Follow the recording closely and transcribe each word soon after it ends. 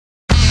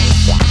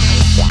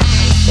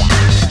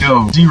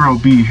Yo, Zero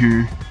B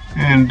here,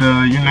 and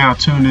you're now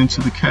tuned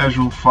into the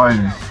Casual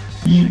Fighter.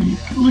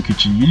 Look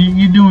at you,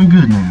 you're doing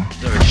good now.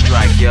 Third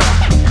strike, yo.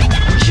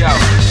 Yo,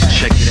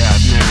 check it out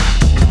now.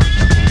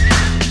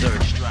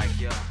 Third strike,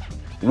 yo.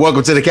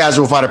 Welcome to the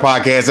Casual Fighter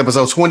Podcast,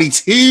 episode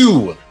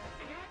 22.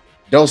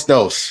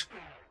 Dos.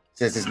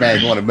 Since this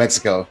man going to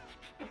Mexico.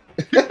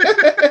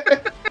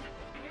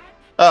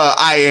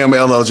 I am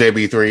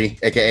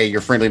LLJB3, aka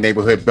your friendly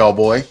neighborhood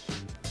bellboy.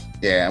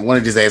 Yeah, one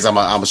of these days I'm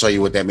gonna show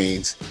you what that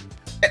means.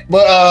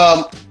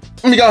 But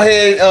let me go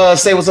ahead and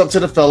say what's up to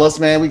the fellas,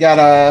 man. We got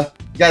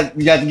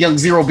the young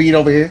Zero Beat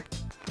over here.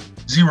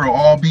 Zero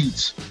all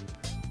beats.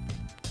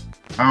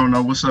 I don't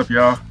know what's up,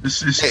 y'all. It's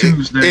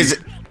Tuesday.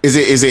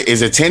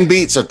 Is it 10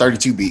 beats or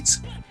 32 beats?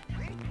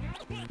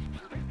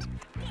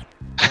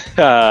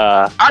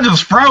 I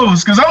just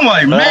froze because I'm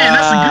like, man,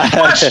 that's a good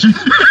question.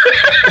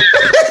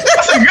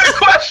 That's a good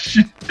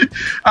question.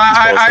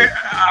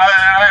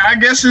 I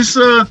guess it's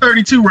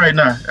 32 right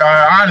now.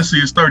 Honestly,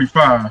 it's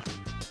 35.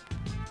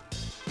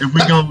 If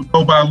we gonna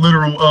go by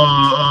literal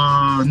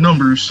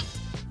numbers.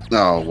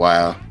 Oh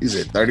wow, he's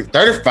at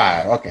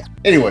 35. Okay.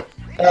 Anyway,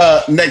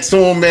 next to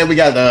him, man, we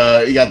got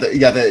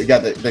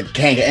the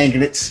King of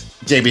Anglets,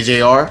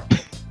 JBJR.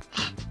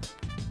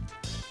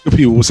 Good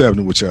people, what's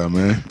happening with y'all,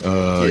 man?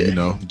 You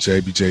know,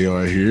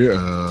 JBJR here.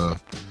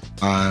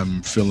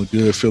 I'm feeling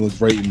good, feeling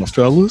great with my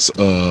fellas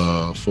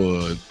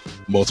for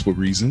multiple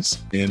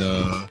reasons, and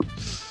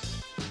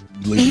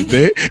leave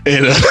it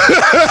there.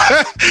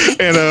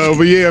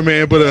 But yeah,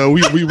 man. But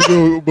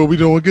we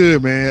doing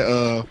good,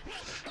 man.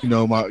 You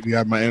know, we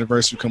got my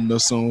anniversary coming up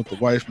soon with the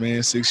wife,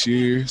 man. 6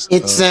 years.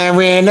 It's our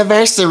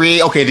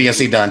anniversary. Okay,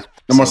 DNC done.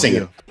 No more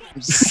singing. Yeah.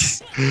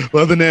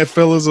 But other than that,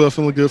 fellas,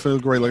 feeling good, feeling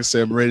great. Like I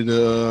said, I'm ready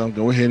to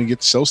go ahead and get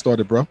the show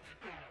started, bro.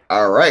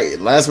 All right.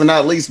 Last but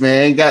not least,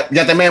 man, got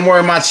that man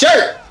wearing my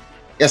shirt.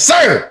 Yes,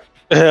 sir.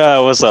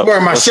 What's up?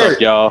 Wearing my what's shirt,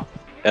 up, y'all.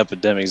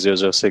 Epidemic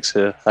 006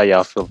 here. How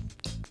y'all feel?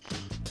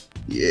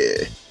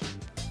 Yeah.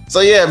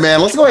 So yeah,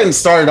 man, let's go ahead and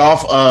start it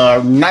off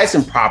nice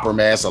and proper,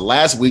 man. So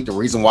last week, the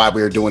reason why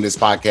we were doing this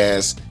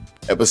podcast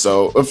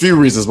episode, a few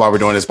reasons why we're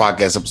doing this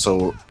podcast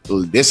episode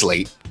this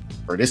late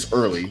or this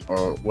early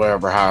or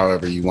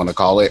however you want to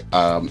call it,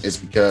 is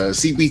because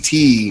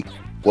CBT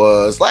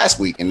was last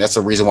week, and that's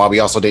the reason why we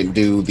also didn't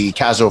do the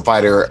Casual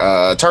Fighter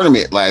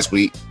tournament last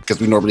week, because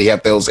we normally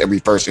have those every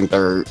first and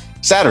third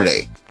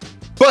Saturday.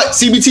 But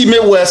CBT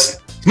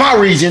Midwest, my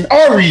region,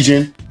 our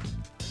region,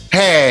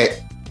 had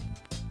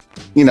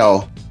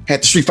the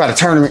Street Fighter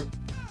tournament,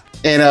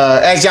 and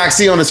as y'all can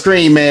see on the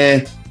screen,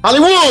 man,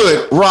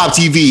 Hollywood Rob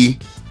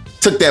TV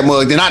took that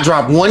mug. Did not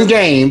drop one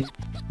game,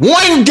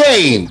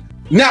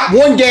 not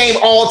one game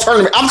all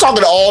tournament. I'm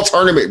talking all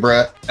tournament,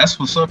 bruh. That's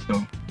what's up,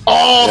 though.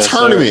 All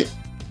tournament. Sir.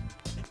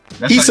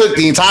 He took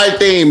the entire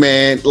thing,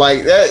 man.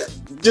 Like that,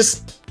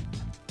 just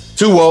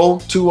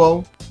 2-0,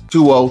 2-0,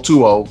 2-0,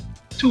 2-0.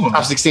 2-0.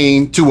 Top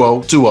 16,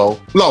 2-0, 2-0.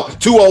 No,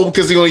 2-0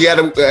 because he only had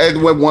to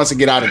win once to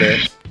get out of there.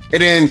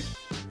 And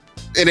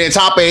then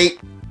top 8,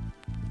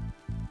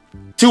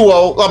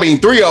 2-0. I mean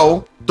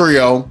 3-0,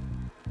 3-0.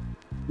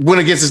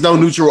 Went against his no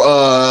neutral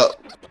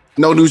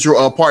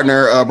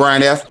partner,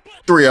 Brian F.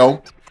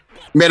 3-0.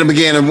 Met him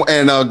again in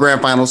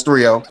grand finals,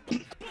 3-0.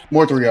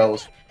 More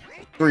 3-0s.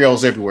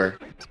 3-0s everywhere.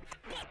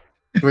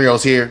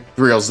 3-0s here,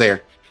 3-0s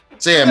there.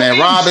 So yeah, man,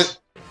 Rob.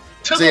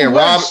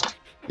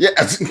 Yeah,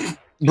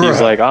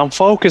 he's like, I'm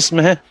focused,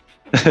 man.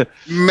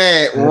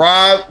 Man,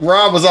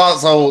 Rob was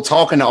also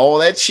talking to all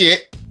that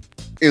shit.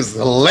 It was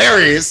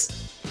hilarious.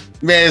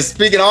 Man,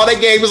 speaking all that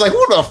game, was like,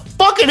 who the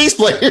fuck are these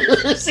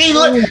players? See,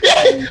 look,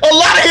 a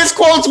lot of his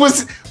quotes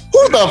was,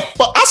 who the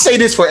fuck? I say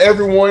this for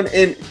everyone,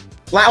 and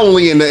not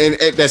only in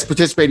that's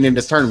participating in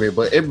this tournament,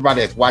 but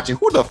everybody that's watching,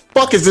 who the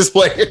fuck is this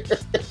player?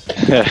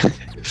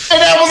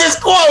 And that was his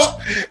quote.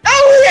 And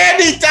we had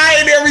me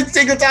dying every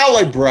single time. I'm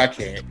like, bro, I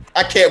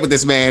can't with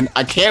this man.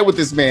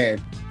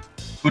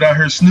 But I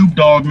heard Snoop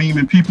Dogg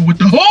memeing people with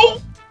the hole.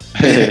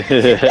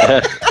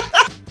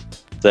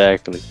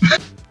 Exactly.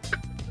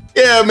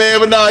 Yeah, man,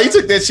 but no, he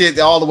took that shit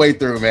all the way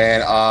through,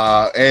 man.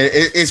 And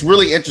it's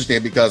really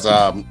interesting because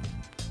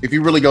if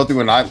you really go through,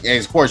 and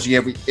of course,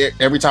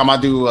 every time I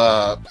do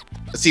a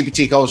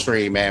CPT code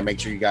stream, man, make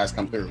sure you guys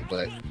come through.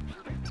 But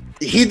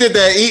he did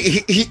that.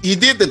 He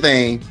did the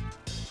thing.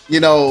 You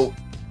know,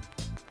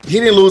 he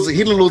didn't lose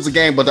the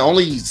game, but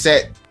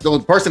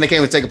the person that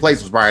came to take a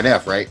place was Brian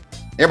F, right?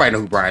 Everybody know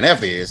who Brian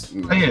F is.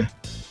 Oh, yeah.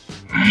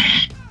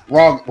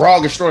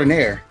 Wrong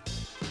extraordinaire.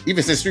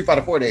 Even since Street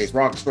Fighter 4 days,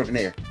 wrong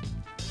extraordinaire.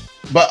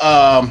 But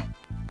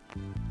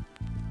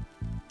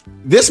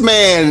this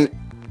man,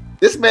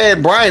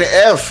 Brian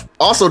F,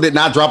 also did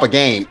not drop a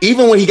game.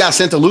 Even when he got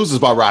sent to losers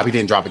by Rob, he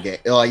didn't drop a game.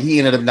 Like, he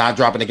ended up not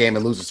dropping a game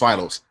in losers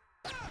finals.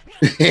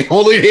 He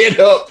only ended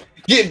up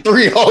getting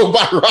 3-0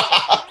 by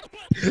Rob.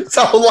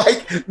 So,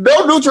 like,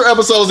 no neutral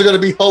episodes are going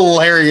to be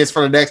hilarious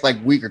for the next, like,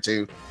 week or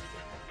two.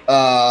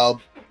 And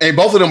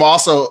both of them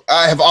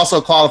have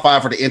also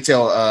qualified for the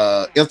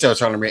Intel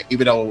tournament,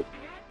 even though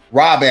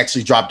Rob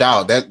actually dropped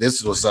out.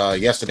 This was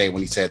yesterday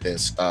when he said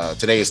this.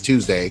 Today is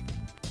Tuesday.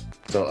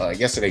 So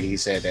yesterday he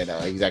said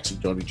that he's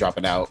actually going to be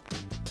dropping out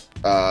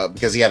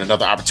because he had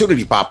another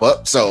opportunity pop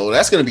up. So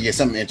that's going to be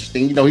something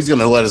interesting. You know, he's going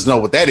to let us know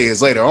what that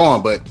is later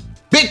on. But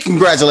big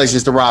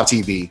congratulations to Rob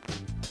TV.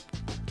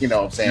 You know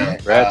what I'm saying?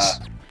 Congrats.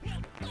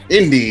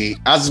 Indeed.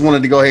 I just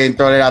wanted to go ahead and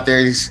throw that out there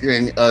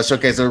and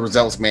showcase the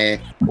results,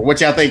 man. But what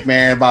y'all think,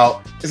 man,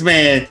 about this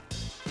man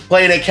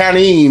playing at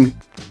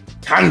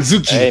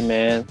Kanzuki? Hey,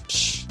 man.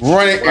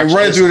 running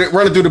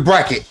through the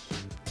bracket.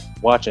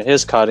 Watching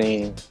his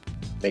Colleen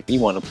make me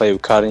want to play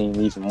with Colleen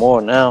even more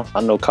now.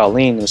 I know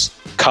Colleen is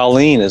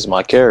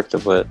my character,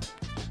 but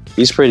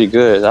he's pretty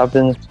good. I've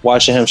been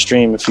watching him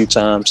stream a few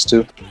times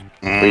too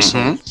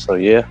recently. So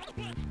yeah,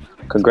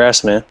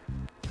 congrats, man.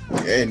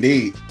 Yeah,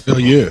 indeed. Hell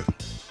yeah.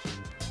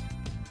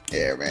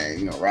 Yeah, man.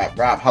 You know,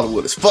 Rob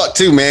Hollywood is fuck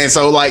too, man.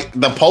 So like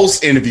the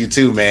post interview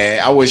too,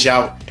 man. I wish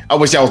y'all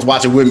was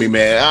watching with me,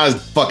 man. I was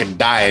fucking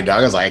dying,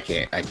 dog. I was like, I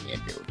can't deal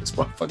with this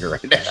motherfucker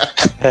right now.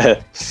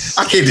 I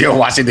can't deal with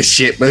watching this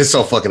shit, but it's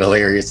so fucking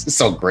hilarious. It's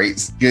so great.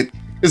 It's good.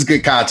 It's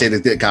good content.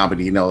 It's good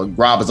comedy. You know,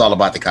 Rob is all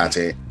about the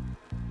content.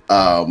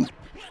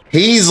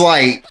 He's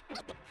like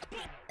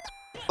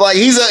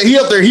he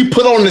up there. He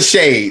put on the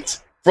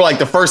shades for like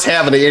the first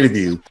half of the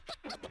interview,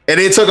 and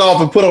then took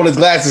off and put on his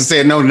glasses and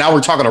said, "No, now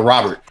we're talking to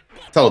Robert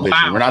Television.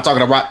 Wow. We're not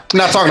talking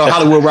to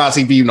Hollywood Rob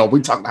TV. You know,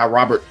 we're talking about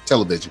Robert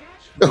Television."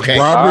 Okay.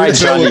 Robert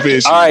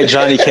Television. All right,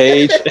 Johnny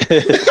Cage.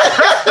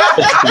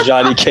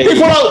 Johnny Cage. He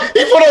put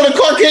on the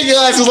Clark Kent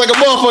glasses like a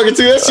motherfucker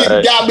too. That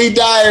shit got me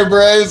dying,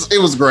 bro.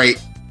 It was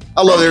great.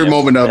 I love every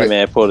moment of it.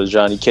 Man, pulled a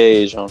Johnny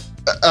Cage on.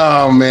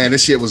 Oh man,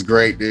 this shit was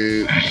great,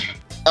 dude.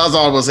 That's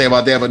all I'm gonna say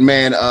about that. But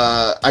man,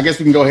 I guess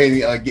we can go ahead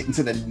and get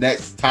into the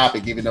next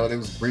topic, even though it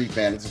was brief,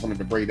 man. I just wanted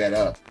to bring that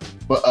up.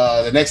 But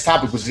the next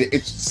topic was it's a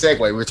segue.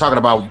 We're talking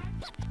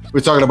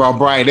about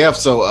Brian F.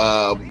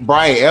 So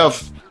Brian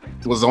F.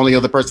 was the only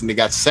other person that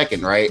got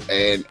second, right?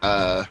 And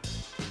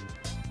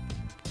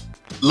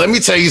let me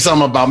tell you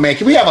something about May.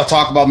 Can we have a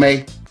talk about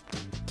May?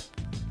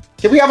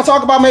 Can we have a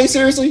talk about May?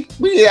 Seriously?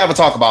 We need to have a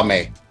talk about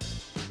May.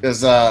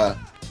 Because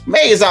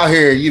May is out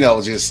here, you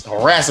know, just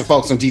harassing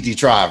folks on GT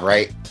Tribe,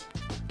 right?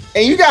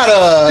 And you got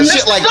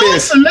shit like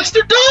this.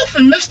 Mr.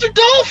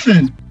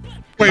 Dolphin.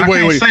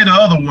 Wait. Say the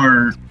other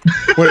word.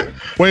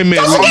 Wait a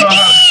minute.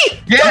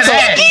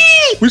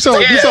 We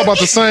talk about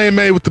the same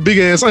May with the big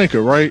ass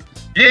anchor, right?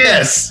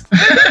 Yes.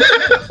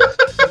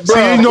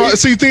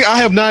 Unfortunately, I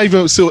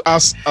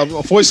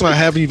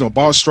haven't even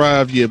bought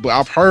Strive yet, but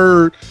I've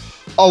heard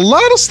a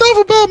lot of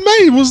stuff about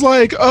May was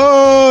like,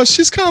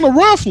 she's kind of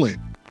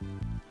ruffling.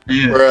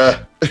 Yeah.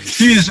 Bruh.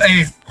 She is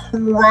a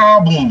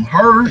problem.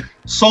 Her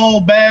Soul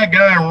Bad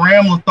Guy and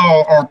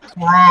Ramlethal are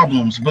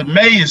problems, but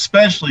May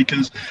especially,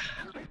 because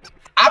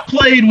I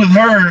played with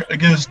her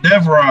against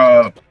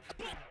Devrob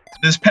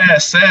this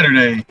past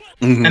Saturday,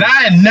 and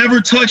I had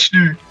never touched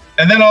her.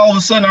 And then all of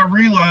a sudden I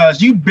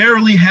realized you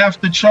barely have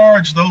to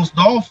charge those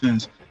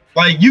dolphins.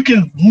 Like you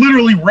can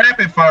literally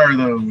rapid fire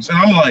those. And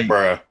I'm like,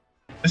 bruh,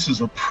 this is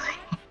a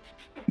problem.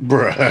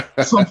 Bruh.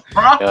 It's a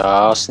problem.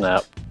 Oh,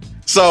 snap.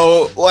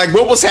 So like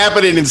what was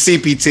happening in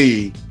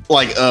CPT,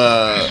 like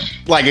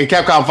in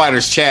Capcom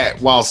Fighters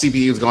chat while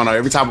CPT was going on,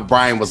 every time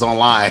Brian was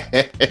online,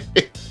 and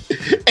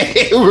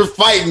we're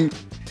fighting.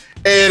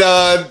 And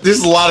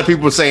there's a lot of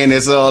people saying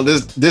this,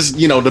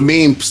 you know, the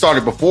meme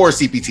started before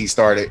CPT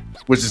started,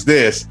 which is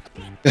this,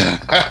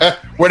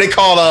 where they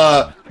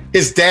call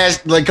his dash,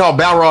 they call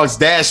Balrog's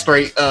dash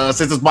straight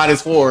since it's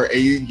 -4 and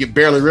you get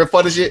barely rip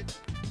for the shit.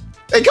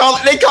 They call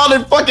it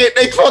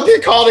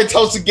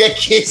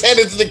Totsugeki. They said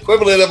it's the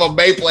equivalent of a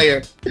May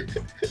player.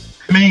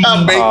 Main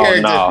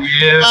character. No.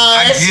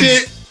 Yeah,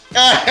 shit.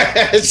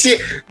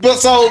 But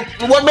so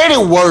what made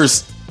it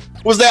worse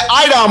was that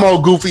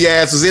Idamo goofy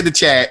ass was in the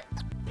chat.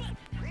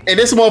 And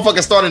this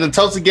motherfucker started a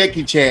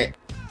Totsugeki chant.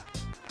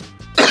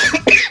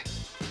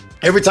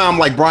 Every time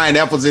like Brian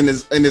F was in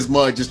his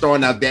mud, just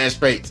throwing out dash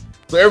straights.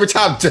 So every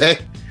time,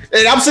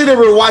 and I'm sitting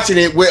there watching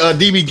it with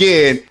DB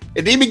Ginn,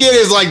 and DB Ginn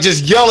is like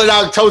just yelling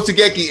out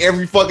Totsugeki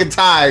every fucking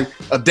time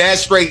a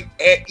dash straight,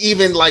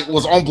 even like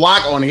was on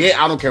block on hit.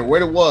 I don't care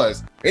what it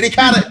was. Any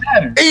kind of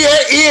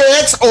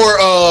EX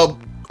or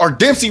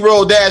Dempsey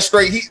roll dash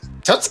straight. He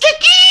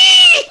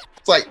Totsugeki.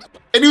 It's like.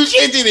 And he was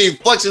changing the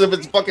inflection of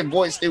his fucking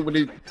voice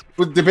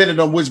depending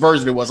on which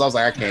version it was. I was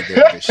like, I can't do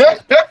this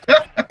shit.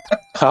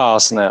 Oh,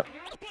 snap.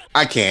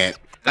 I can't.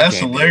 That's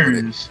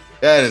hilarious.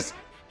 That is.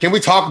 Can we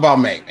talk about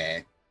May,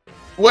 man?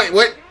 What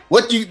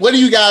do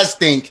you guys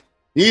think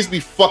needs to be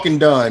fucking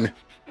done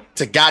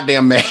to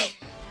goddamn May?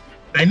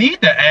 They need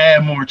to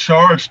add more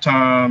charge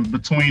time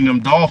between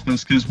them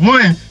dolphins, because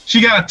one, she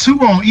got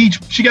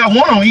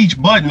one on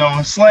each button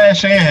on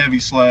slash and heavy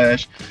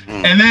slash.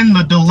 And then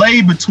the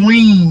delay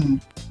between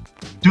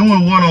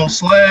doing one on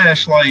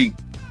slash, like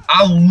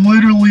I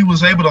literally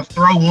was able to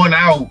throw one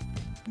out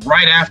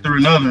right after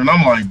another, and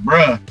I'm like,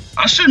 bruh,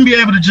 I shouldn't be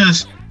able to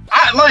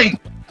I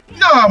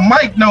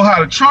might know how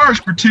to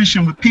charge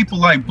partition with people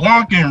like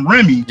Blanca and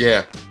Remy.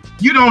 Yeah.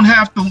 You don't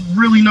have to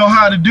really know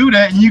how to do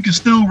that, and you can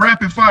still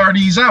rapid fire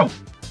these out.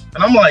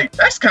 And I'm like,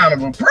 that's kind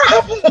of a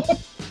problem.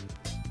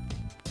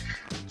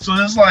 So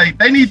it's like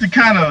they need to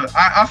kind of.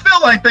 I feel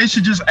like they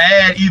should just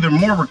add either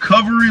more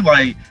recovery,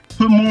 like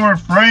put more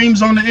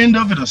frames on the end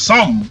of it or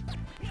something.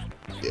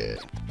 Yeah.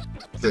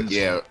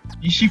 Yeah.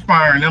 She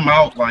firing them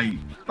out like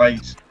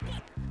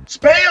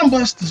spam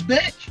busters,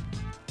 bitch.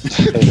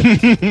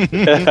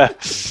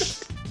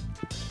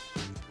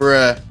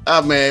 Bruh.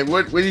 Oh man,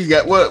 what do you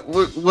got?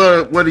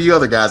 What do you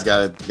other guys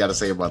got to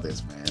say about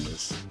this,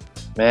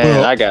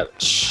 man? I got.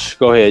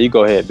 Go ahead. You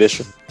go ahead,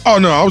 Bishop. Oh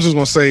no, I was just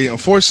gonna say,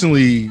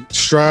 unfortunately,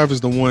 Strive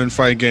is the one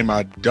fighting game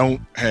I don't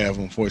have,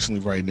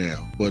 unfortunately, right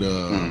now. But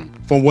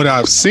from what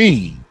I've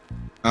seen,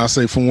 I'll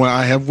say from what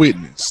I have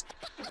witnessed,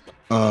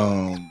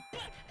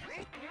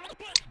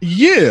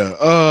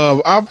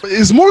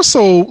 it's more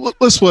so.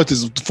 Let's put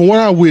this. From what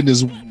I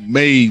witnessed,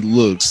 May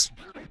looks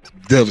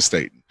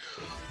devastating,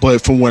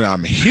 but from what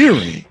I'm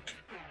hearing,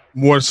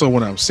 more so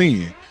what I'm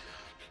seeing,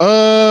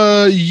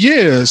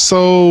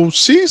 so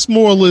she's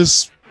more or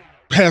less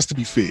has to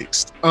be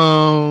fixed.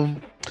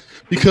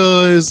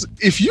 Because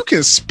if you can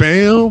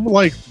spam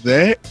like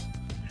that,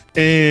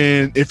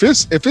 and if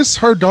it's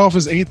her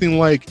Dolphins anything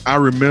like I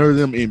remember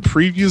them in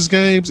previous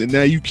games, and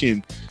now you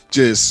can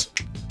just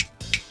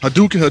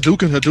Hadouken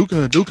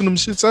them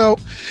shits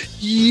out.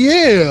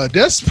 Yeah,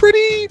 that's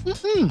pretty.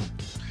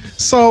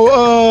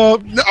 So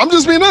I'm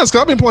just being honest,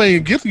 because I've been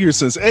playing Guilty Gear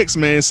since X,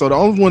 man. So the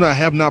only one I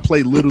have not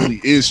played literally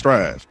is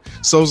Strive.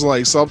 So it's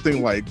like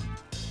something like.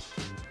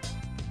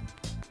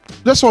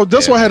 That's why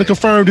I had to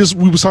confirm this.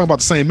 We was talking about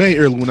the same May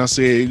earlier when I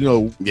said,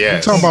 we're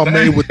talking about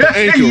May with the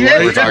ankle,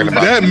 right? We're talking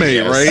about that May,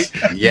 right?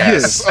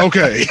 Yes.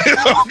 Okay.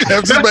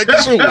 I'm just making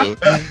sure.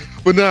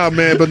 But I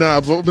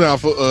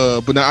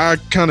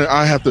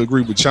have to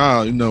agree with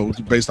y'all,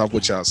 based off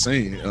what y'all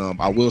saying.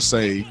 I will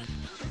say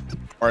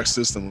Arc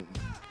System,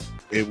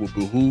 it will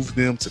behoove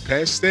them to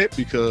patch that,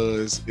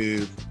 because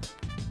if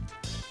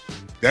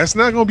that's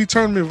not going to be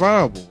tournament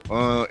viable,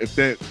 if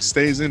that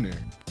stays in there.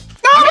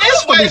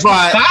 It's ways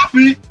to stop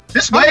it.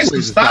 It's ways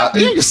to stop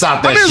it. You can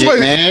stop that shit,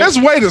 man. There's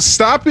way to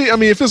stop it. I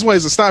mean, if there's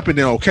ways to stop it,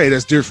 then okay,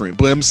 that's different.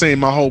 But I'm saying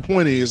my whole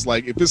point is,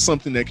 like, if it's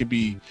something that can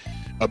be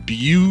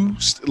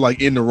abused, like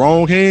in the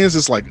wrong hands,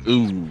 it's like,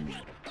 ooh.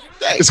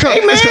 It's kind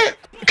of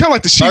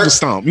like the Shiva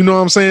Stomp. You know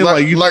what I'm saying?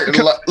 Learn,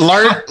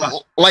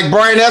 like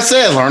Brian F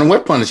said, learn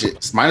whip punish it.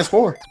 It's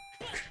 -4.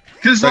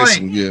 Because y'all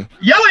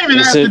don't even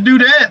have to do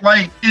that.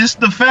 Like, it's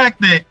the fact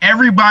that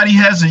everybody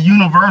has a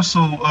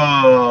universal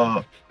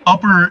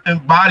upper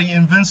body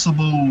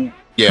invincible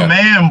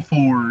command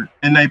for it,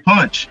 and they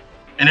punch,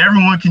 and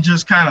everyone can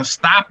just kind of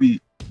stop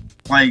it.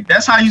 Like,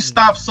 that's how you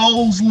stop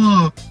Soul's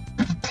little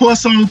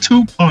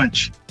 +2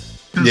 punch.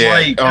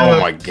 Yeah.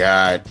 Oh my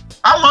god.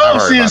 I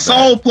love seeing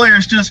Soul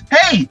players just,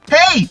 hey,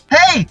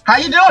 how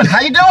you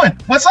doing?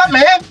 What's up,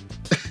 man?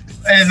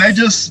 And they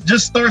just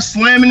start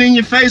slamming in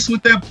your face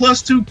with that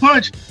 +2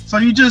 punch. So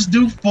you just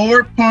do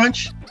forward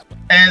punch,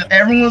 and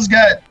everyone's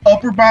got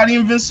upper body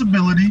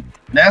invincibility.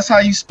 That's how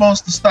you're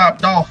supposed to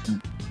stop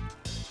Dolphin.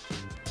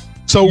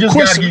 So you just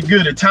gotta get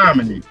good at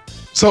timing it.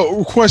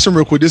 So, question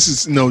real quick. This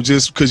is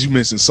just because you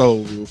mentioned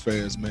Soul real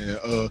fast, man.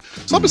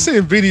 So I've been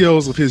seeing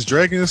videos of his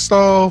dragon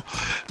stall,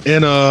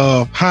 and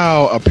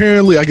how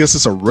apparently, I guess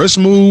it's a rush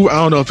move. I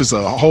don't know if it's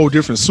a whole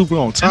different super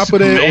on top of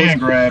that. Command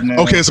grab now.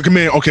 Okay, so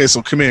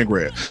command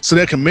grab. So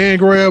that command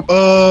grab,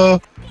 does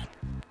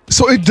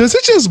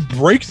it just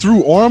break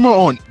through armor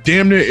on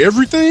damn near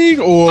everything,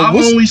 or I've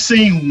only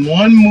seen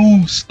one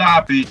move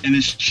stop it, and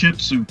it's chip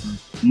super.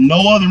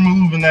 No other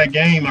move in that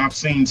game I've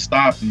seen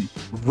stop it.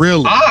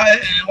 Really?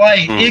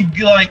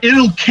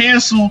 It'll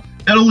cancel.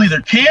 It'll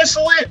either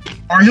cancel it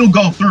or he'll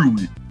go through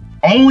it.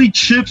 Only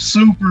chip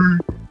super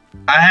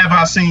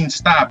I seen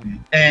stop it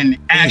and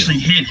actually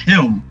hit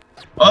him.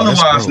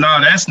 Otherwise,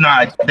 that's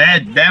not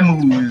that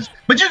move is.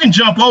 But you can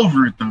jump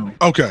over it though.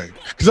 Okay,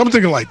 because I'm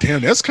thinking like,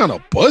 damn, that's kind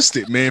of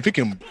busted, man.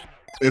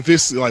 If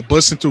it's like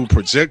busting through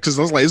because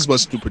I was like, it's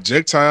busting through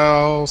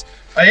projectiles.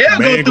 Yeah,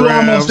 go through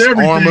almost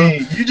everything. Armor.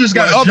 You just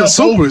got other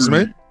supers,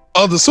 man.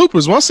 Other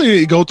supers. Once I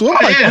see it go through,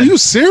 I'm like, are you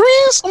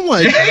serious? I'm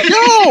like, yo.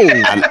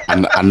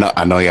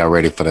 I know y'all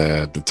ready for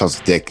the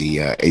Tosudeki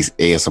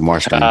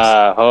ASMR streams.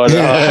 Hold on.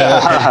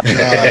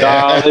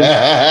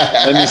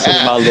 Let me see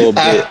my little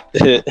bit.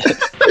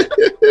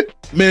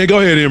 Man, go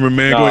ahead, Emma,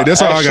 man. Go ahead.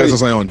 That's all I got to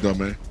say on it, though,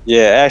 man.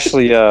 Yeah,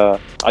 actually, I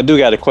do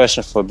got a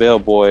question for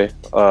Bellboy.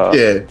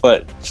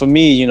 But for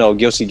me,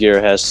 Guilty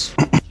Gear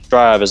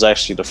Strive is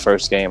actually the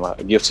first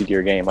Guilty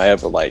Gear game I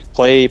ever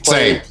played.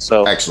 Same.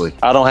 So actually,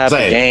 I don't have the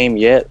game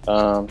yet.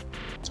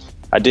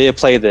 I did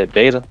play the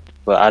beta,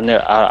 but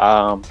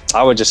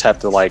I would just have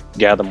to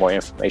gather more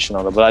information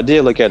on it. But I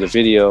did look at the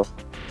video,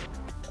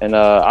 and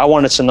I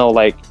wanted to know,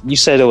 you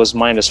said it was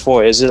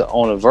 -4. Is it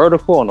on a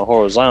vertical or on a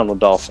horizontal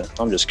dolphin?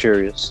 I'm just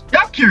curious.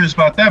 Yeah, I'm curious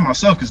about that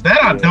myself, because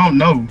I don't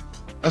know.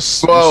 I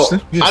just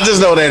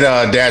know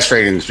that dash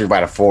rate in Street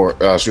Fighter 5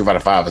 is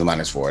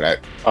 -4.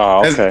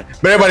 Okay.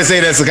 But everybody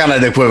say that's kind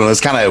of the equivalent. It's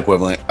kind of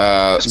equivalent.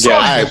 It's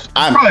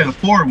probably the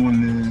 4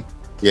 one then.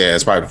 Yeah,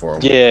 it's probably the 4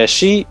 one.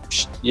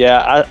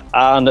 Yeah,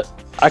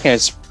 I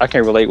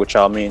can't relate what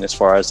y'all mean as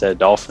far as that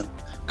dolphin.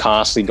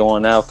 constantly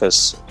going out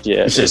because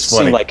it just seems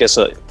funny. like it's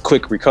a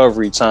quick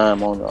recovery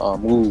time on the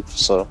move.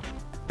 So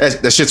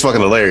That shit's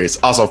fucking hilarious.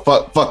 Also,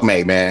 fuck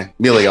May, man.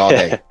 Millie all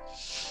day.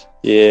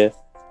 yeah,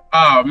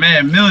 Oh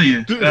man,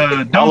 Million.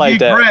 I Don't like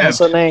get that. grabbed. What's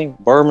her name?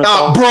 Berman.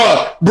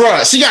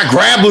 Bruh, she got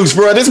grab loose,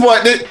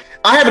 bruh.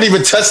 I haven't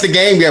even touched the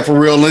game yet for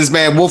real. And this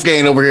man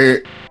Wolfgang over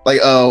here, like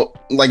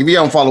if you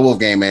don't follow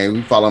Wolfgang, man,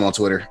 we follow him on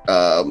Twitter.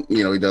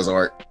 He does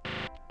art,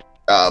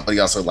 but he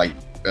also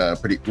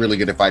really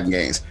good at fighting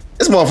games.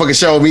 This motherfucker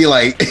showed me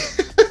like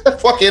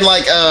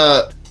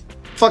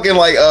fucking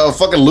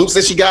loops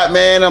that she got,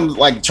 man. I'm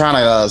like trying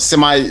to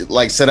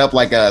set up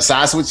like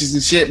side switches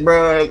and shit,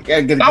 bro.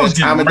 Gotta get a I was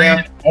good time getting down.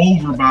 ran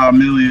over by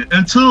Amelia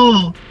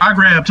until I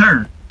grabbed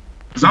her.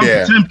 Because I'm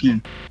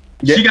Potemkin.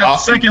 She got the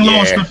second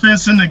lowest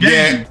defense in the game.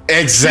 Yeah,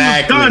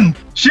 exactly.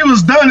 She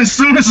was done as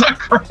soon as I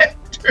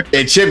grabbed her.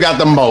 And Chip got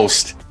the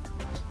most.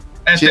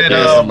 At Chip that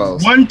has the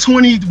most.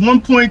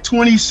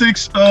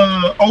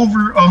 1.26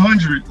 over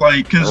 100.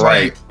 Like, because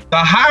Right. like the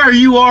higher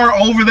you are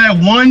over that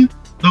one,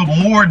 the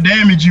more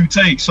damage you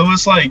take. So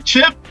it's like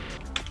Chip,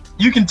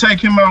 you can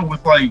take him out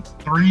with like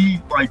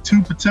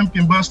two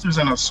Potemkin busters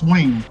and a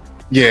swing.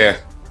 Yeah.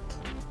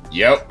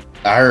 Yep.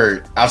 I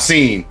heard. I've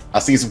seen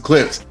some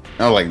clips.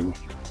 I was like,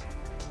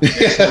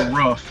 It's a little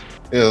rough.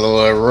 it was a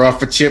little rough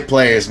for Chip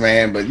players,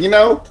 man. But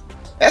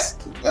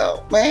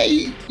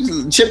man,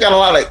 Chip got a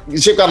lot of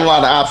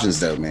options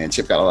though, man.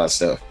 Chip got a lot of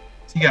stuff.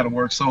 He got to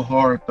work so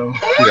hard though.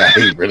 Yeah,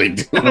 he really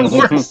do. He got to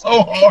work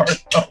so hard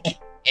though.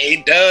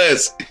 He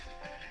does.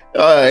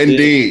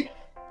 Indeed.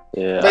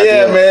 Yeah, But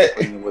yeah,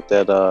 man. With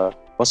that,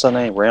 what's her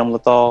name?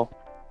 Ramlethal,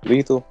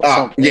 Lethal. Or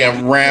something?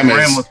 Yeah, Ram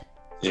is.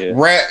 Yeah,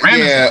 Ram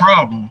is a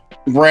problem.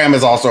 Ram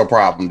is also a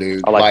problem,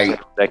 dude. I like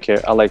that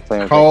character. I like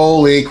playing.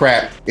 Holy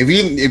crap! If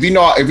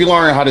you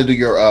learn how to do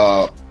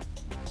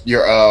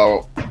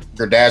your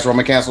dash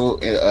Roman cancel,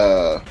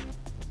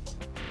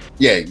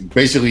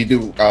 basically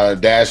do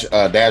dash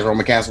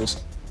Roman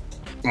cancels.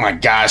 Oh my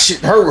gosh,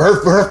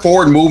 her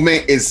forward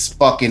movement is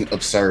fucking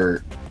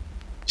absurd.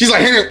 She's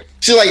like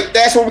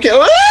dash Roman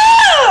cancel.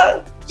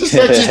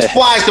 Just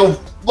flies to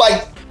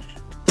like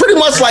pretty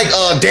much like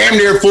damn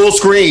near full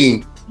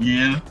screen.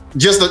 Yeah.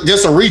 Just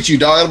to reach you,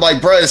 dog. I'm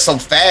like, bro, it's so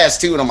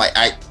fast too, and I'm like,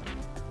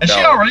 she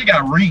already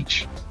got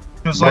reach.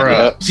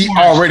 Bruh, she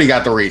already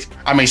got the reach.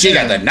 I mean, she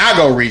got the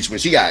Nago reach, but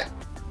she got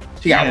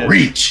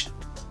reach.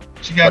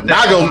 She got but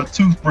that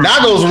toothbrush.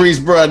 Nago's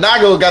reach, bro.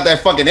 Nago got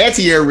that fucking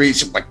anti-air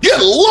reach. I'm like, good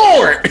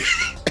lord.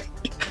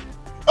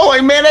 I'm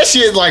like, man, that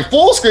shit is like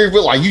full screen.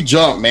 But like, you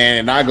jump, man,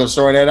 and Nago's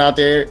throwing that out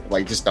there.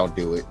 Like, just don't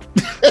do it.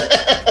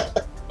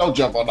 Don't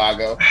jump on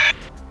Nago.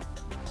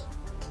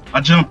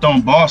 I jumped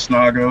on Boss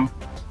Nago.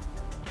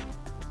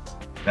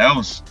 That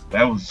was.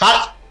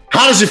 How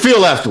does you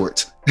feel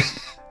afterwards?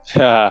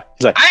 Like,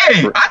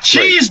 Hey, I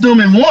cheesed them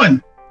in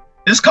one.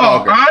 It's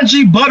called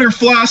Anji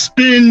Butterfly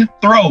Spin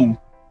Throw,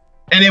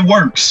 and it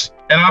works.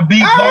 And I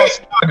beat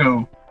Boss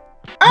Nago.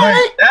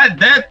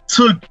 That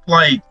took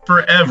like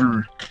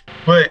forever,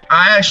 but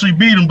I actually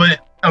beat him.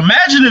 But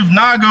imagine if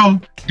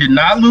Nago did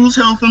not lose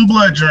health and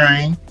blood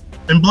drain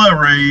and blood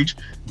rage,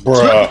 took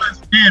less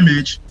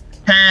damage,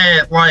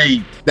 had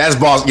like that's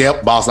Boss.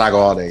 Yep, Boss Nago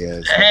all day.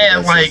 Yes.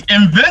 Had like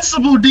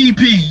invincible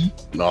DP.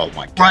 Oh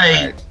my god.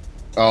 Like,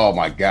 oh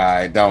my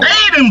god. Don't.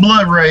 Stayed in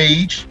blood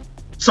rage,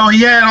 so he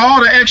had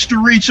all the extra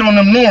reach on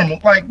them normal.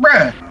 Like,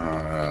 bruh.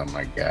 Oh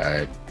my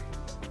god.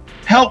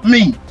 Help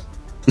me.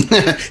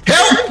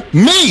 Help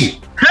me.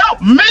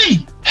 Help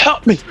me.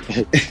 Help me.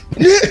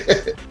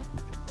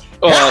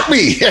 Help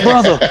me,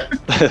 brother.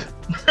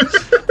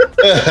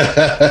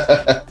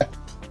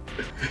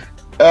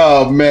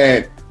 Oh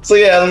man. So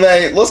yeah,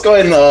 man, let's go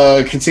ahead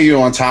and continue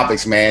on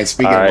topics, man.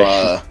 Speaking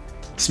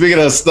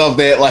of stuff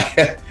that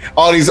like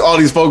all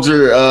these folks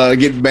are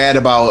getting mad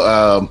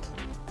about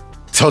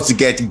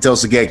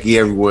Tosugeki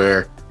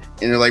everywhere.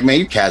 And they're like, man,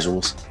 you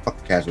casuals.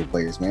 Fuck casual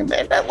players, man.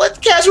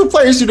 Let casual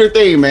players do their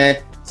thing, man.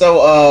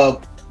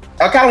 So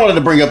I kind of wanted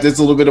to bring up this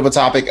a little bit of a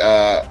topic.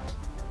 I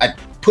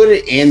put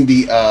it in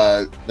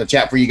the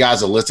chat for you guys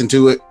to listen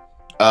to it.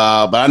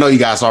 But I know you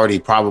guys already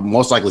probably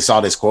most likely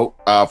saw this quote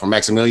from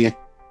Maximilian.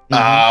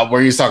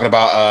 Where he's talking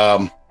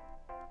about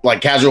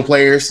like casual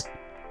players,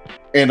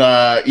 and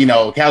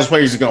casual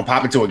players are gonna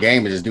pop into a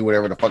game and just do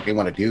whatever the fuck they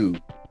want to do.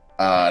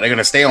 They're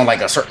gonna stay on like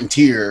a certain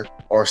tier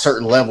or a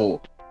certain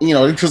level,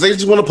 because they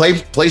just want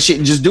to play shit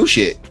and just do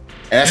shit,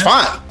 and that's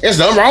fine. There's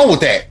nothing wrong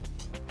with that.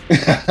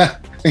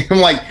 I'm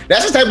like,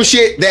 that's the type of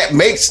shit that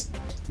makes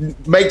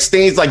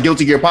things like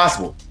Guilty Gear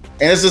possible,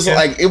 and it's just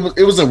like it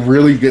was a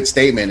really good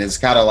statement. It's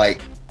kind of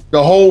like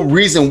the whole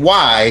reason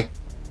why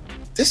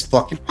this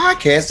fucking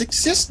podcast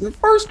exists in the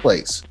first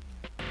place.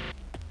 A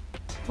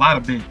lot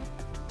of big.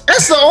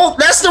 That's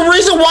the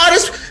reason why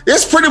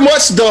this pretty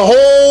much the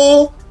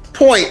whole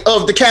point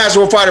of the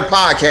Casual Fighter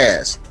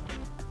podcast.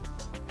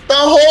 The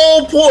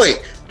whole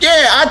point.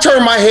 Yeah, I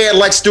turn my head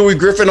like Stewie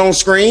Griffin on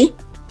screen.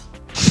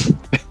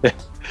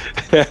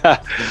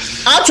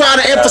 I'm trying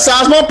to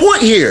emphasize my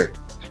point here.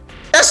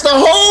 That's the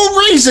whole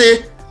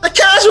reason the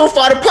Casual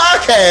Fighter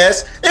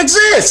podcast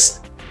exists.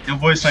 Your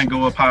voice ain't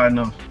go up high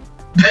enough.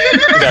 You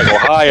gotta go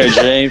higher,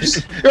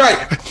 James.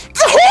 Right.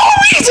 The whole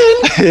reason.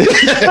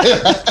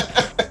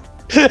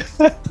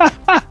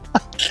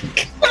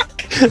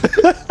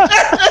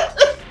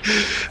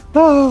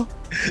 Oh.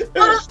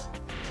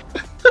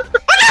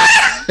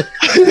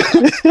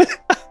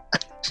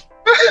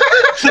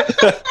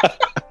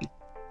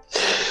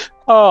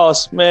 Oh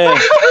man.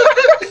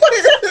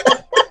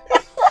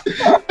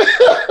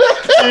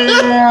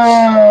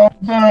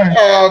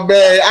 Oh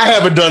man, I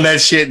haven't done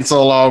that shit in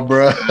so long,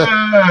 bro. Talk about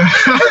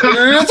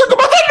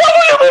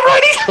that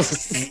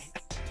already.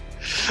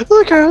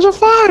 Look, there's a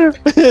fire.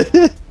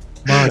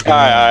 All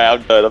right,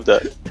 I'm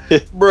done.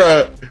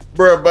 Bruh,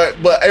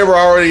 but Avery, I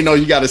already know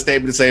you got a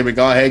statement to say, but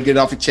go ahead, get it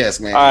off your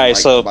chest, man. All right,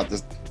 so about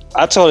this.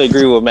 I totally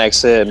agree with what Max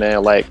said,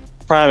 man. Like,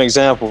 prime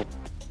example,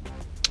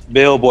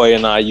 Bellboy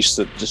and I used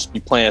to just be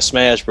playing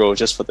Smash Bros.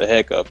 Just for the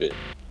heck of it.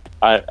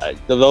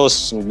 Those were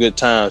some good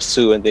times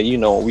too. And then, you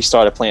know, when we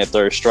started playing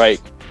Third Strike,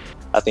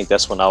 I think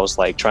that's when I was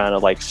like trying to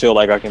like feel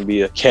like I can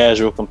be a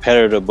casual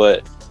competitor.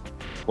 But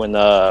when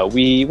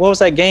what was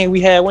that game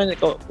we had when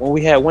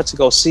we went to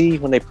go see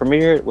when they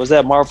premiered? Was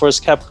that Marvel vs.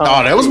 Capcom?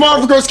 Oh, that was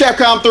Marvel vs.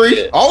 Capcom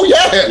 3. Yeah. Oh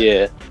yeah.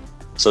 Yeah.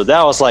 So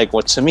that was like,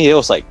 well, to me, it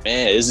was like,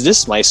 man,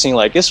 this might seem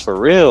like it's for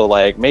real.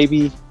 Like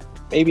maybe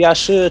I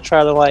should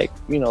try to like,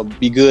 you know,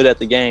 be good at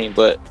the game.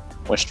 But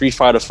when Street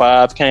Fighter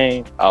V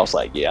came, I was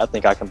like, yeah, I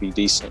think I can be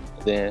decent.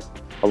 And then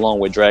along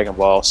with Dragon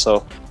Ball.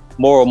 So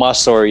moral of my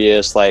story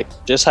is like,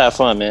 just have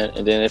fun, man.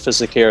 And then if it's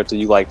a character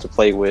you like to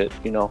play with,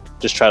 you know,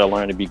 just try to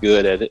learn to be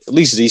good at it, at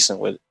least decent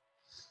with it.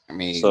 I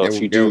mean, so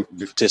if you do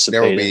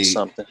participate in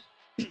something.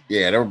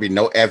 Yeah, there would be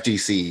no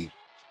FGC.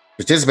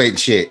 Participate in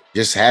shit.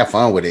 Just have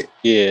fun with it.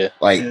 Yeah.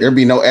 Like there'd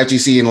be no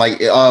FGC and like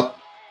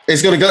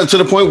it's gonna go to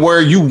the point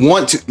where you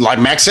want to, like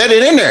Max said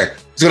it in there.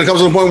 It's gonna come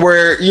to the point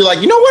where you're like,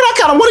 you know what, I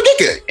kind of want to get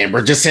good, and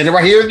we're just sitting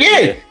right here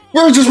again. Yeah.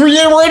 We're just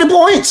reiterating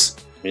points.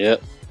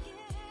 Yep.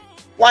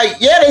 Like,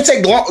 yeah, they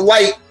take long.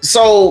 Like,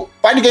 so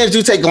fighting games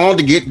do take long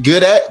to get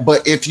good at,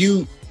 but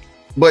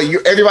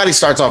everybody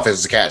starts off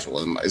as a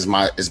casual. Is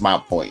my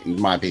point.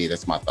 In my opinion,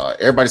 that's my thought.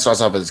 Everybody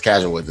starts off as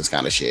casual with this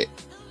kind of shit,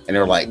 and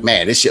they're like,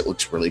 man, this shit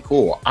looks really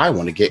cool. I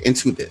want to get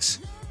into this.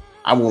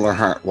 I want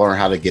to learn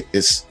how to get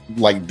this,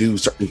 like, do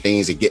certain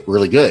things and get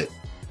really good.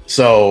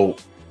 So,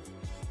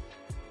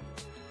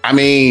 I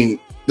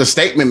mean, the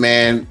statement,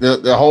 man,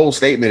 the whole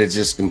statement is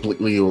just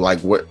completely like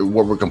what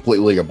we're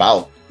completely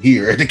about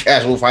here at the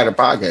Casual Fighter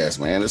Podcast,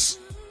 man. It's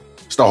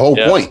the whole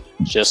point.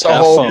 Just the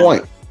whole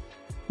point.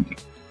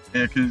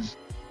 Yeah, because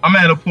I'm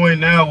at a point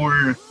now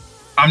where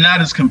I'm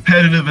not as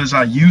competitive as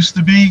I used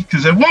to be.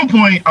 Because at one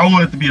point, I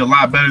wanted to be a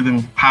lot better than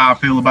how I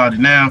feel about it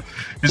now.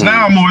 Because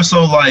now I'm more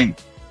so like,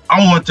 I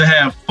want to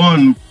have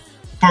fun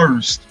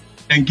first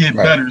and get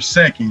better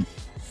second.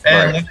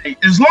 And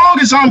like, as long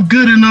as I'm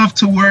good enough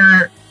to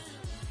where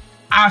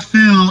I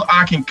feel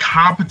I can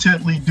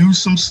competently do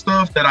some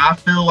stuff that I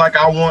feel like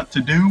I want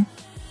to do,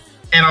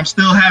 and I'm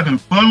still having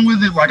fun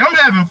with it. Like, I'm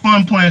having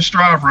fun playing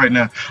Strive right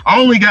now. I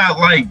only got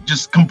like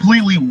just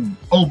completely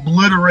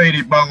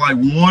obliterated by like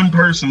one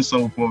person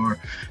so far.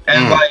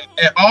 And like,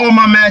 and all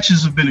my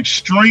matches have been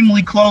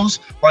extremely close.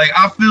 Like,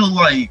 I feel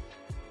like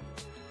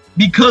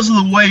because of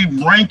the way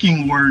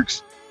ranking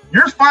works,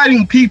 you're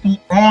fighting people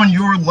on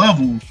your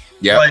level.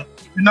 Yeah. Like,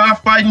 you're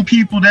not fighting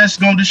people that's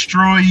going to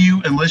destroy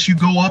you unless you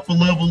go up a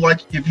level,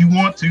 like if you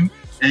want to,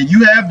 and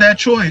you have that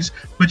choice,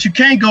 but you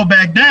can't go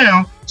back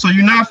down. So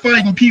you're not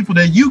fighting people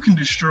that you can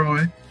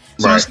destroy.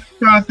 So it's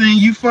the kind of thing,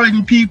 you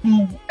fighting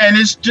people, and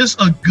it's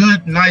just a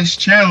good, nice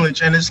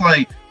challenge. And it's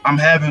like, I'm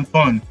having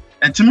fun.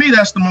 And to me,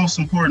 that's the most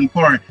important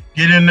part.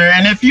 Get in there.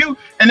 And if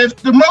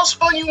the most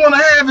fun you want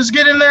to have is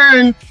get in there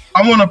and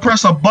I want to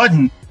press a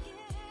button,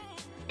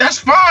 that's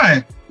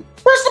fine.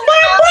 Press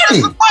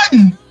the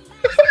button.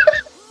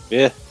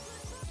 Yeah.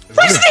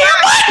 Press the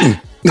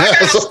button. I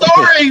got a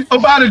story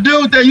about a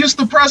dude that used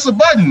to press a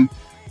button.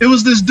 It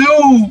was this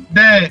dude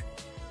that,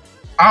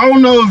 I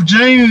don't know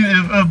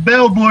if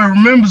Bellboy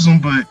remembers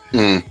him, but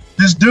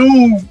this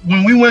dude,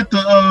 when we went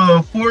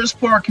to Forest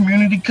Park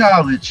Community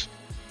College,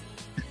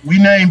 we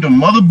named him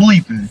Mother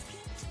Bleeping.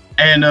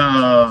 And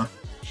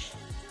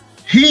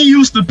he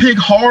used to pick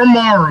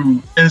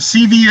Harmaru and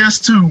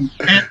CVS2,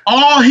 and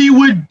all he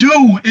would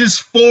do is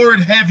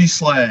forward heavy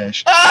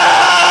slash.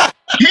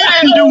 He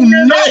didn't do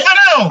nothing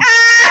else.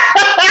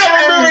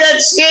 I remember that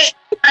shit.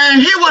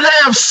 And he would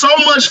have so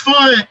much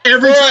fun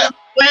every time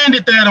he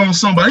landed that on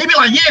somebody. He'd be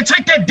like, yeah,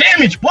 take that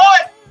damage, boy.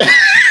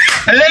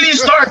 And then he'd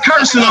start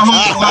cursing the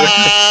whole lot.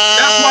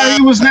 That's why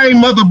he was named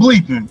Mother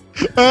Bleeping.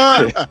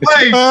 Like,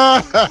 he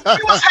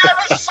was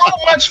having so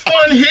much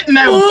fun hitting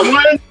that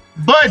one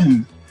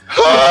button.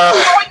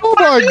 Oh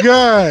my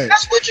God.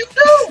 That's what you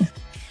do.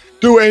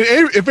 Dude,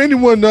 and if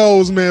anyone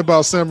knows, man,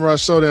 about Samurai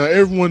Showdown,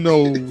 everyone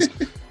knows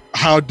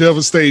how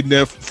devastating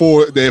that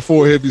four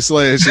heavy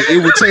slash.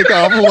 It would take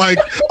off like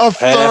a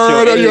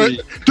third of your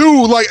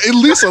dude, like at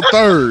least a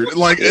third.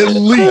 Like at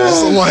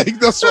least. Like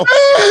that's what.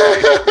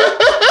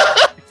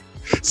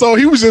 So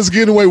he was just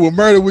getting away with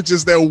murder with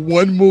just that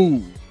one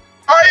move.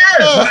 Oh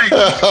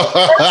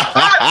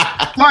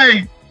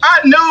yeah, I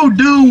knew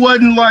dude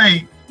wasn't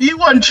like he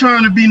wasn't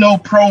trying to be no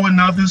pro or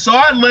nothing. So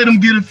I let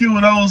him get a few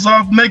of those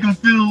off, make him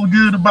feel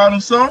good about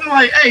himself. I'm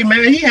like, hey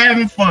man, he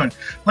having fun.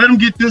 Let him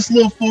get this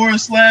little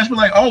forward slash. We're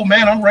like, oh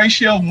man, I'm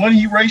ratio 1,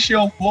 he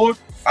ratio 4.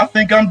 I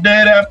think I'm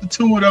dead after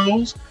 2 of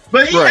those.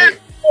 But he had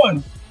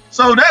fun.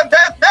 So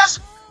that's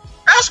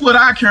what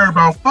I care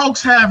about.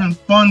 Folks having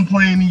fun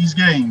playing these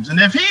games. And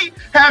if he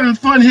having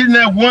fun hitting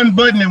that one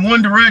button in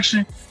one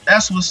direction,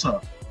 that's what's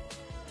up.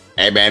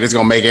 Hey man, it's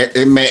gonna make it.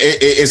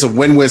 It's a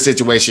win-win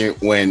situation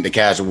when the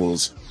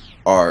casuals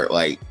are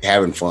like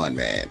having fun,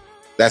 man.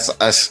 That's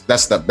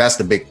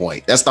the big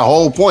point. That's the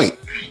whole point.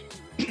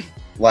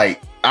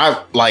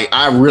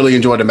 I really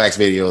enjoyed the Max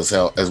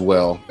videos as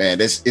well, man.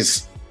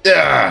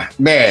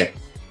 Man.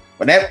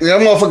 When that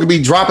motherfucker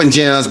be dropping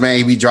gems, man,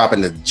 he be dropping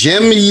the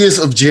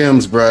gemmiest of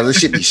gems, bro. This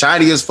shit be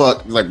shiny as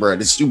fuck. Like, bro,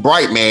 this is too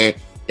bright, man.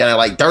 Gotta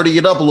like dirty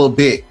it up a little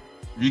bit.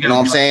 You know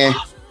what I'm saying?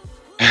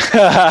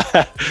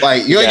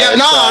 Like you ain't got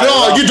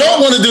no, you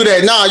don't want to do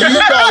that. No, you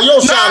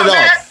don't shine it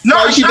off.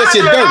 No, you keep that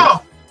shit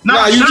dirty.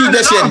 No, you keep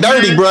that shit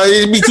dirty, bro.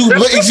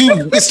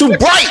 It's too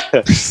bright.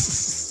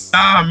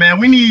 Nah, man,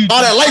 we need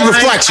all that light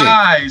reflection.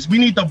 Eyes. We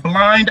need the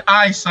blind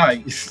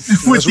eyesight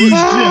with these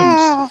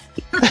gems.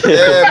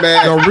 Yeah,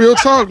 man. No, real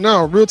talk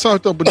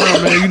though. But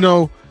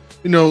no,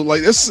 man,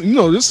 like this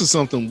is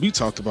something we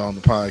talked about on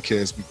the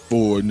podcast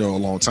before, a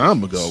long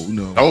time ago.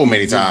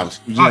 Many times.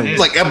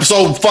 Like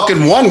episode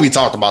fucking 1, we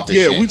talked about this.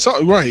 Yeah, we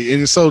talked right,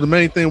 and so the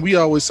main thing we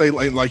always say,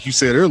 like you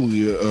said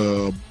earlier,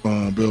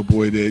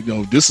 Bellboy,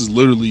 that this is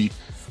literally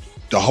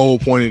the whole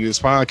point of this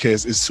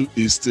podcast is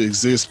to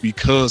exist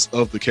because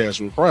of the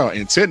casual crowd.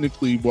 And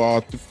technically,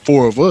 while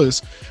 4 of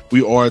us,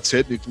 we are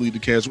technically the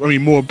casual. I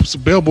mean, more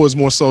Bellboy is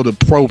more so the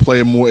pro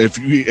player. More if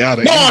you out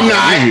of I'm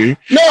not.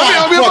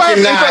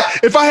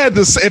 If I had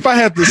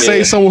to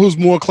say someone who's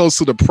more close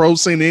to the pro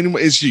scene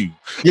anyway, it's you.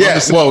 Yeah.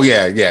 Sure.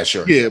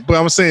 Yeah, but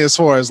I'm saying as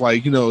far as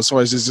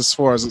as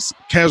far as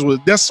casual,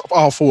 that's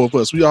all 4 of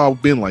us. We all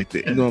been like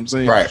that. You know what I'm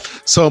saying? Right.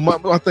 So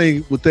my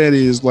thing with that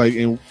is like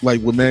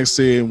what Max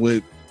said and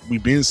what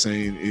we've been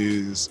saying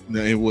is,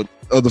 and what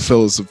other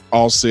fellas have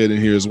all said in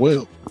here as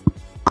well.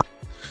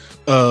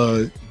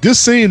 This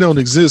scene don't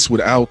exist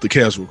without the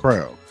casual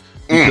crowd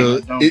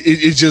because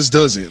it just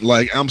doesn't.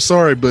 Like, I'm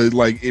sorry, but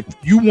like, if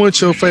you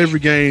want your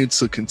favorite game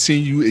to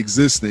continue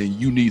existing,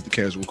 you need the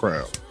casual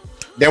crowd.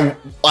 There,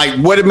 like,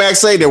 what did Max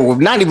say? There will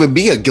not even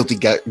be a Guilty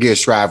Gear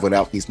Strive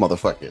without these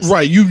motherfuckers.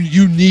 Right,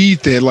 you need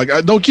that. Like,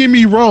 don't get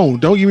me wrong.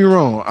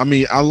 I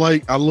mean, I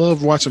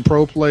love watching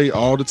pro play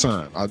all the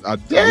time. I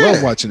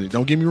love watching it.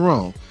 Don't get me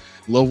wrong.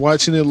 Love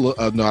watching it.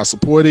 No, I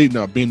support it.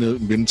 I've been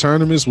in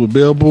tournaments with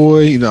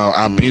Bellboy.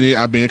 I've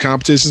been in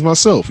competitions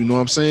myself. You know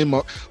what I'm saying?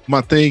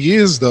 My thing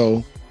is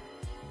though,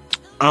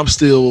 I'm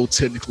still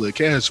technically a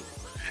casual.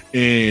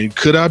 And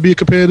could I be a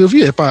competitive?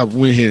 Yeah, if I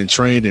went here and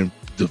trained and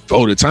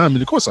devoted time,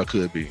 and of course I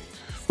could be.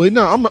 But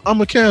no,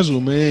 I'm a casual,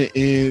 man,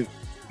 and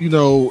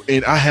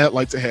and I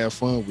like to have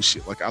fun with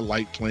shit. Like, I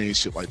like playing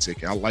shit like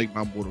Tekken. I like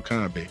my Mortal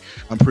Kombat.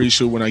 I'm pretty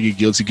sure when I get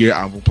Guilty Gear,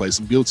 I'm gonna play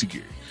some Guilty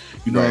Gear.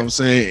 You know what I'm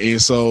saying? And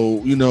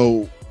so,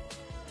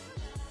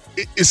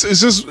 it's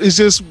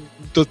just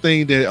the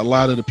thing that a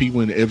lot of the people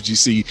in the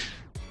FGC,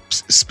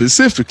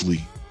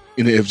 specifically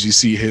in the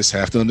FGC,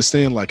 have to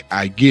understand. Like,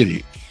 I get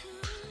it.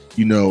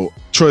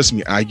 Trust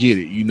me, I get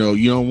it. You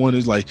don't want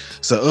to like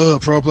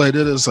pro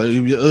player. So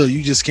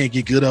you just can't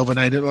get good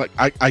overnight. Like,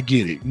 I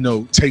get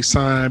it. Takes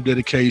time,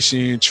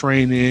 dedication,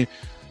 training.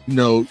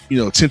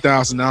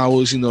 10,000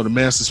 hours. The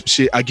master some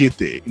shit. I get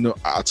that.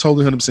 I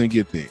totally 100%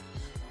 get that.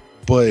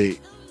 But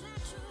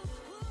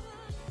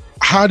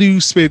how do you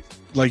expect,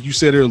 like you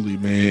said earlier,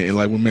 man, and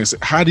like when man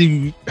said, how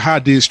did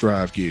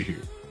Strive get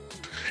here?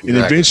 And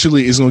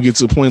eventually it's gonna get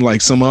to a point like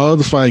some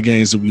other fight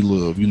games that we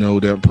love,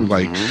 that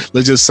like,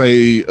 let's just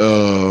say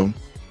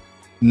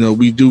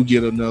we do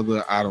get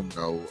another, I don't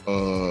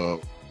know,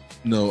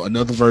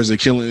 another version of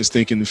Killing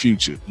Instinct in the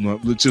future.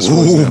 Just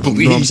for example,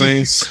 you know what I'm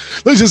saying?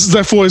 Let's just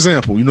like, for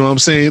example, you know what I'm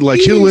saying? Like,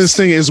 Killing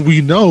Instinct, as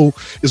we know,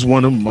 is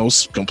one of the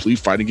most complete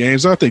fighting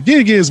games out there.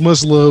 Didn't get as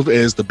much love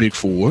as the Big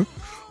Four,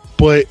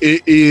 but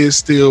it is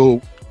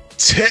still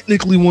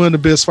technically one of the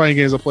best fighting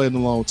games I played in a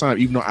long time,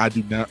 even though I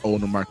do not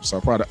own a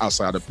Microsoft product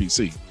outside of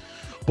PC.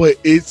 But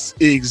it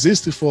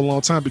existed for a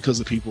long time because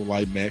of people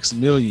like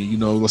Maximilian.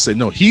 Let's say,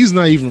 no, he's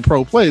not even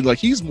pro player. Like,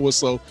 he's more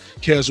so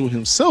casual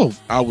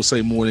himself, I would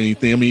say, more than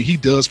anything. I mean, he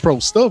does pro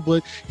stuff,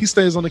 but he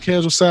stays on the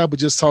casual side, but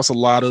just talks a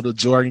lot of the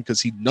jargon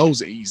because he knows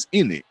that he's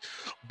in it.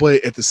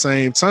 But at the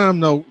same time,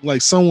 no,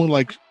 like, someone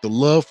like the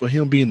love for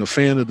him being a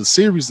fan of the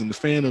series and the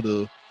fan of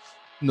the,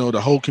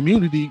 the whole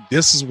community,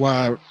 this is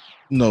why,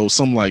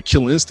 something like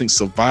Killing Instinct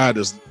survived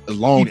as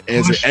long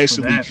as it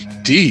actually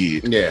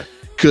did. Yeah.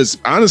 Because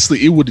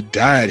honestly, it would have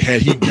died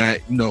had he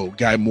not,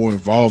 got more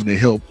involved and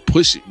helped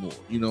push it more.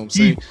 You know what I'm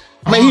saying?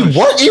 I mean,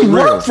 he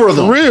worked for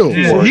them. For real.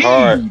 Yeah, Worked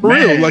hard. For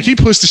real. Like he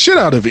pushed the shit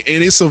out of it,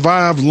 and it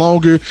survived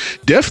longer,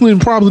 definitely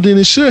probably than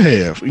it should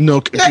have.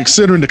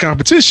 Considering the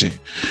competition.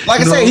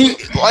 Like I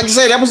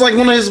say, that was like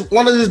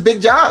one of his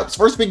big jobs,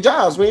 first big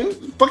jobs. Man,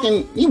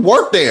 he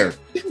worked there.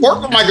 He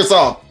worked with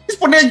Microsoft. He's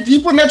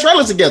putting that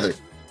trailer together.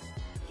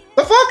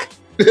 The fuck?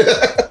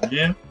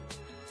 Yeah.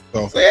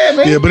 So, yeah,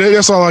 man. Yeah, but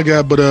that's all I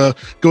got. But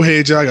go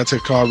ahead, John. I gotta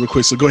take a call real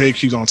quick. So go ahead,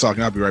 keep on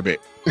talking. I'll be right back.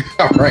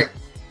 All right.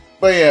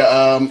 But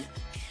yeah,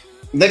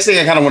 next thing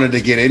I kind of wanted to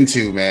get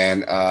into,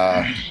 man,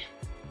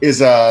 is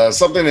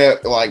something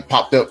that like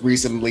popped up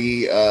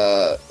recently.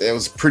 It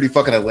was pretty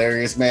fucking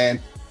hilarious, man.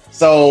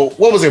 So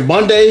what was it?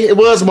 Monday? It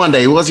was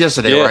Monday. It was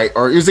yesterday, right?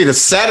 Or it was either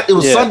Saturday. It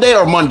was Sunday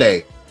or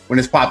Monday when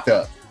this popped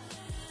up.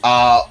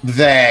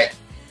 That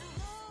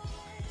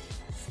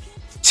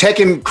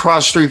Tekken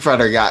Cross Street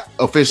Fighter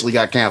officially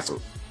got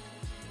canceled,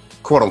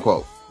 quote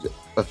unquote.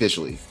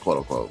 Officially, quote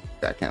unquote,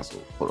 got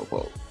canceled, quote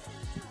unquote.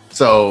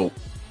 So.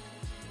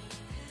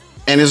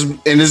 And this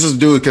is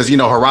due because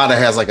Harada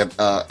has like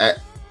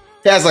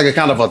a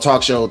kind of a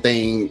talk show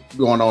thing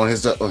going on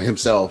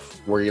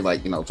himself where he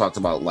talks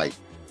about like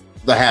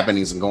the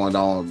happenings and going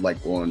on like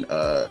on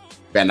Bandai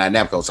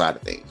Namco side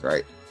of things,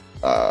 right?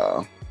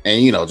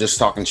 And just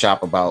talking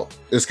shop about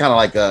it's kind of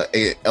like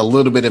a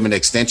little bit of an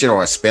extension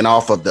or a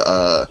spinoff of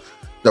the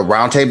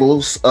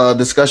roundtables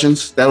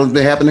discussions that have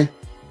been happening.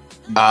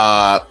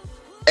 And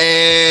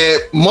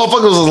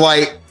motherfuckers was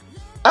like,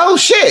 oh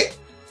shit.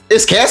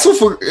 It's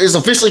canceled it's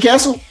officially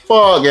canceled.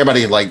 Fuck,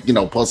 everybody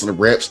posting the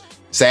rips,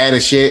 sad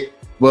as shit.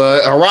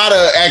 But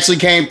Harada actually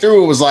came through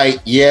and was like,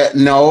 it's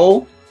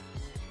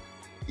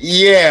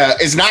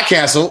not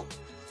canceled.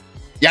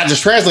 Y'all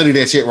just translated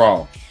that shit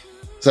wrong.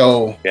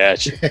 So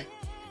Gotcha.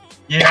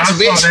 Yeah,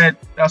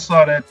 I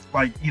saw that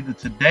like either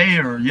today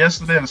or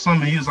yesterday or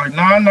something. He was like,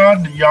 nah,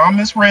 y'all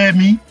misread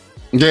me.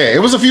 Yeah,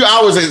 it was a few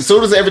hours as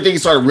soon as everything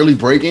started really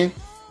breaking.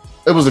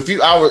 It was a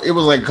few hours, it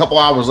was like a couple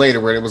hours later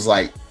where it was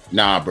like,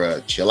 nah,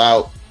 bro, chill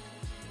out.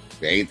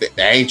 That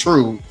ain't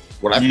true.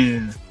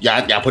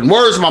 Y'all putting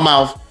words in my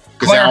mouth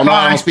because I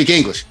don't speak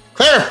English.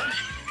 Clarify.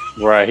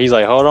 Right. He's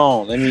like, hold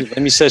on. Let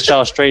me set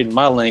y'all straight in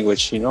my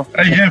language, Hey,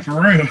 yeah, for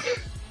real.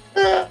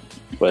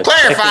 But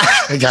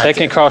Clarify.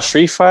 Tekken Cross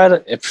Street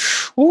Fighter,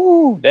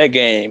 that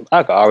game,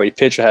 I can already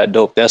picture how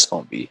dope that's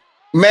gonna be.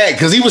 Man,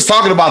 because he was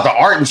talking about the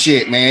art and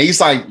shit, man.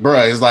 He's like, bro,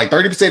 it's like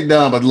 30%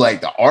 done, but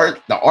like the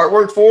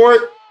artwork for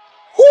it,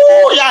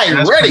 y'all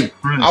ain't ready.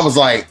 I was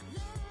like,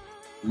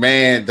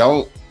 man,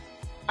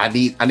 I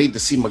need to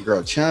see my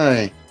girl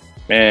Chun.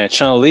 Man,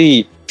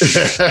 Chun-Li,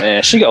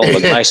 man, she gonna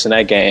look nice in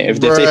that game. If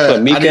they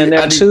put Mika in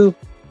there too.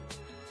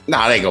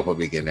 Nah, they ain't gonna put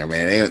Mika in there,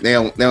 man. They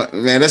don't,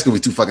 man, that's gonna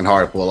be too fucking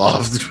hard to pull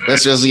off.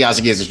 That's just how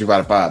she gets in Street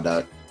Fighter 5,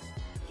 dog.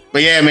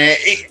 But yeah, man.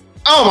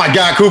 Oh my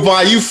God,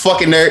 Coupon, you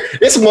fucking nerd.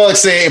 This mug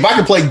said if I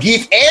could play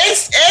Geef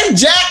and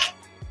Jack.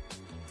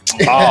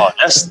 Oh,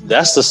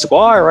 that's the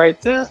squad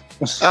right there.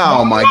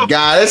 Oh my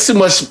God, that's too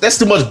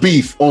much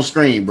beef on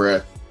screen,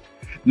 bro.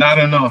 Not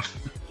enough.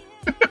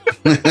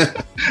 Not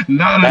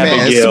enough.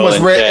 Man, it's too much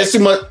red.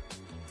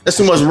 It's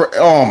too much.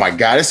 Oh my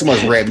God, it's too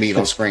much red meat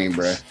on screen,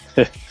 bro.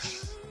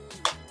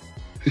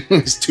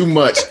 It's too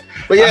much.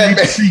 But yeah, I need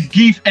to see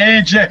Geef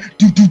and Jack.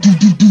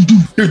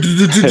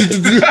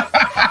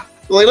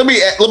 Like, let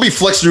me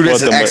flex through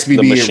this and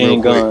XBB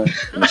real quick.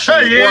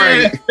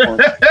 Yeah.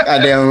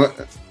 Goddamn.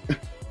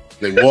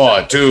 Like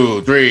 1,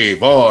 2, 3,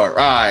 4,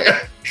 right.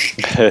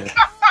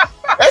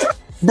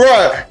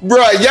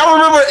 Bruh,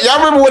 y'all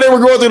remember when they were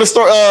going through the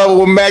story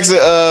when Max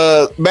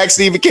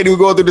Steve and Kenny were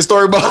going through the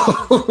story about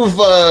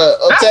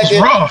That's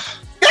rough.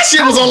 That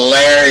shit was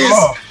hilarious.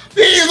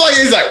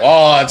 He's like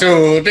 1,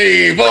 2,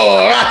 3, 4.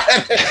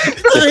 Hit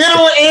him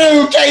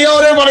with KO.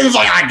 Everybody was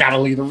like, I gotta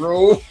leave the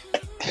room.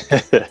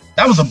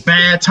 That was a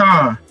bad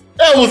time.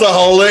 That was a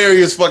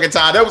hilarious fucking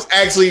time. That was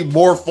actually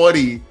more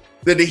funny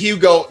than the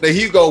Hugo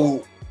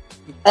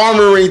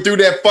armoring through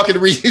that fucking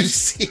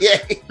Ryuca.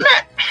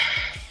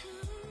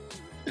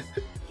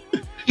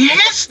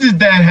 Hits did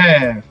that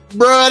have?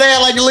 Bro, they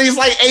had like at least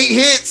like 8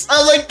 hits. I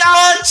was like,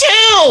 dog,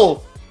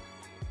 chill.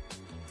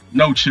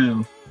 No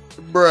chill.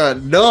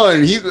 Bruh,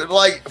 none. He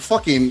like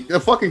the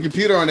fucking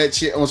computer on that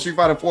shit on Street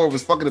Fighter 4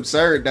 was fucking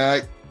absurd,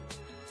 dog.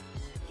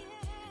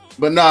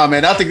 But nah,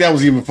 man, I think that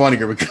was even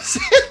funnier because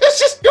it's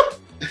just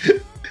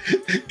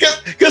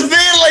because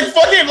then like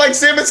fucking like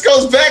Simmons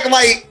goes back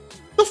like,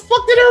 the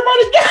fuck did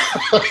everybody go?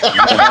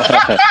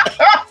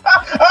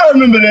 I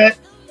remember that.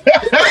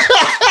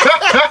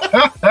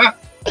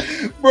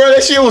 Bro,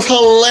 that shit was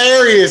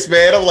hilarious,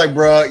 man. I was like,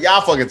 bro,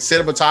 y'all fucking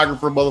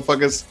cinematographer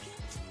motherfuckers.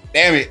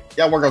 Damn it,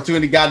 y'all work on too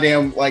many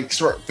goddamn like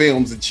short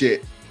films and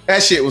shit.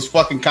 That shit was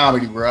fucking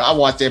comedy, bro. I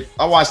watched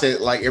it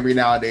like every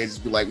nowadays.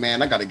 Just be like,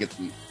 man, I gotta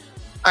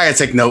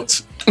take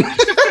notes.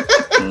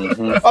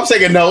 Mm-hmm. I'm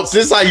taking notes.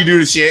 This is how you do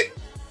the shit.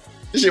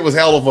 This shit was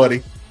hella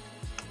funny.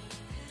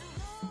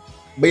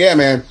 But yeah,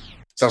 man.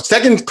 So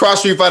Tekken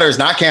Cross Street Fighter is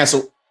not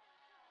canceled.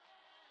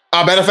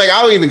 Matter of fact,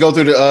 I'll even go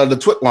through the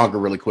Twit longer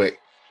really quick.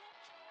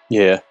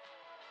 Yeah.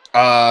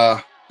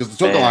 Because the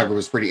Twit longer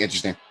was pretty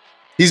interesting.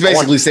 He's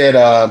basically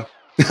said,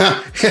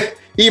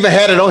 he even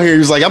had it on here. He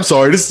was like, I'm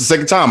sorry, this is the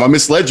second time I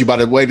misled you by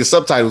the way the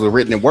subtitles were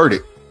written and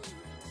worded.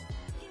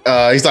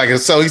 He's like,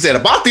 so he said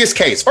about this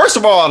case. First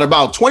of all, at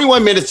about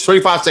 21 minutes,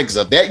 25 seconds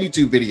of that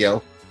YouTube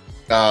video,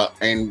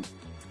 and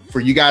for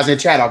you guys in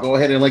chat, I'll go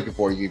ahead and link it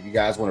for you if you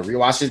guys want to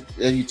rewatch it,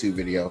 a YouTube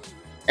video.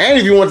 And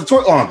if you want the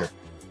tweet longer,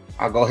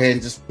 I'll go ahead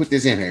and just put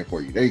this in here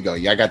for you. There you go.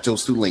 Yeah, I got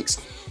those two links.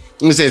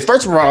 And it says,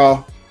 first of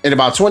all, in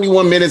about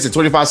 21 minutes and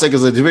 25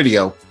 seconds of the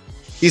video,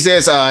 he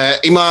says,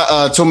 Ima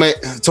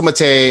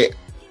tomate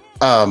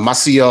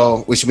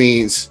masio, which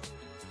means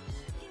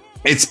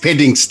it's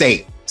pending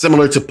state,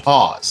 similar to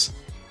pause.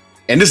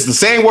 And this is the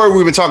same word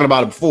we've been talking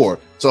about before.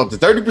 So up to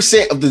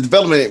 30% of the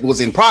development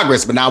was in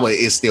progress, but now it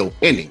is still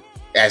pending,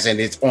 as in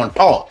it's on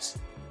pause,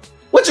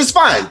 which is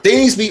fine.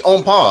 Things be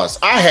on pause.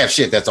 I have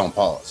shit that's on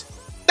pause.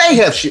 They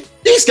have shit.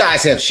 These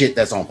guys have shit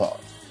that's on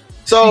pause.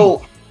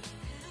 So,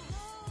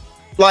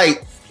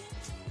 like,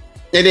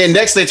 and then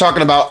next they're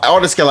talking about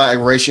artist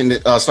collaboration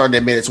that started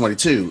in minute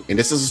 22. And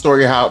this is a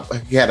story of how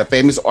he had a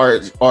famous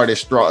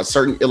artist draw a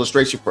certain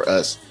illustration for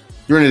us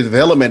during the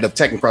development of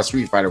Tekken Cross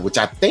Street Fighter, which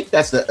I think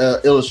that's the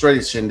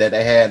illustration that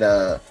they had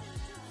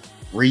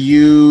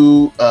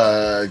Ryu,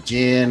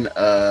 Jin,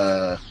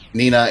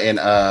 Nina, and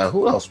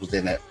who else was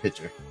in that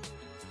picture?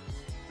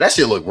 That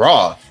shit looked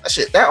raw.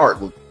 That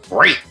art looked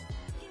great.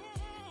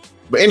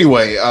 But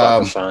anyway, I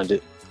can find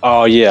it.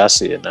 Oh yeah, I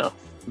see it now.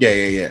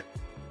 Yeah.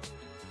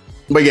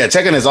 But yeah,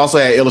 Tekken has also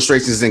had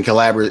illustrations in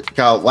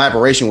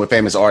collaboration with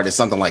famous artists,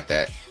 something like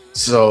that.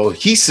 So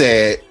he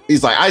said,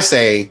 he's like, I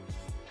say,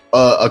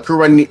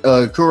 Kurari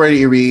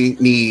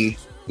ni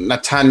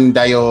Natan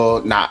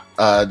Dayo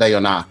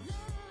na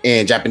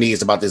in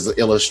Japanese about this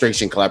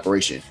illustration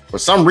collaboration. For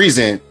some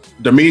reason,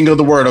 the meaning of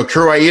the word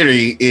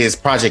Okurairi is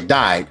project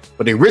died,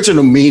 but the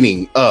original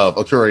meaning of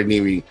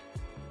Okurairi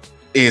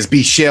is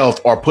be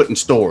shelved or put in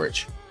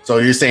storage. So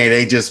you're saying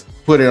they just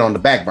put it on the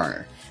back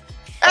burner.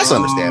 That's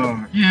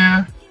understandable.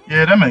 Yeah,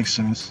 that makes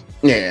sense.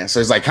 Yeah, so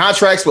it's like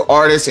contracts with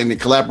artists and the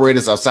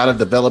collaborators outside of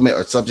development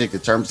are subject to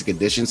terms and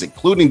conditions,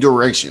 including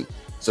duration.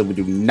 So we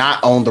do not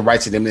own the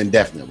rights to them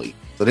indefinitely.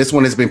 So this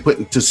one has been put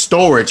into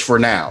storage for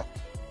now.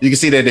 You can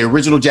see that the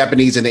original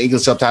Japanese and the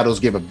English subtitles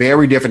give a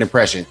very different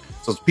impression.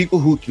 So people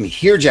who can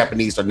hear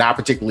Japanese are not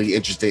particularly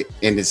interested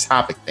in this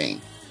topic thing.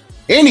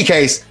 In any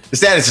case, the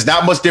status is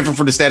not much different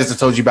from the status I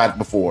told you about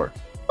before.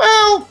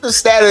 Well, the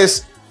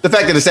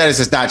fact that the status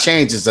has not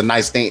changed is a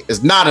nice thing.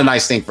 It's not a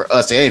nice thing for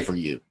us and for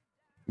you.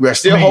 We are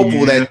still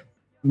hopeful that,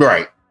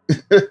 right.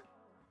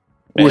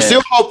 We're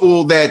still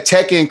hopeful that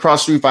Tekken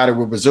Cross Street Fighter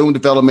will resume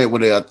development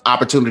when the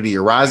opportunity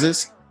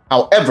arises.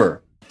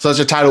 However, such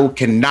a title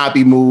cannot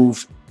be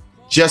moved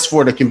just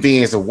for the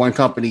convenience of one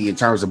company in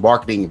terms of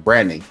marketing and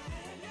branding.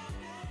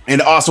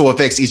 And it also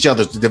affects each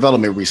other's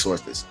development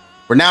resources.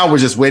 For now, we're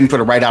just waiting for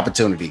the right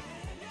opportunity.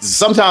 This is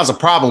sometimes a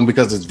problem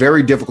because it's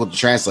very difficult to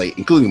translate,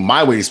 including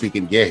my way of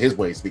speaking. Yeah, his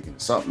way of speaking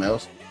is something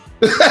else.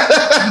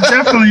 It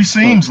definitely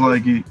seems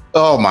like it.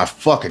 Oh my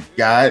fucking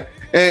God.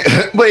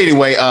 But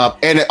anyway,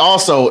 and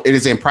it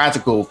is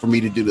impractical for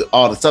me to do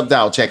all the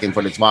subtitle checking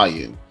for this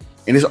volume.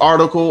 In this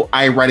article,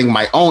 I am writing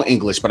my own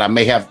English, but I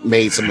may have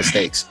made some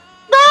mistakes.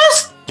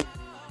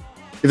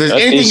 If there's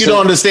anything you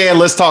don't understand,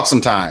 let's talk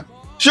sometime.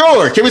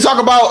 Sure. Can we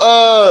talk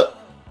about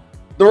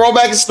the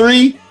rollback is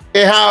 3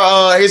 and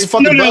how it's a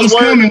fucking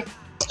buzzword?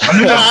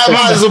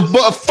 It's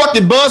a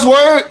fucking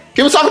buzzword.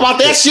 Can we talk about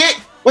that shit?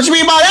 What you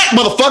mean by that,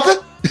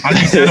 motherfucker? I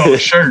need that on a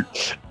shirt.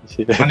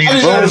 I need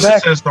a shirt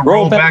that says the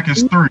rollback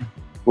is 3.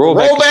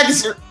 Rollback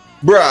is 3.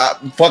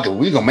 Bruh, fuck it.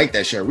 We gonna make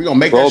that shirt. We gonna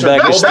make that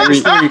shirt. Rollback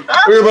is 3.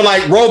 We're gonna be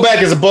like,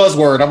 rollback is a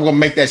buzzword. I'm gonna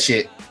make that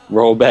shit.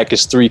 Rollback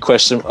is 3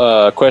 question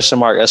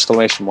mark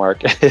exclamation mark.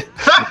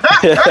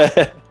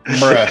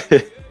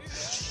 Bruh.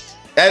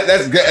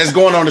 That's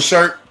going on the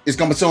shirt. It's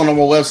gonna be sold on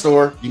my web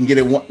store. You can get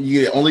it.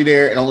 You get it only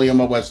there and only on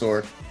my web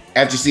store.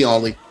 FGC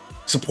only.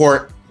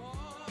 Support.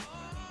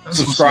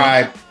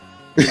 Subscribe.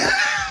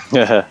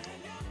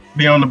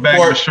 Be on the back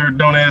of the shirt.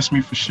 Don't ask me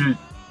for shit.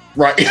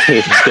 Right.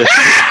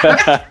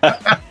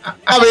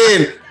 I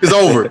mean, it's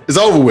over. It's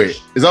over with.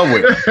 It's over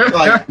with.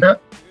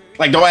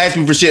 Like don't ask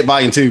me for shit.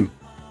 Volume 2.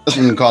 That's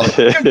what we call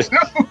it.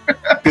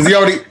 Because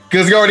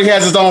he already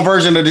has his own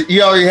version of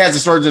he already has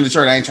his version of the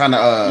shirt. I ain't trying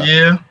to.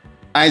 Yeah.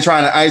 I ain't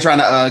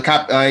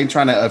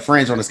trying to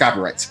infringe on his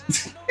copyrights.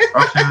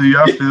 I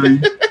feel you.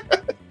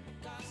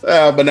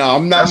 But no,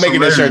 I'm not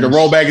making that shirt. The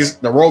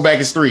rollback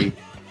is 3.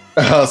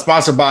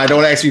 Sponsored by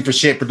Don't Ask Me for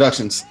Shit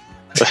Productions.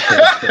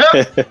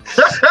 Hey,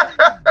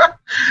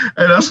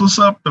 that's what's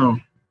up though.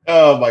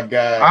 Oh my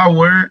God. I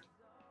wear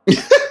it.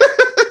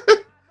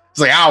 It's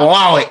like I'll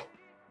allow it.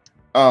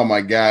 Oh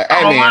my God.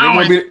 Hey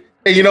man,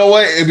 hey, you know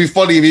what? It'd be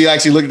funny if you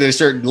actually look at this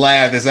shirt and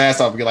laugh his ass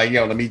off and be like,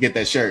 yo, let me get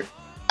that shirt.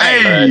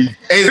 Hey.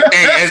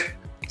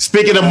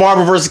 Speaking of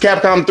Marvel vs.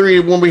 Capcom 3,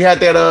 when we had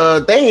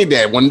that thing,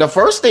 that one, the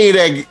first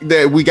thing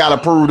that we got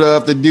approved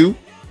of to do.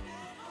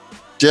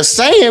 Just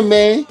saying,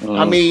 man.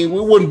 I mean, we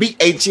wouldn't beat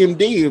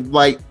HMD if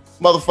like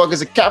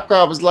motherfuckers at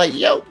Capcom was like,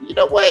 yo, you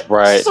know what?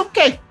 Right. It's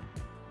okay.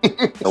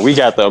 We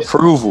got the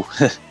approval.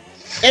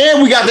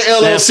 And we got the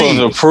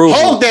LLC.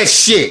 Hold that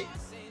shit.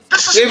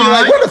 This is They be fine.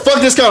 like, where the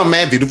fuck this coming,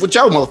 man? Beautiful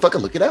Joe, motherfucker.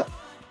 Look it up.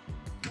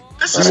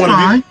 This is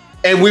fine.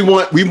 And we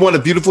want a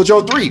Beautiful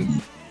Joe 3.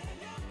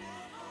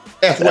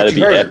 That'd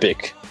be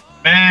epic.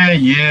 Man,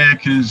 yeah,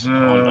 because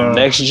On the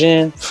next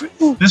gen.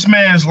 this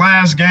man's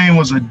last game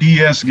was a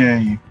DS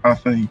game, I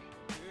think.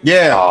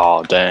 Yeah.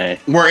 Oh dang.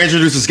 We're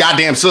introduced his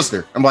goddamn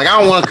sister. I'm like,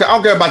 I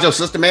don't care about your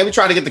sister, man. We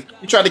try to get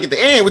the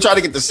end. We try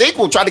to get the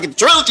sequel. We try to get the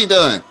trilogy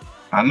done.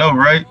 I know,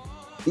 right?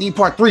 Need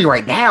part 3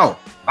 right now.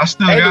 I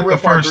still Hey, got we're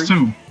the part first 3.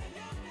 2.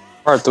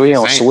 Part 3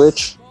 on Same.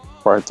 Switch.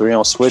 Part 3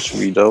 on Switch would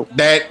be dope.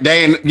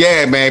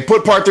 Yeah, man.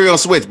 Put part 3 on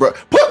Switch, bro.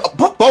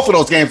 Put both of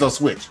those games on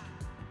Switch.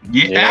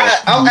 Yeah.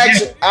 I'll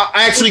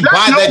actually There's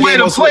buy no that way game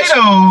to on play Switch.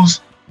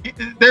 those.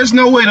 There's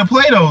no way to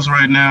play those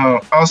right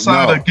now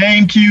outside No. of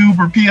GameCube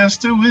or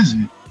PS2, is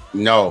it?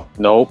 No.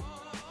 Nope.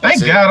 Thank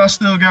That's it. God I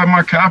still got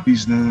my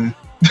copies then.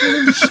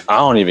 I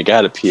don't even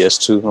got a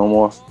PS2 no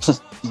more.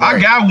 I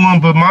got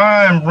one, but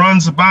mine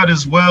runs about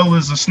as well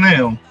as a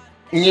snail.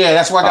 Yeah,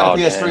 that's why I got a Oh,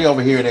 PS3 dang.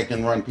 over here that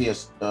can run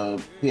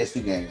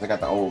PS2 games. I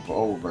got the old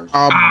version.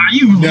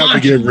 You never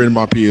lucky. get rid of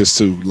my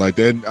PS2 like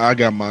that. I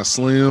got my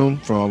Slim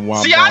from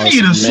Wild See, I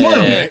need a Slim.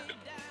 Man,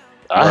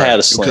 I had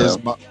a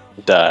Slim.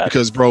 Died.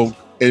 Because bro,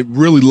 it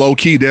really low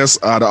key.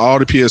 That's out of all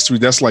the PS3,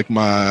 that's like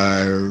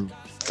my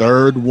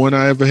third one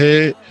I ever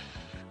had,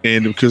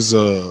 and because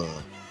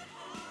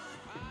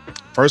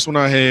first one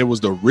I had was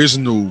the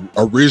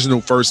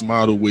original first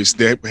model, which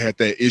that had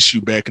that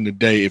issue back in the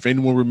day. If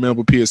anyone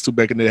remember PS2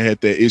 back in the day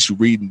had that issue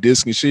reading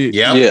disc and shit.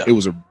 Yeah. Yeah. It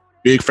was a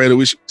big fatal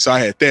issue. So I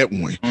had that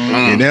one.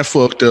 Mm. And that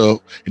fucked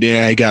up. And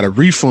then I got a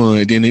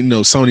refund. Then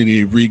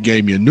Sony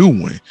gave me a new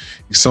one.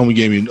 Sony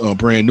gave me a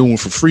brand new one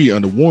for free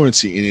under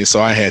warranty. And then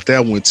so I had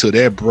that one till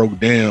that broke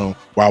down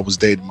while I was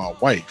dating my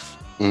wife.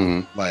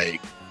 Mm.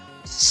 Like,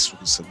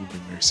 we've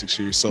been married 6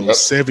 years. So Yep.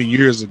 7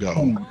 years ago.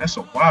 Oh, that's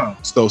a wow.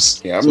 So,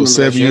 Yeah, I so remember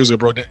 7 that years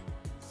ago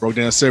broke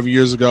down 7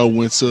 years ago.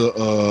 Went to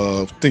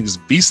I think it's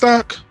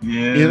V-Stock.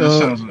 Yeah, You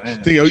know,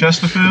 that think- sounds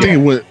Chesterfield. I think it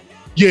went.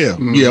 Yeah,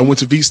 Mhm. yeah. I went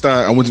to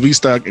V-Stock. I went to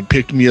V-Stock and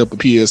picked me up a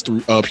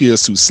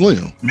PS2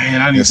 Slim.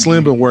 Man, I need And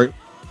Slim been work,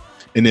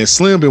 and then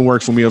Slim been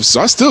work for me.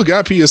 So I still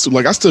got PS2.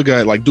 Like I still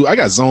got I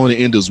got Zone and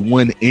Enders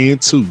 1 and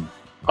 2.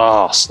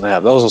 Oh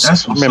snap! Those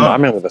That's are. what's I up.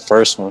 remember the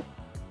first one.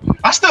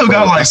 I still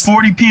got like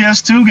 40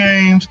 PS2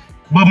 games,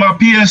 but my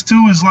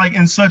PS2 is like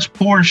in such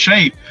poor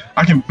shape.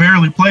 I can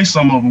barely play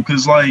some of them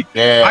because like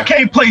Yeah. I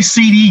can't play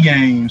CD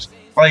games.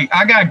 Like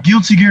I got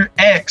Guilty Gear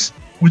X,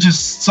 which is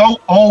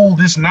so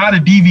old. It's not a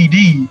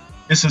DVD.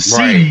 It's a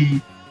CD,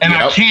 and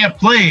I Yep. can't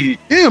play it.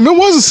 Damn, it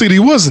was a CD,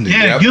 wasn't it?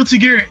 Yeah, Yep. Guilty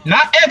Gear,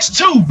 not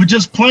X2, but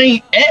just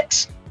plain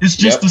X. It's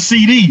just Yep. the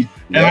CD,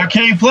 and I Yep.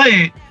 can't play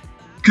it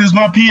because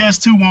my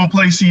PS2 won't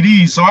play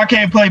CDs, so I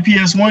can't play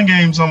PS1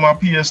 games on my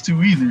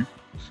PS2 either.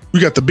 We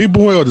got the big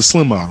boy or the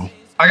slim model.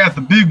 I got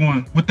the big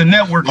one with the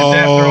network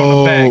adapter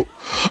on the back.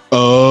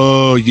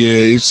 Oh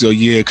yeah,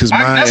 because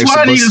mine that's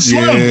why I need a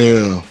Slim.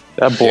 Yeah.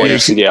 That boy Yeah.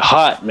 used to get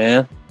hot,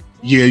 man.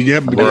 Yeah,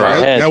 but Bro, I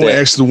had that was that.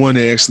 actually the one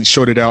that actually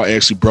shorted out,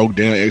 actually broke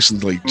down, actually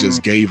like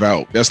just gave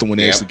out. That's the one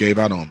that Yep. actually gave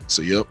out on me.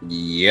 So yep.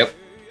 Yep.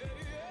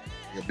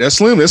 That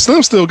slim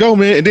still go,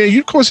 man. And then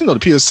of course the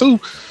PS2.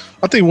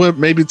 I think what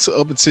maybe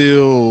up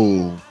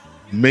until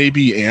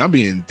maybe, and I'm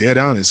being dead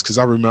honest because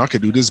I remember I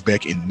could do this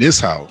back in this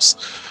house.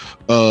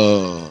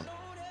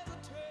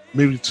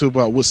 Maybe to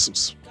about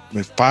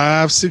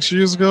 5-6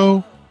 years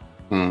ago.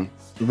 Hmm.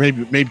 Or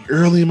maybe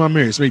early in my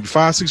marriage, maybe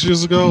 5-6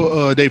 years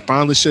ago. They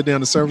finally shut down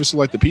the service for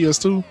like the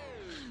PS2,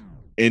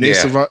 and they Yeah.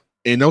 survived.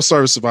 And those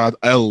service survived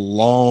a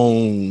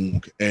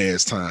long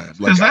ass time.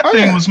 Because that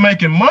thing was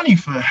making money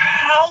for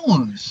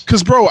hours.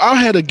 Cause bro, I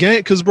had like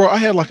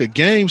a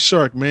Game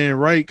Shark, man,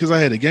 right? Cause I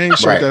had a Game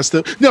Shark Right. that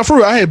stuff. No, for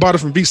real, I had bought it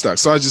from V-Stock,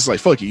 so I was just like,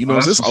 fuck it, you know,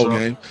 That's it's this old what's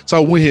up. game. So I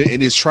went here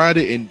and just tried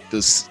it, and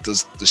the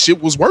shit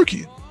was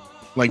working.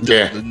 Like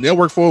the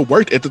network for it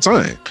worked at the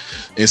time,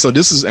 and so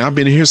I've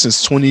been here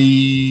since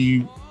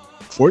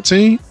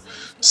 2014.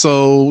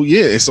 So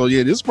this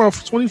is about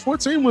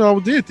 2014 when I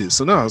did this.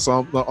 So no,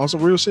 so on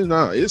some real shit.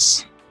 Nah,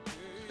 that's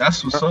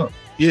what's up.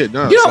 Yeah,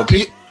 nah.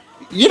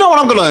 You know what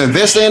I'm gonna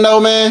invest in though,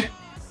 man?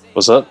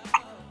 What's up?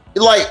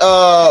 Like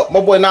my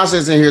boy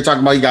Nonsense in here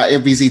talking about you got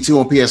MVC2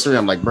 on PS3.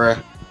 I'm like, bruh,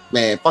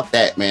 man, fuck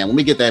that, man. Let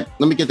me get that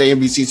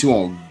MVC2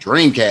 on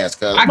Dreamcast,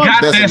 cause I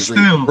got that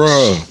still.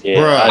 Bro.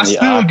 Yeah, I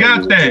still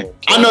got that.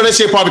 I know that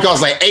shit probably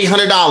costs like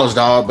 $800,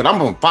 dog, but I'm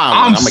gonna find one.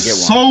 I'm I'm gonna get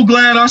one. so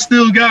glad I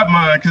still got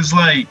mine because,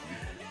 like,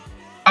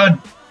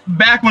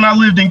 back when I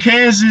lived in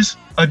Kansas,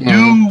 a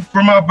dude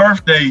for my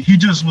birthday, he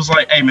just was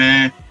like, "Hey,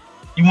 man,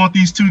 you want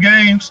these 2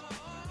 games?"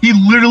 He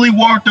literally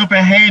walked up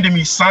and handed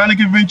me Sonic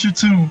Adventure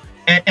 2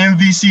 and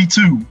MVC2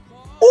 and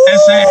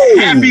said,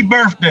 "Happy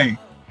birthday."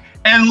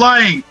 And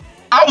like,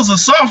 I was a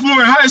sophomore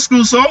in high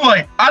school, so I'm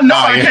like, I know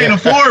I can't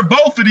afford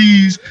both of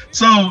these.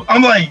 So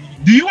I'm like,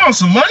 "Do you want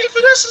some money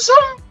for this or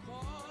something?"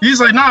 He's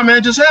like, "Nah,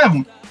 man, just have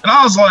them." And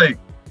I was like,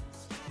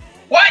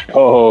 "What?"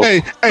 Oh,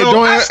 Hey, So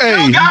don't I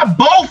still got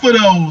both of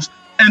those.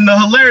 And the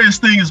hilarious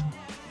thing is,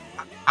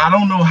 I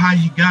don't know how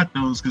you got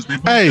those because they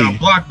both got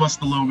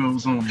Blockbuster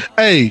logos on them.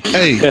 Hey,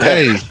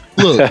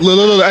 look,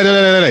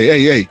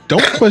 hey,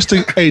 don't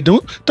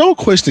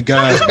question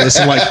guys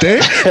blessing like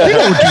that. You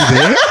don't do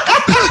that.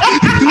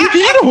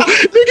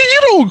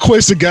 you don't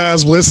question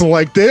guys blessing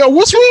like that.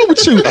 What's wrong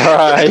with you? All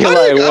right, you're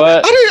like,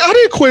 what? I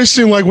didn't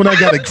question like when I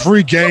got a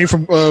free game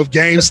from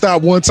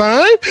GameStop one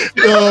time.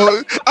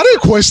 I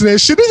didn't question that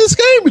shit. They just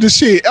gave me the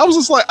shit. I was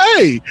just like,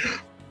 hey.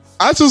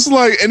 I just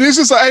like, and it's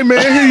just like, hey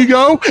man, here you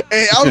go.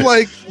 And I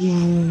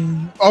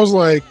was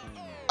like,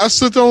 I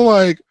sit there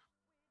like,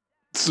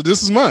 so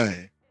this is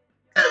mine.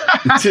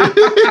 You know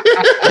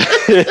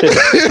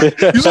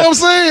what I'm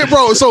saying,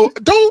 bro? So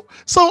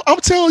I'm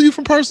telling you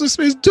from personal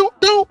experience, don't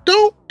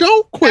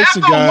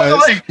question guys.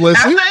 After he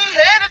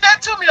handed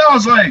that to me, I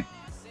was like,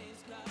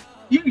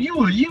 you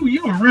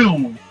a real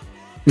one.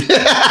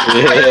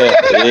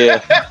 yeah.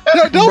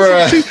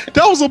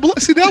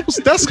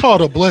 That's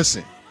called a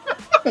blessing.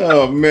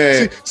 Oh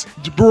man,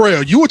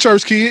 Burrell, you a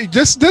church kid?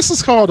 This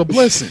is called a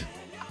blessing.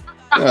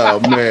 Oh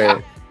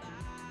man.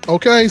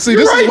 Okay, see,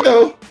 this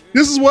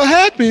is what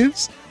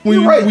happens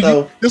when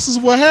this is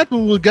what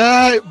happens when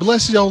God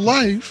bless your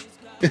life.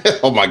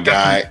 Oh my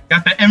God!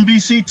 Got the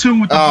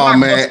MVC2 with the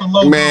Blockbuster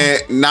logo. Man,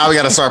 now we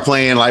gotta start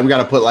playing. Like we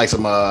gotta put like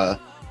some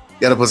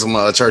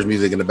church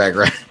music in the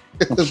background.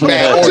 I'm just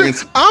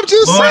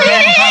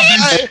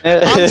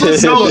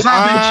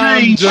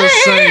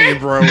saying,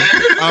 bro.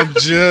 I'm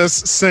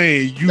just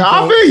saying.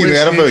 I feel you,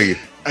 man. I feel you.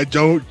 I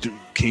don't do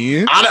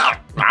Ken. I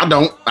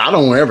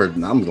don't ever.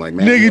 I'm like,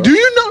 man. Nigga,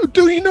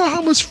 do you know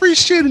how much free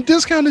shit and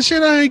discounted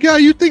shit I ain't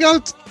got? You think I?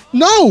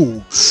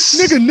 No,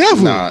 nigga,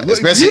 never. Nah,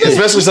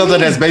 especially something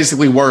that's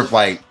basically worth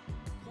like.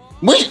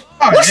 Let's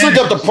look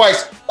up the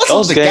price.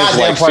 Those games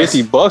like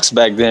 $50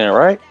 back then,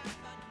 right?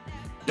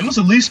 It was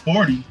at least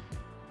 40.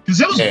 Because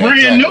it was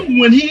brand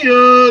new when he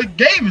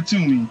gave it to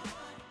me.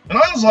 And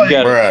I was like,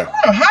 bruh,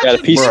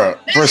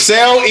 for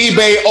sale,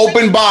 eBay,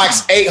 open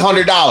box,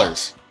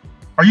 $800.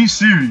 Are you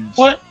serious?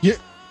 What? Yeah.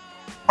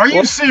 Are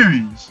you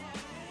serious?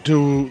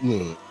 Dude,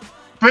 look.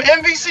 For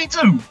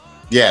MVC2?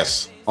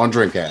 Yes, on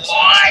Dreamcast.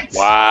 What?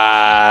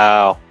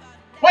 Wow.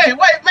 Wait, man.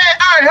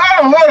 All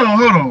right,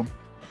 hold on.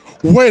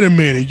 Wait a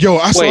minute. Yo,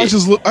 I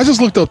just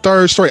looked up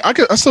Third Strike.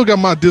 I still got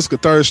my disc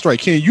of Third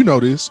Strike. Ken, you know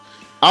this.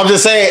 I'm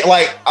just saying,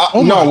 like,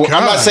 I'm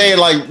not saying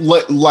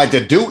like to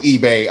do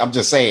eBay. I'm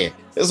just saying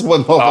this is what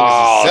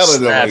motherfuckers is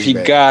selling on eBay. He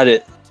got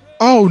it.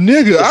 Oh,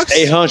 nigga,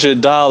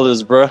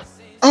 $800, bro.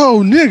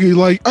 Oh, nigga,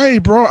 like, hey,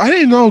 bro, I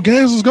didn't know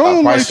games was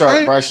going price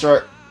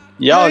chart.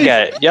 Y'all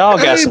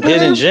got some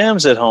hidden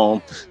gems at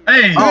home.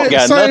 Hey, I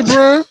got nothing.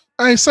 Bro.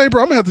 I'm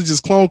gonna have to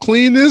just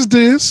clean this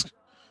disc.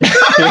 So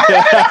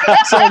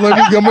let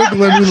me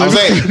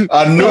say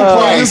a new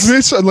price.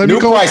 New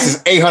price is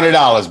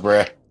 $800,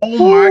 bro.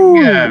 Oh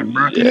my God,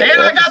 bro. Yeah.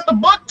 And I got the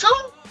book too.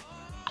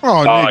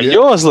 Oh, nigga.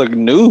 Yours look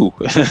new.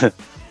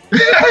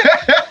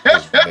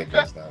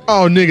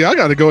 Oh, nigga, I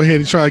gotta go ahead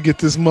and try to get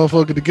this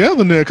motherfucker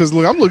together now. Cause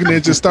look, I'm looking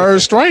at just Third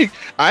Strike.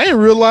 I didn't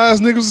realize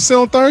niggas was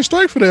selling Third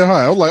Strike for that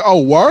high. I was like,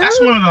 oh, word? That's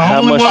one of the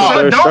only ones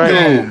I don't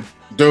have.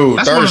 Dude,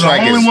 that's Third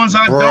Strike is ones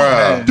I don't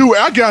have. Dude,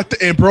 I got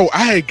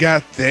I had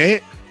got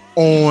that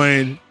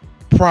on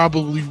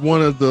probably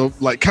one of the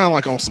like kind of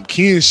like on some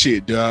Ken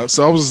shit, dog.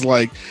 So I was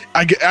like,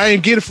 I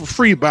didn't get it for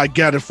free, but I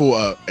got it for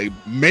a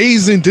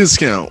amazing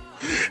discount.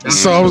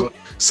 So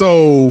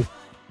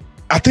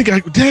I think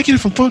did I get it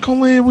from Funko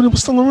Land when it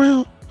was still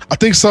around? I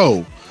think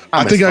so.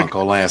 I think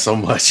Funko Land so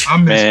much.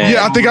 I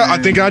think I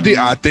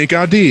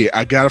did.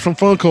 I got it from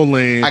Funko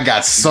Land. I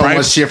got so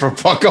much shit from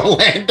Funko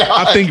Land, dog.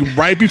 I think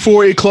right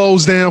before it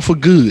closed down for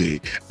good.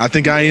 I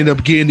think I ended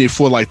up getting it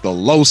for like the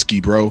low ski,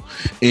 bro.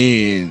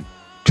 And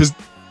because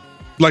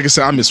like I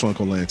said, I miss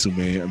Funko Land too,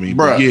 man. I mean,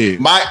 bro, yeah.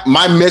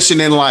 My mission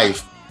in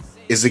life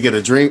is to get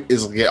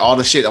all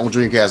the shit on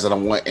Dreamcast that I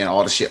want and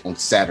all the shit on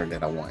Saturn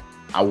that I want.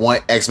 I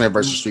want X-Men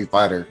versus Street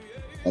Fighter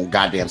on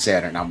goddamn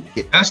Saturn.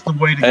 That's the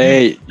way to get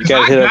it. You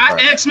gotta hit I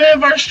got X-Men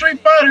versus Street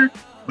Fighter,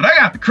 but I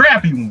got the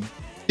crappy one.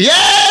 Yeah,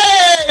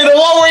 the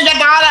one where you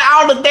got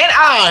all the dead.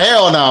 Oh,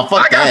 hell no.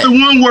 Fuck that. I got the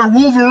one where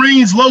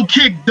Wolverine's low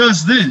kick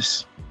does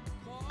this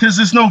because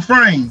there's no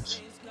frames.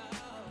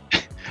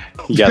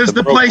 Because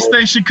the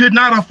PlayStation could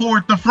not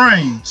afford the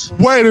frames.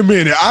 Wait a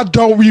minute. I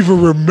don't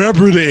even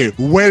remember that.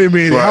 Wait a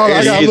minute. Bro,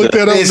 I gotta look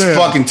that up now. It's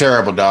fucking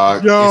terrible,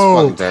 dog. Yo,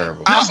 it's fucking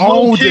terrible. I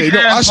owned it.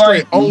 I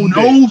straight owned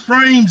it. No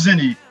frames in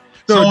it.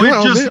 So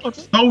it's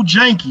just so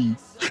janky.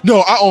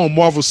 No, I own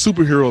Marvel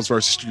Superheroes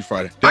versus Street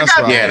Fighter.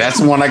 That's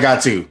the one I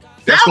got too.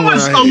 That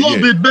one's a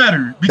little bit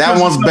better. That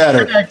one's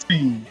better.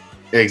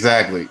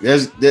 Exactly.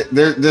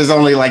 There's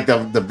only like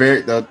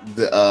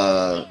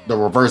the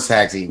reverse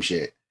tag team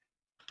shit.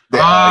 You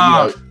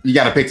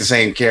got to pick the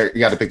same character.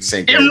 You got to pick the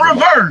same character.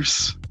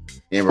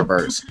 In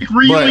reverse.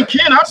 Ryu and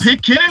Ken. I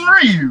picked Ken and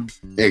Ryu.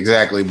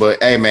 Exactly.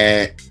 But hey,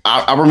 man,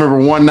 I remember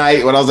one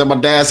night when I was at my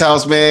dad's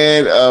house,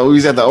 man. We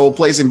was at the old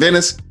place in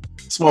Venice.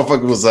 This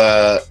motherfucker was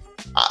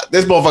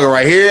this motherfucker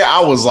right here.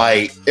 I was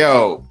like,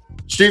 yo,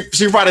 Street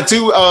Fighter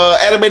 2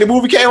 animated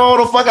movie came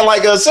on fucking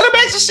like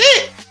Cinemax and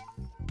shit.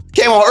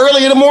 Came on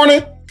early in the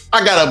morning.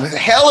 I got up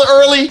hella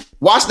early,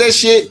 watched that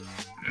shit,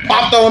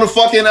 popped on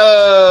fucking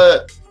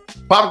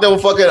Marvel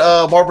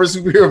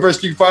Superhero versus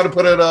Street Fighter,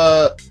 put it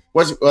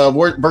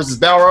versus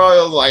Battle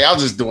Royale. Like I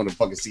was just doing the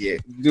fucking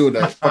doing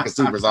the fucking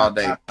supers all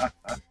day.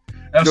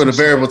 Doing the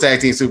variable tag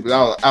team supers.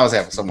 I was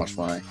having so much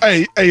fun.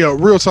 Hey,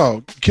 real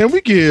talk. Can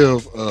we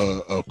give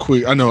a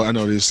quick? I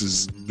know this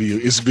is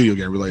video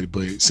game related,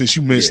 but since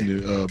you mentioned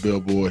it,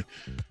 Bellboy,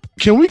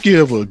 can we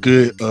give a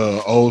good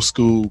old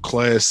school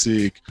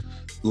classic,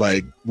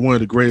 like one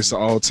of the greatest of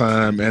all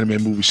time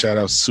anime movie shout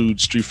outs to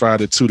Street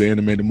Fighter 2, the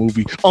animated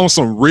movie, on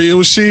some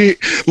real shit?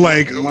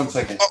 Like 1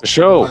 second.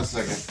 Show. 1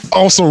 second.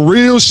 On some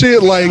real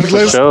shit. Like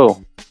let's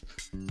Show.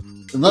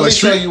 Let me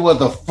show you what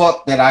the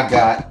fuck that I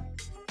got.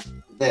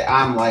 That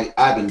I'm like,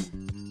 I've been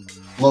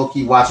low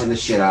key watching the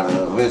shit out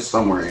of. It's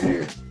somewhere in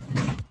here.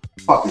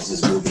 Fuck is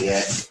this movie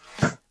at?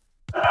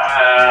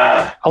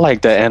 I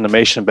like that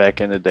animation back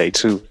in the day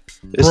too.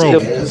 It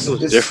was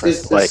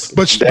different.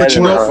 but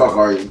you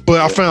know,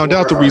 but I found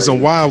out the reason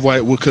why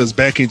because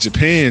back in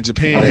Japan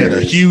had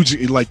a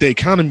huge, like, the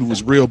economy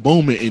was real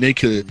booming, and they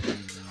could,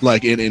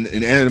 like, in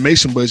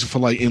animation budget for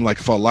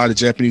a lot of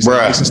Japanese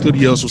animation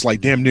studios was like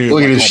damn near.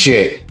 Look at this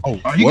shit. Oh,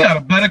 you got a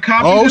better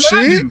copy than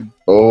I do.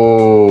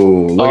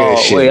 Oh, look at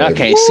this shit. Wait, baby. I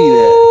can't see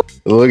that.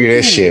 Look at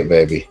this shit,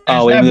 baby.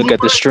 Oh, wait, look at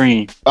the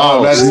stream.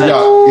 Oh, that's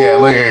yeah.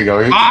 Look, here you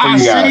go. See,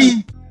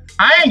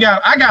 I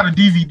got a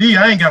DVD.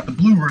 I ain't got the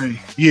Blu-ray.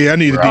 Yeah, I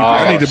need a DVD.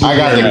 I need the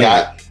Blu-ray.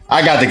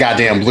 I got the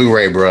goddamn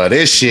Blu-ray, bro.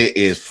 This shit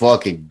is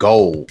fucking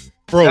gold,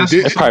 bro.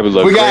 It probably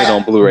look great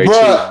on Blu-ray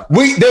too.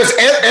 There's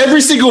every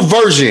single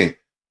version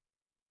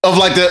of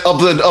like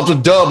the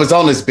dub is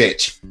on this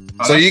bitch.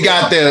 So you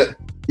got the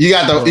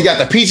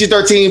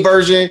PG-13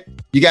 version.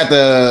 You got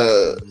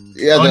the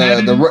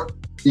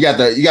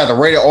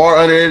rated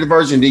R unedited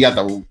version. You got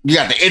the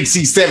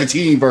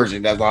NC-17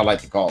 version. That's what I like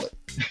to call it.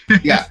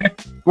 Yeah,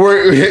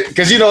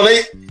 because you know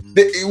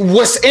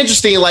what's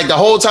interesting. Like the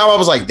whole time I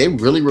was like, they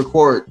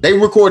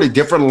recorded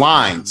different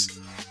lines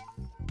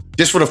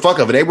just for the fuck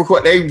of it. They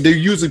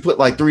usually put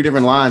like 3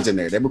 different lines in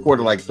there. They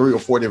recorded like 3 or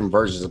 4 different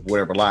versions of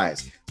whatever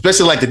lines,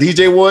 especially like the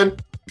DJ one.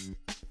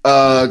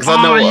 Because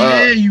I know.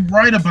 You're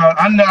right about.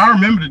 I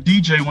remember the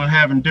DJ one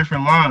having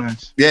different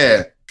lines.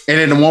 Yeah, and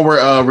then the one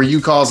where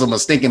Ryu calls him a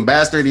stinking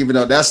bastard, even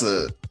though that's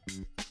a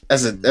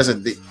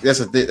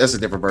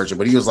different version.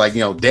 But he was like,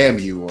 you know, damn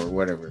you or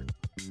whatever.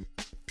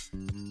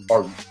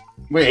 Or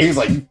wait, he was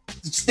like, you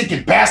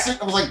stinking bastard.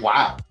 I was like,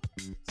 wow,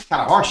 it's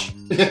kind of harsh.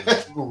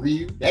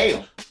 Ryu,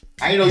 damn,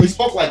 I didn't know you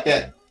spoke like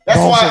that. That's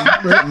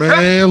why,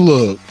 man.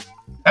 Look,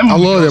 I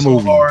love that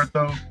movie. Hard,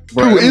 though.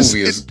 Bro,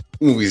 that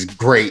movie is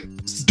great.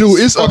 Dude,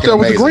 it's up there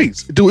with the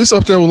greats. Dude, it's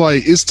up there with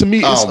like it's up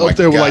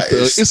there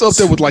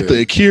with like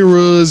the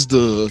Akiras,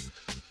 the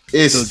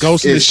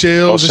Ghost in the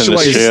Shell. Ghost in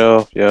the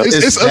Shell. Yeah,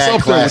 it's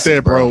up there with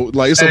that, bro.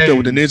 Like it's up there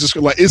with the Ninja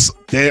Scroll. Like it's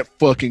that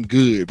fucking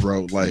good,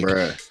 bro. Like,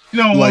 you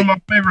know, one of my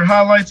favorite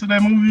highlights of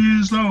that movie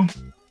is though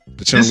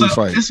the Chun-Li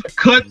fight. It's a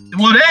cut.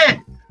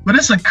 But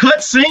it's a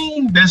cut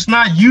scene that's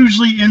not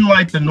usually in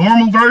like the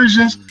normal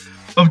versions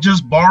of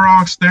just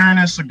Barok staring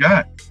at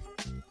Sagat,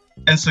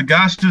 and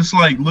Sagat's just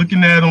like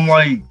looking at him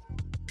like,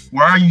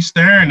 why are you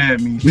staring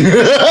at me?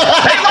 It's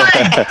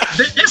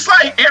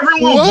like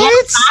everyone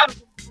walks out of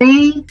the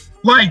room.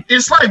 Like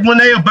it's like when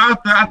they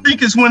about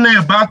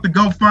to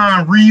go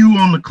find Ryu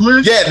on the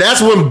cliff. Yeah,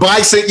 that's when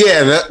Bison.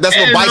 Yeah, that's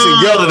when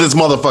Bison yelled at this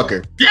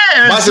motherfucker.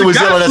 Yeah, Bison was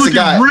yelling at the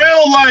guy.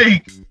 Real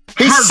like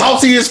he's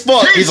salty as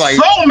fuck. He's like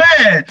so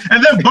mad,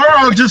 and then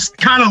Barok just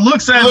kind of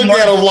looks at him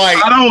like,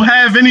 I don't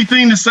have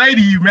anything to say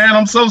to you, man.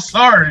 I'm so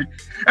sorry.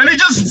 And they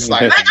just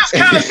kind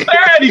of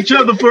stare at each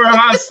other for a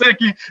hot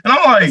second, and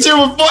I'm like, it's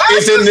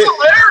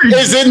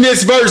in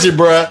this version,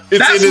 bro.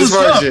 It's in this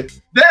version.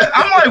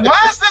 I'm like,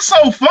 why is this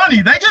so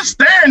funny? They just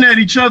staring at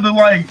each other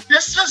like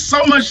there's just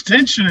so much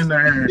tension in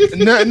there.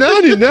 Now I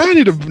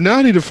need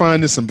to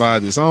find this and buy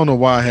this. I don't know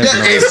why I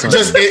haven't.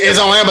 It's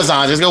on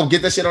Amazon. Just go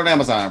get that shit on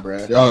Amazon,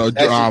 bro.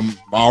 I'm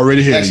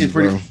already hitting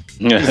bro.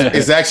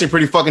 It's actually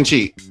pretty fucking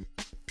cheap.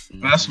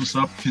 That's what's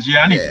up. Because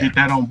I need to get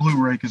that on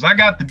Blu-ray. Because I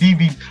got the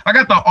DVD. I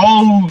got the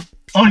old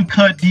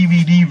uncut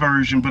DVD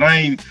version, but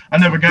I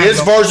never got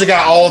this version.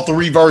 Got all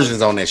 3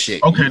 versions on that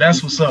shit. Okay,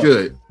 that's what's up.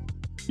 Good.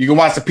 You can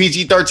watch the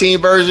PG-13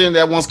 version.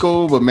 That one's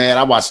cool. But man,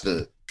 I watched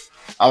the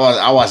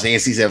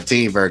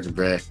NC-17 version,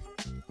 bro.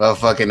 Well,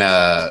 fucking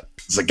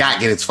Zagat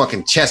get his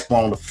fucking chest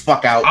blown the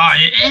fuck out.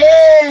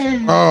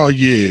 Oh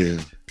yeah.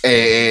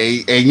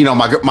 And you know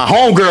my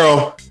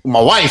homegirl, my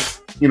wife.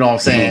 You know what I'm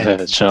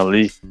saying?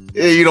 Chun-Li.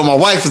 Yeah, you know my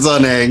wife is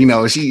on there. You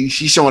know she's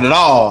showing it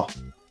all.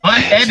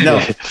 Unedited. No,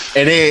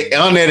 and then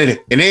unedited,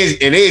 and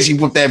then she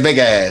whipped that big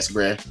ass,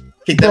 bro.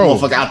 Kick that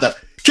motherfucker out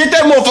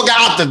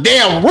the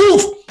damn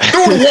roof.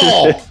 through the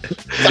wall.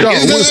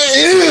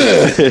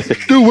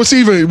 Dude, what's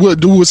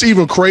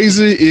even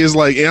crazy is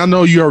like, and I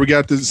know you already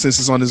got this since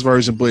it's on this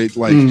version, but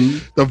like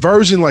the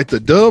version, like the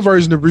dub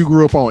version that we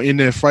grew up on in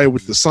that fight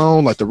with the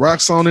song, like the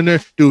rock song in there,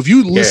 dude. If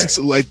you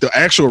listen to like the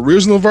actual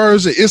original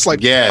version, it's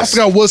like I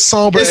forgot what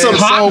song, but it's a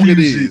song it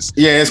is.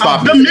 Yeah, it's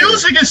pop. The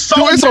music is so.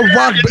 Dude, it's a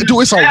rock.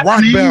 Dude, it's a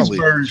rock ballad,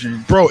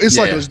 version. bro. It's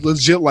like a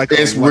legit like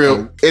it's a,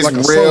 real. Like it's like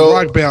a real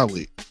rock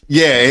ballad.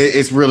 Yeah,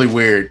 it's really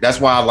weird. That's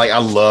why I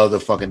love the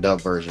fucking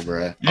dub version,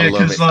 bro. Yeah, I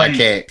love it. like, I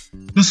can't.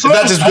 The song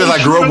it's not just because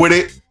I grew up with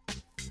it.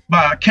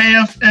 By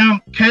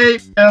KFM.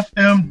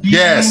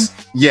 Yes.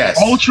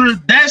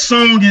 Ultra. That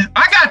song is.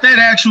 I got that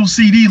actual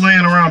CD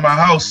laying around my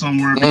house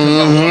somewhere because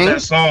I love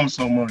that song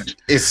so much.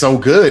 It's so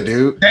good,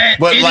 dude.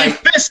 But it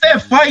fits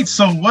that fight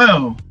so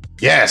well.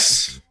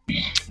 Yes.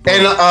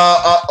 And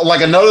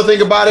like another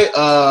thing about it,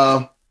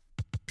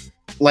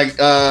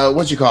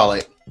 what you call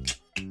it?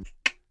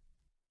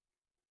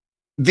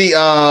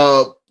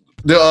 My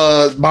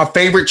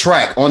favorite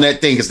track on that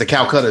thing is the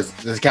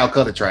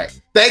Calcutta track.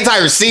 The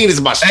entire scene is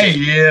my shit. Hey,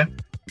 yeah.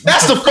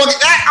 That's the fucking.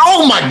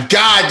 Oh my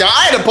god, dog.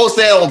 I had to post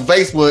that on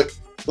Facebook.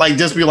 Like,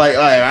 just be like,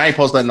 all right, I ain't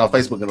posted nothing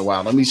on Facebook in a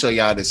while. Let me show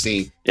y'all this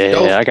scene.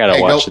 Yeah, I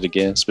gotta watch it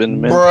again. It's been a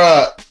minute.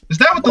 Bruh. Is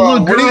that with the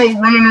little girl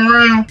running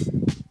around?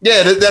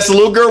 Yeah, that's the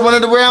little girl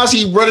running around.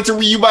 She run into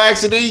Ryu by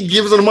accident. He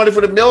gives her the money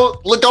for the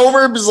milk. Look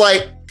over him, is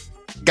like,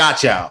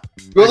 got y'all.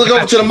 Go look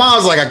over to the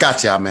mom's like, I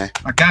got y'all, man.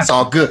 It's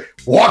all good.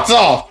 Walks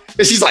off.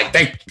 And she's like,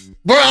 thank you.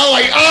 Bro, I'm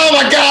like, oh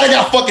my God, I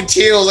got fucking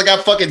chills. I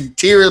got fucking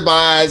tears in my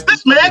eyes.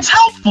 This man's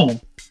helpful.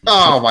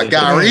 Oh my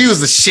God, Ryu's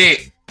the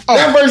shit.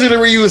 That version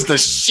of Ryu is the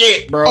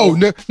shit, bro. Oh,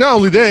 not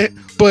only that,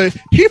 but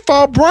he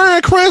fought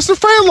Bryan Cranston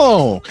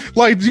Phaelon.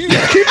 Like, you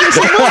keep this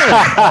in mind.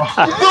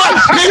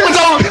 people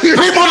don't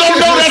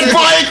know that's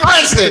Bryan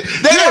Cranston.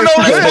 They don't know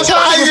that's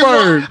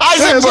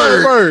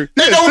Eisenberg.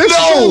 They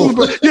don't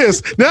know.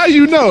 Yes, now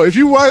you know. If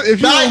you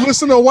don't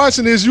listen or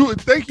watching this,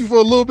 thank you for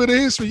a little bit of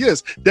history.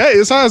 Yes, that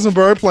is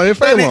Heisenberg playing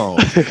Phaelon.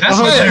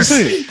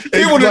 100%.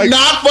 People did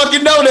not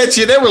fucking know that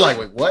shit. They were like,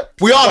 wait, what?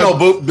 We all know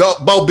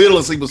Bo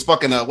Billingsley was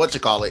fucking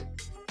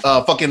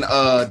fucking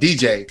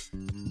DJ.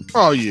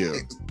 Oh yeah.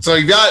 So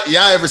if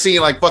y'all ever seen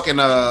like fucking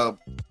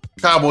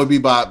Cowboy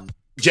Bebop,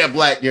 Jet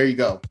Black, there you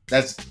go.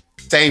 That's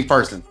same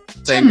person.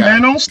 Same guy.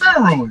 Man on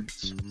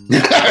steroids.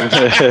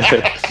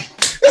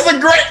 It's a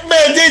great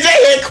man. DJ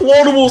had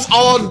quotables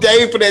all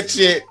day for that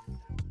shit.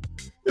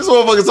 This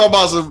motherfucker talking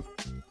about some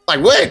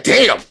like, what?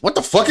 Damn, what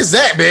the fuck is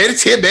that, man?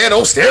 It's him, man,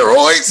 on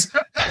steroids.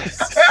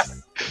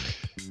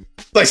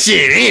 Like,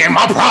 shit, it ain't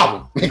my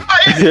problem. Yeah,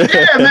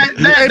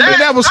 man.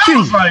 That was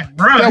cute. Like,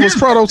 bro, that was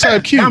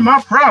prototype Q. Not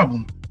my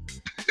problem.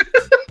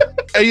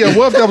 Hey, yeah,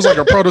 what if that was like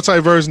a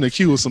prototype version of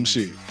Q or some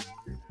shit?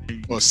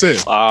 Or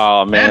Seth?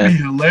 Oh, man. That'd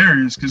be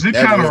hilarious because it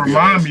kind of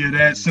reminded me of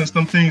that since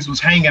them things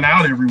was hanging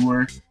out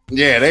everywhere.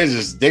 Yeah,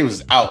 they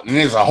was out, and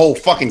there's a whole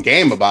fucking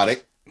game about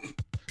it.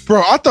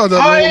 Bro, I thought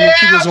that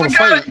Q was gonna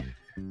fight.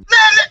 Man,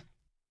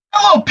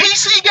 a little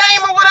PC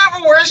game or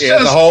whatever, where it's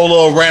just the whole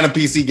little random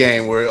PC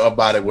game where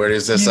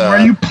there's this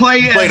where you play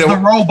as the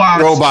robot.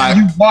 And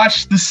you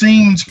watch the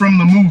scenes from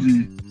the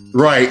movie,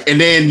 right? And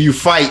then you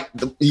fight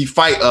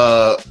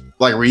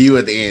like Ryu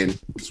at the end,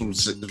 some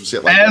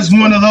shit like as that.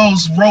 one of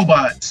those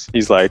robots.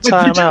 He's like,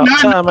 time out.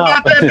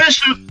 That,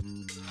 Bishop?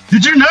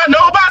 Did you not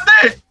know about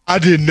that? I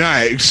did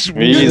not. What?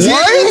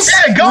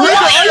 Yeah, go look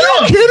that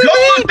up. Go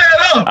look that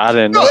up. I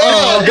didn't know.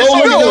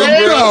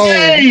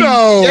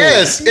 No.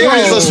 Yes, it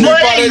is a Street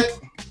Fighter.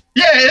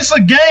 Yeah, it's a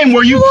game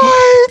where you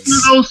play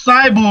those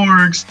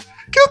cyborgs.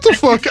 Get the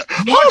fuck out.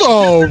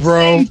 Hold on,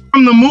 bro.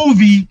 From the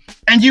movie,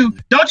 and you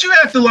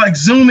have to like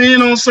zoom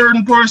in on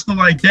certain parts to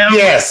like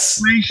download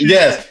information.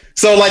 Yes.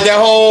 So like that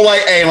whole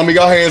like, hey, let me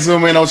go ahead and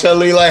zoom in on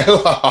Chun-Li, like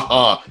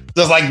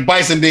just like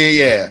Bison did.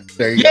 Yeah,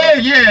 there you go.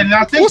 Yeah. And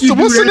I think what's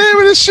the name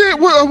of this shit?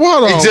 What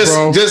on, it's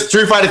bro? Just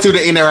Street Fighter 2, the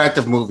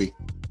interactive movie.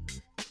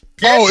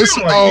 Yeah,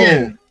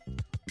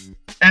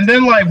 and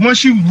then like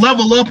once you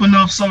level up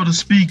enough, so to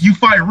speak, you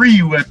fight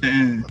Ryu at the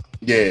end.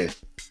 Yeah.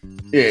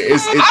 I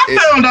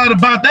found out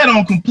about that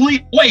on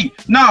complete. I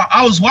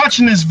was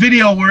watching this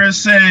video where it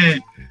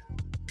said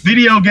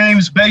video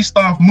games based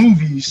off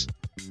movies.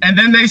 And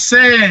then they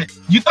said,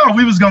 you thought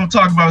we was going to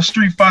talk about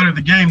Street Fighter,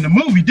 the game, the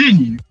movie,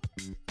 didn't you?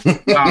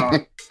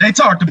 They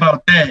talked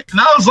about that. And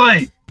I was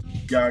like,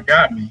 y'all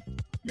got me.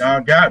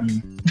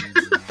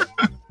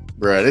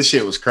 Bruh, this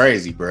shit was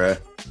crazy, bruh.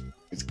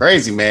 It's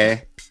crazy,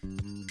 man.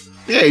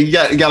 Yeah, you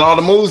got all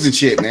the moves and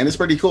shit, man. It's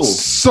pretty cool.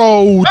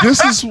 So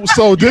this is it?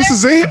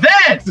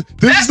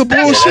 This is the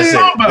bullshit?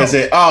 That's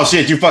it. Oh,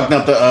 shit, you fucked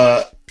up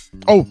the...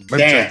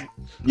 damn.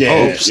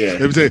 Yeah.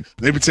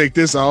 Let me take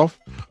this off.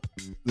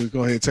 Let's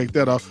go ahead and take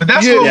that off. But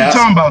that's what we're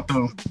talking about,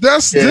 though.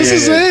 This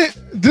is it.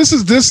 This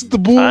is the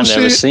bullshit. I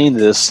never seen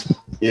this.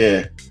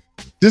 Yeah.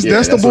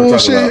 That's the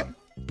bullshit.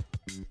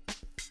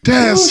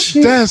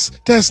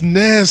 That's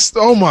nasty.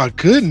 Oh my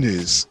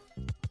goodness.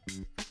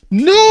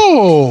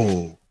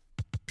 No.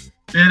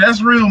 Yeah,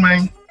 that's real,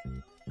 man.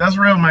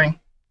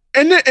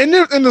 And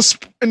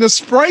the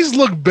sprites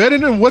look better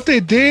than what they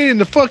did in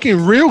the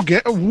fucking real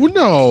game.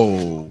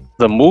 No,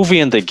 The movie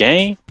and the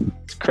game,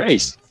 it's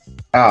crazy.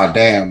 Oh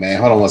damn, man!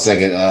 Hold on one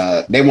second.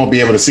 They won't be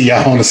able to see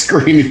y'all on the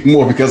screen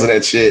anymore because of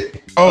that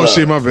shit. oh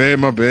shit, my bad.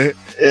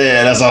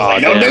 Yeah, that's all.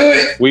 Don't do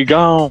it. We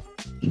gone.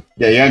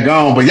 Yeah, y'all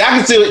gone, but y'all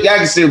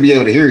can still be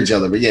able to hear each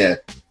other. But yeah,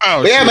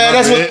 Oh but yeah, shit, man.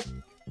 my That's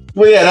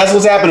bad. that's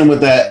what's happening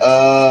with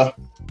that.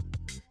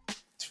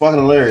 It's fucking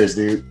hilarious,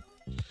 dude.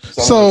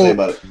 That's all I'm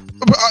gonna say about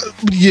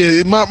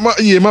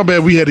it. My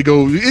bad. We had to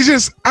go. It's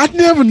just I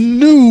never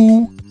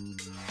knew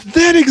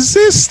that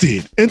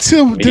existed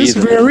until Me this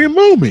either. very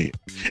moment,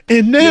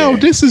 and now Yeah.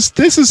 this is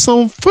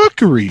some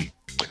fuckery.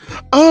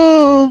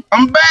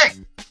 I'm back.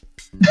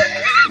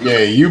 Yeah,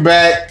 you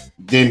back,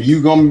 then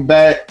you gonna be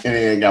back, and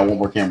then got one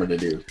more camera to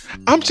do.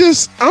 I'm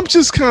just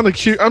kind of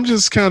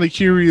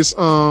curious.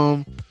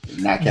 Not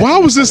Why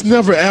was this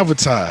never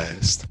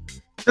advertised?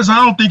 Because I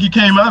don't think he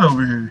came out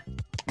over here.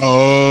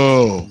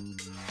 Oh,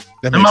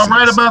 that Am makes I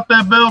right sense. about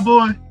that,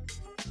 Bellboy?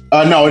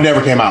 No, it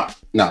never came out.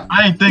 No,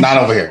 I ain't think not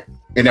so. over here.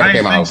 It never I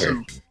came ain't out think over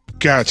here. so.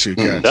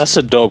 Gotcha. That's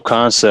a dope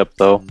concept,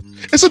 though.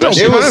 It's a dope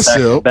It was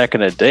concept. Back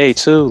in the day,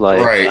 too. Like,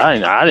 Right.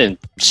 I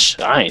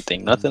ain't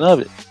think nothing of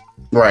it.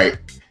 Right.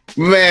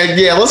 Man,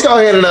 yeah, let's go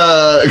ahead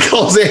and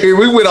close it here.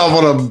 We went off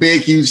on a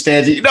big, huge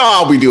tangent. You know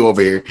how we do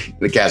over here in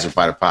the Casual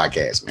Fighter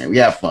podcast, man. We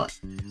have fun.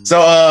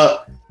 So,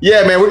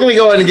 yeah, man, we're going to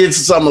go ahead and get to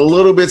something a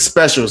little bit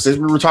special. Since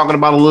we were talking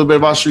about a little bit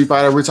about Street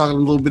Fighter, we're talking a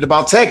little bit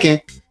about Tekken.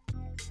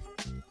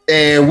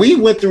 And we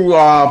went through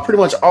pretty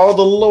much all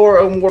the lore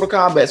of Mortal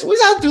Kombat. So we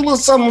got to do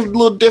something a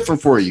little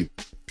different for you.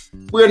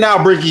 We're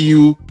now bringing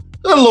you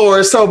the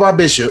lore told by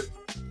Bishop,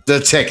 the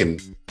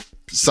Tekken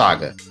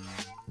saga.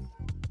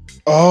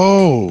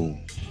 Oh,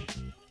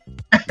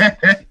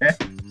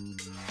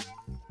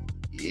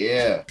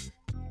 Yeah.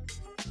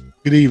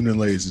 good evening,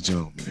 ladies and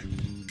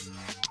gentlemen.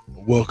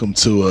 Welcome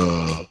to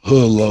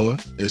Hood Lore.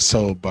 It's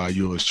told by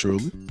yours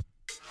truly.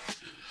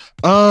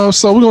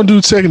 So we're gonna do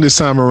Tekken this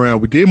time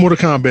around. We did Mortal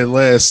Kombat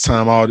last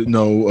time. I already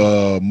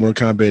know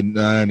Mortal Kombat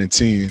 9 and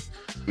 10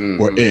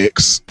 or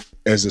X,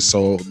 as it's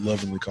so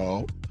lovingly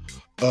called.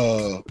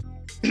 But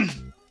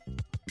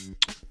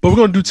we're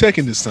gonna do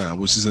Tekken this time,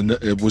 which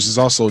is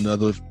also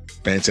another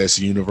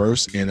fantastic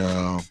universe, and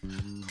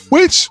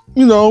which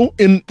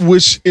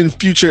in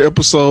future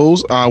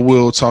episodes I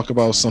will talk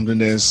about something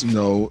that's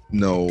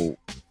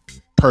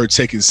per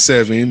Tekken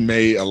 7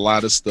 made a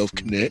lot of stuff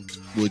connect.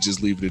 We'll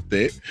just leave it at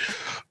that.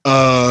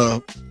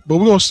 But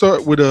we're gonna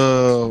start with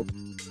the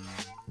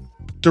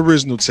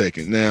original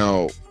Tekken.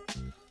 Now,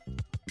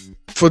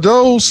 for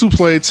those who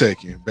played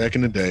Tekken back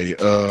in the day,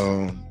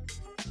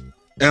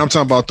 and I'm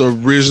talking about the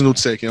original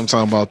Tekken. I'm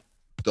talking about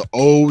the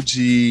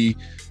OG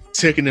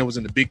Tekken that was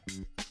in the big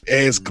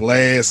ass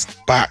glass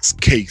box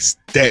case.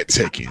 That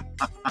Tekken.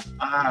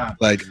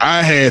 Like,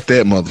 I had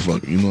that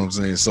motherfucker. You know what I'm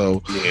saying?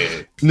 So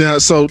Yeah. now,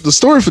 so the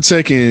story for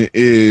Tekken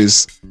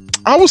is,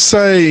 I would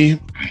say,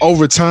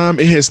 over time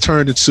it has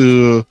turned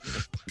into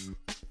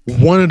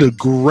one of the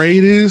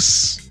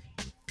greatest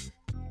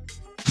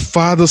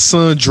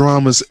father-son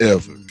dramas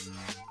ever.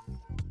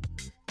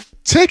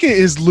 Tekken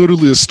is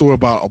literally a story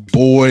about a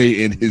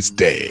boy and his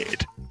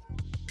dad.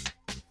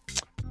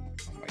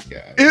 Oh my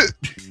God.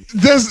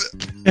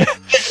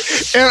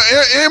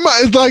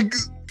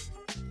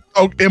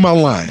 Am I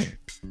lying?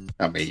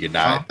 I mean, you're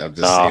not. I'm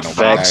just Nah, saying,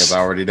 my facts. guys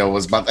already know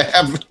what's about to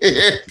happen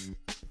here.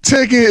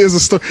 Tekken is a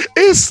story.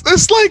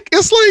 It's like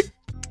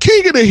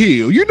King of the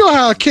Hill. You know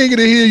how King of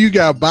the Hill, you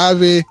got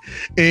Bobby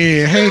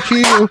and Hank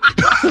Hill.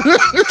 Oh,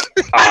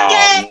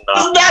 no.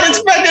 I'm not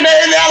expecting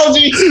that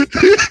analogy.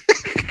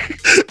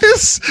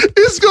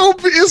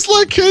 It's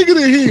like King of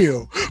the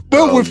Hill,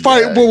 but we're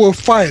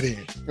fighting.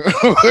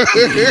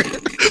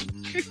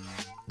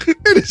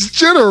 It is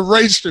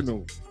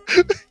generational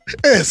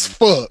as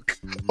fuck.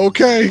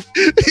 Okay,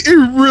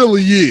 it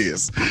really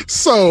is.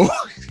 So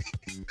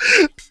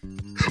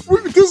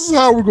this is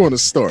how we're going to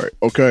start.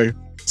 Okay,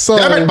 so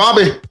Damn it,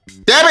 Bobby.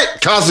 Damn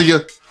it,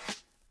 Kazuya.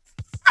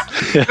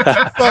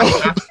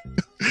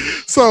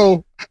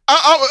 so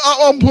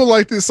I'm put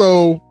like this.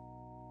 So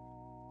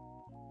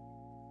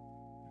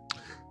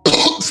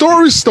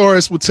story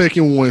starts with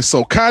Tekken 1.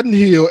 So Cotton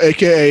Hill,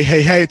 aka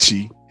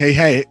Heihachi,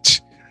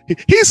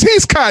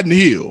 he's Cotton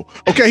Hill.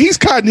 Okay, he's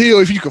Cotton Hill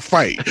if you can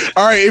fight.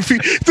 All right,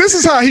 this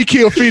is how he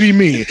killed 50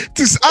 men.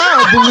 This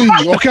I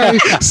believe. Okay,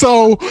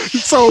 so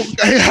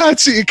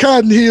Heihachi and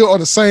Cotton Hill are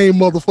the same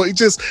motherfucker.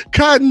 Just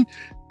Cotton's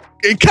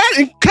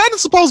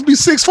supposed to be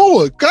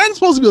 6'4". Cotton's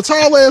supposed to be a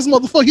tall ass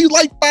motherfucker. He's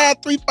like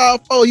 5'3",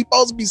 5'4". He's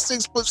supposed to be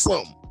 6 foot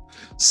something.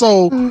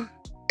 So.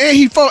 And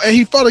he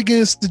fought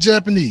against the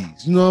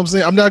Japanese. You know what I'm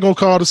saying? I'm not gonna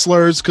call the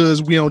slurs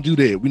because we don't do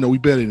that. We know we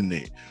better than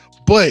that.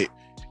 But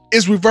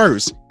it's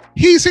reversed.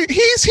 He's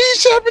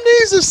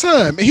Japanese this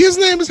time. And his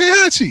name is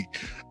Heihachi.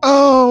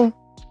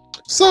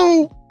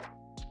 So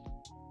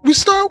we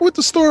start with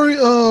the story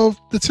of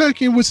the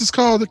Tekken, which is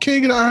called the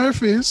King of the Iron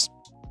Fist.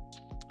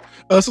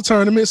 It's a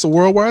tournament. It's a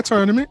worldwide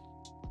tournament.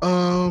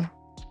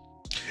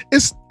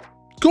 It's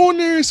going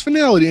there is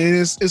finality, and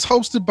it's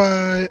hosted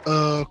by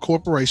a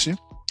corporation,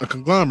 a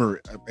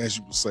conglomerate, as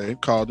you would say,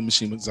 called the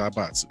Mishima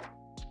Zaibatsu.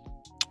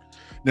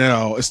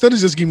 Now, instead of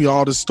just giving you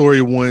all the story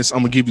at once, I'm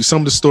gonna give you some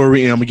of the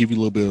story and I'm gonna give you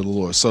a little bit of the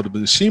lore. So the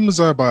Mishima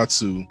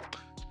Zaibatsu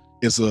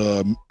is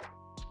a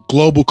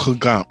global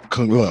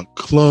conglomerate.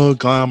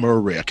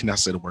 I cannot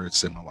say the word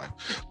in my life.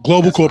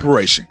 Global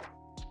corporation.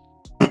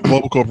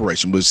 Global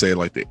corporation, we'll say it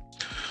like that.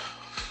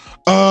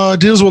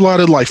 Deals with a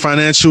lot of like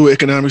financial,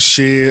 economic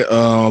shit,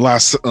 a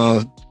lot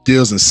of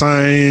deals in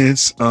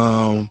science,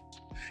 and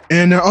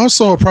they're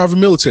also a private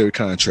military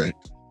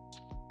contract.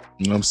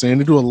 You know what I'm saying?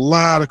 They do a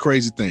lot of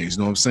crazy things. You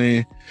know what I'm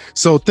saying?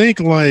 So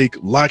think like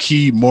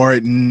Lockheed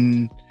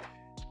Martin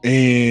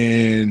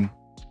and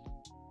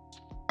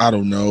I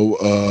don't know,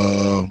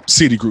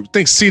 Citigroup.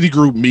 Think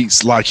Citigroup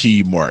meets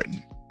Lockheed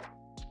Martin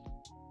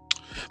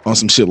on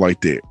some shit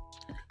like that.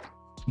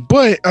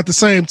 But at the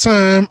same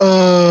time,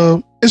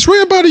 it's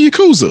ran by the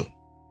Yakuza.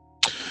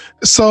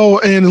 So,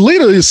 and the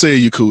leader of the said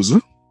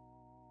Yakuza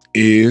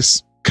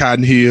is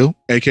Cotton Hill,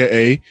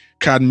 aka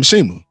Cotton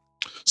Mishima.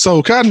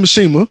 So Cotton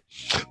Mishima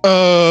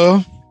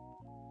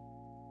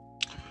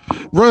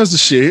runs the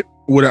shit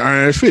with an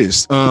iron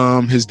fist.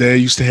 His dad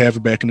used to have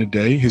it back in the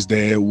day. His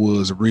dad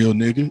was a real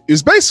nigga.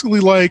 It's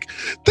basically like,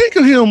 think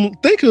of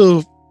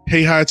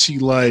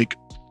Heihachi like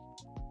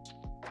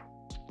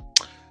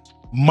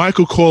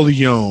Michael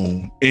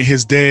Corleone, and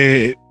his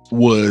dad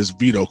was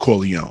Vito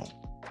Corleone.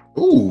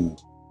 Ooh.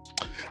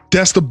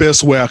 That's the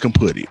best way I can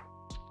put it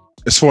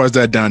as far as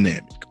that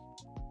dynamic.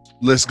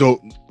 Let's go.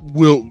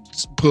 We'll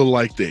put it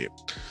like that.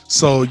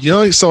 So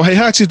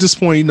Heihachi at this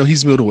point, you know,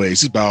 he's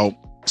middle-aged. He's about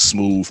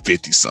smooth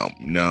 50 something.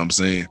 You know what I'm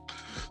saying?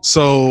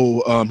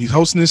 So he's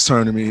hosting this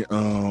tournament.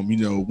 You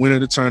know, winner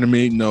of the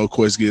tournament, you know, of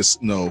course, gets,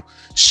 you know,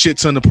 shit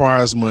ton of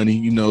prize money,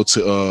 you know,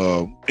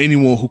 to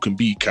anyone who can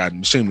beat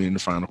Cotton Mishima in the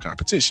final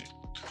competition.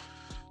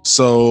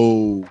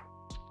 So,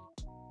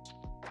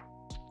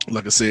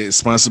 like I said, it's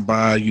sponsored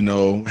by, you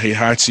know,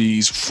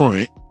 Heihachi's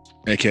front,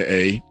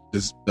 aka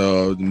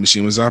the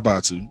Mishima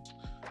Zaibatsu.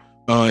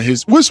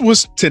 Which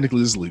was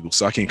technically is legal,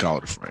 so I can't call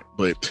it a front,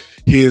 but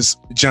his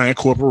giant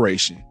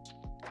corporation.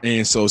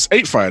 And so it's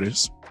 8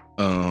 fighters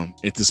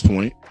at this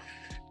point.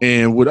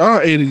 And with all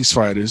 8 of these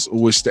fighters,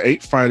 which the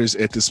 8 fighters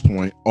at this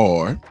point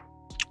are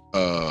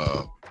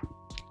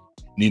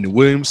Nina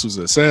Williams, who's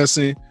an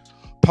assassin,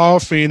 Paul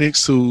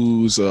Phoenix,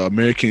 who's an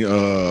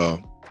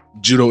American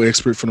judo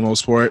expert for the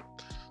most part,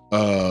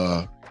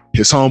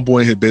 his homeboy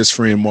and his best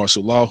friend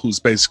Martial Law,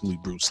 who's basically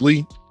Bruce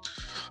Lee,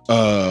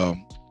 a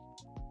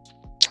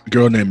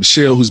girl named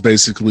Michelle, who's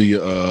basically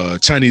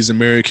Chinese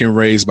American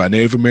raised by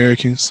Native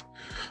Americans,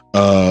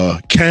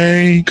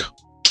 Kang,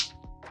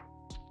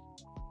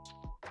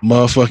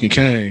 motherfucking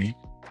Kang,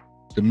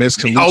 the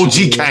Mexican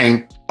OG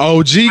Kang.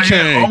 OG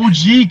Kang.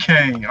 OG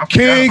Kang.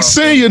 King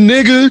Senior,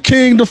 nigga.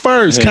 King the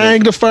first. Yeah.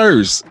 Kang the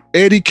first.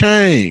 Eddie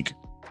Kang.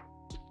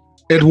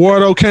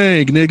 Eduardo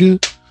Kang,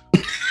 nigga.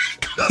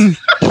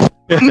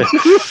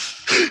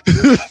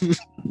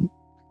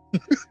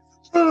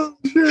 Oh,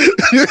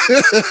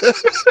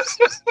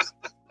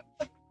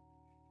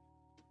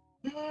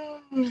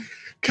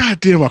 God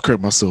damn, I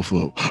cracked myself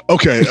up.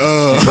 Okay.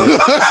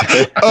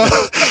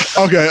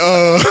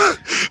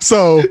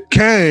 So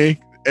Kang,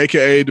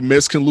 aka the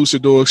Mexican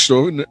luchador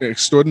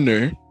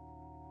extraordinaire,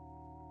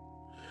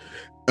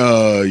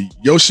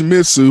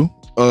 Yoshimitsu,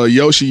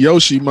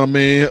 Yoshi, my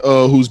man,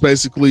 who's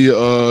basically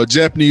a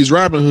Japanese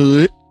Robin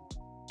Hood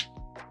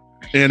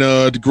and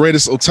the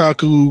greatest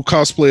otaku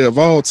cosplayer of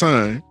all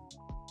time.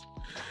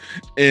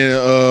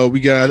 And we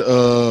got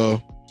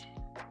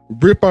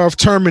Rip Off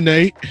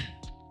Terminate,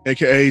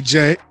 aka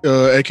Jack,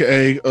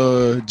 aka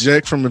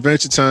Jack from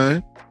Adventure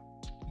Time.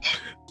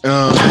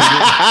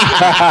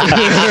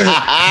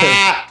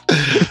 I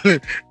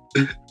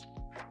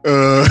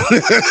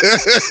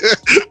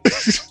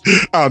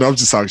don't know, I'm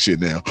just talking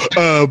shit now.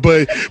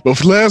 But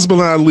last but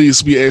not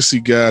least, we actually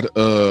got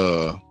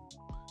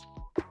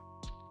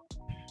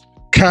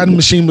Cotton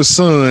Mishima's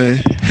son,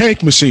 Hank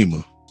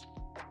Mishima.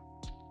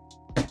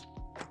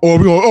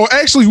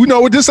 Actually, we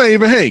know what, this ain't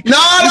even Hank. No,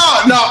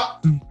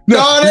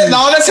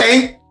 that's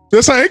Hank.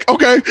 That's Hank.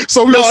 Okay,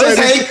 so we're gonna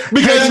say Hank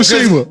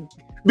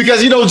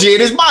because you know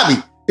Jed is Bobby.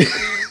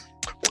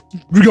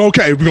 We're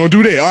gonna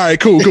do that. All right,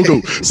 cool.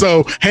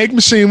 So Hank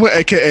Mishima,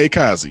 aka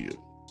Kazuya.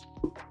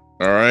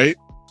 All right,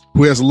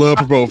 who has a love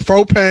for both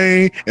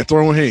propane and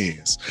throwing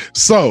hands.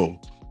 So,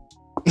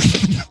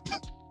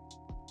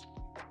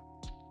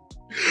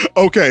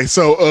 okay,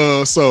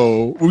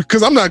 so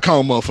because I'm not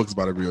calling motherfuckers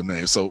by their real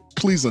name, so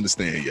please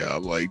understand,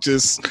 y'all. Like,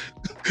 just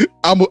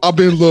I've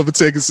been in love with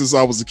Tekken since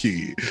I was a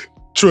kid.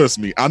 Trust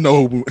me, I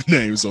know who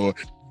names are.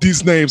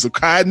 These names are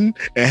Cotton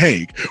and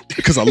Hank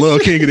because I love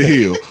King of the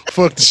Hill.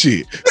 Fuck the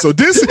shit. So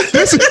this is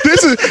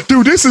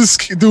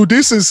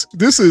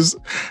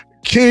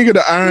King of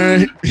the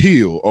Iron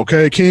Hill.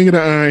 Okay, King of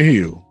the Iron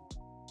Hill.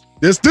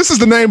 This is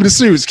the name of the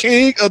series,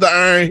 King of the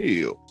Iron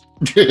Hill.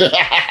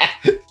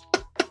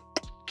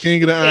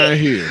 King of the Iron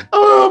Hill.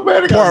 Oh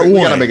man, Part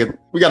 1.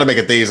 We gotta make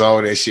a theme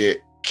on that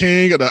shit.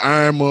 king of the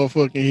Iron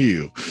motherfucking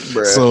Hill.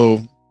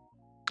 Bruh.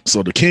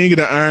 So the king of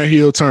the Iron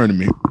Hill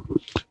tournament.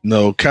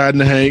 No,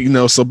 Cotton and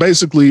Hank, so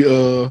basically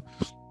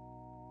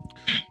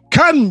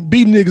Cotton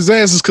beat niggas'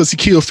 asses because he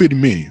killed 50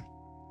 million.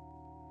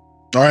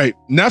 All right,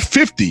 not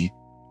 50,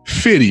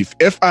 50,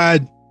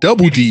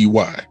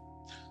 F-I-double-D-Y.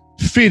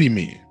 50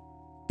 million.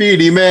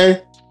 50,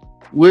 man.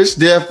 Wish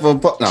death for...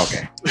 No,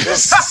 okay.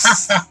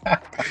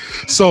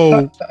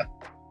 So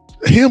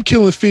him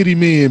killing 50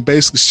 million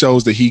basically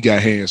shows that he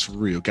got hands for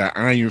real, got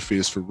iron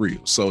fist for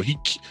real. So he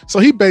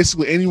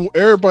basically,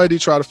 everybody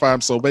try to fight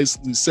him. So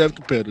basically 7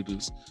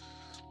 competitors,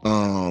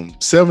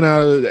 7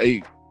 out of the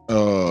 8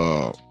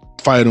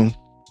 fight him,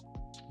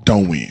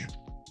 don't win.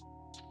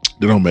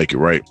 They don't make it,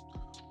 right?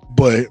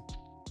 But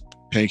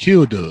Hank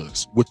Hill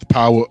does with the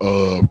power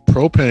of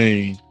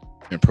propane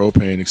and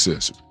propane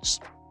accessories.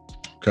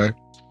 Okay.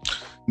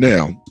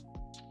 Now,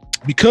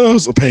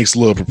 because of Hank's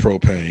love for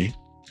propane,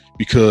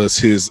 because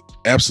his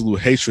absolute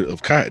hatred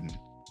of Cotton,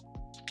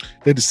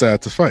 they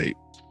decide to fight.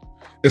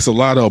 It's a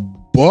lot of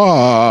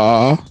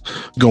bar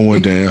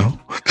going down.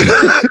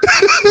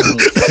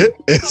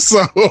 And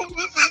so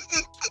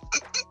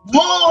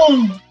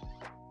Whoa!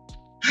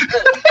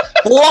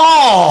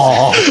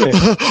 Whoa!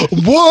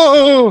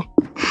 Whoa!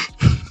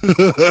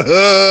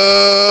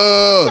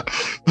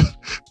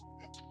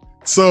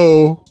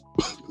 So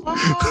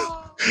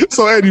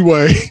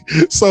anyway,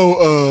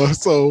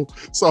 so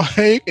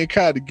Hank and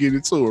Cotton get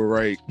into it,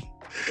 right?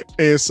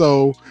 And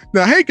so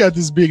now Hank got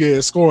this big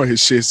ass scar on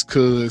his chest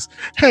because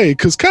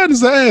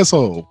Cotton's an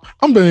asshole.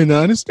 I'm being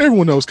honest.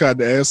 Everyone knows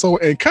Cotton's an asshole,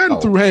 and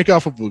Cotton threw Hank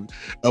off of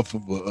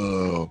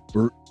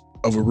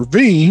a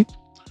ravine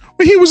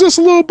when he was just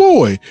a little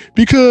boy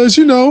because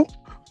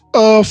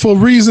for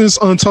reasons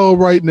untold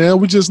right now,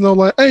 we just know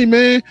like, hey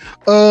man,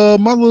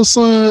 my little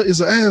son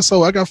is an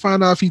asshole. I gotta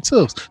find out if he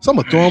tough. So I'm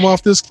gonna throw him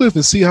off this cliff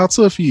and see how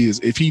tough he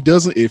is. If he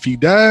dies,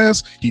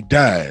 he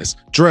dies,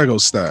 Drago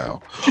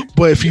style.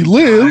 But if he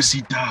lives,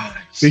 he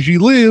dies. If he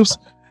lives,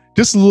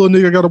 this little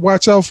nigga I gotta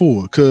watch out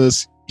for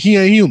because he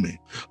ain't human.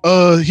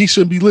 He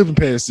shouldn't be living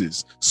past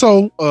this.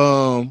 So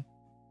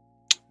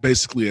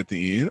basically at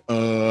the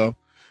end,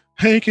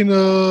 Hank and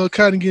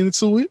Cotton get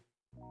into it.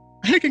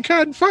 Hank and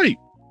Cotton fight.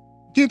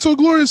 Get into a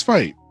glorious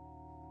fight.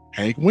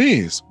 Hank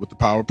wins with the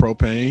power of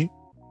propane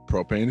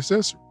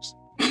accessories.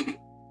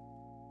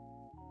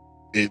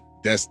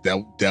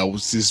 That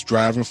was his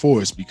driving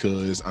force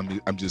because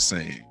I'm just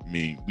saying. I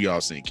mean, we all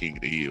seen King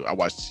of the Hill. I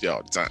watch the shit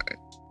all the time.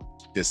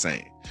 Just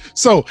saying.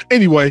 So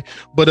anyway,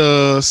 but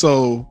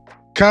so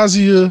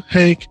Kazuya,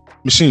 Hank,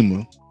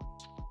 Mishima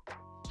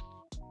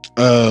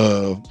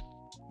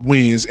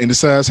wins and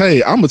decides,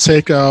 hey, I'm gonna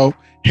take out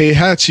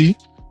Heihachi,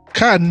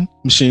 Cotton,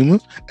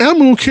 Mishima, and I'm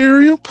gonna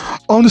carry him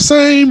on the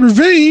same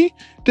ravine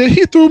that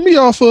he threw me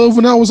off of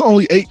when I was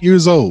only 8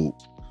 years old.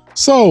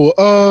 So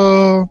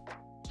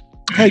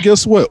hey,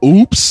 guess what?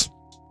 Oops.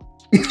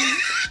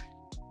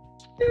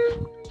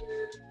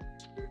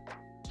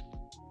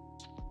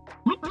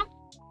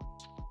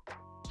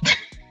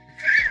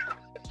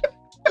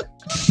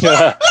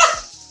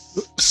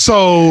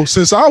 So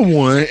since I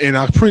won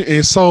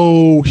and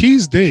so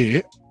he's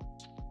dead,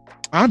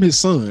 I'm his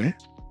son.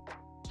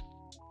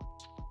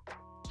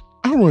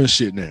 I run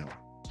shit now.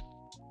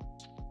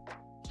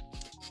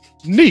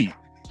 Neat.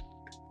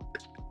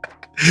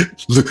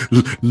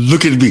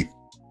 Look at me.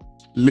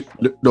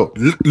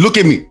 Look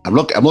at me. I'm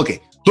looking.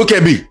 Look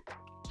at me.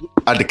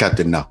 I'm the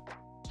captain now.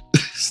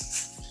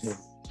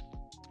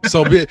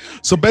 So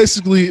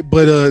basically,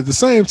 but at the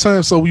same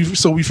time, so we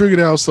figured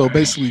out. So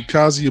basically,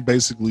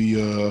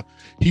 Kazuya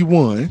he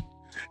won,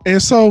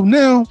 and so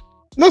now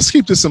let's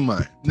keep this in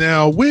mind.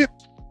 Now with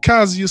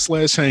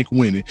Kazuya / Hank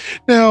winning,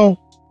 now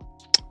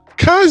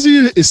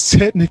Kazuya is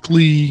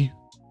technically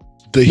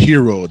the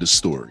hero of the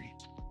story.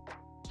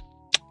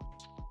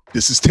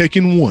 This is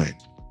Tekken 1.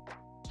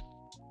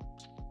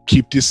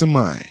 Keep this in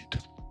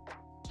mind.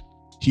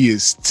 He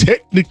is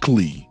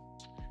technically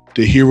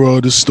the hero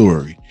of the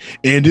story.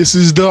 And this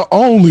is the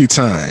only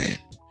time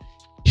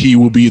he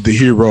will be the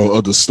hero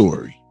of the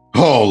story.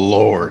 Oh,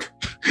 Lord.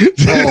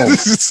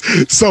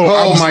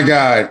 Oh my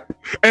God.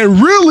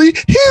 And really,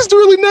 he's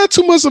really not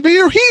too much of a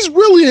hero. He's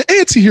really an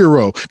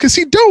anti-hero because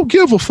he don't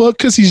give a fuck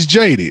because he's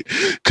jaded.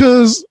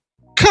 Because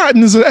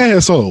Cotton is an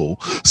asshole.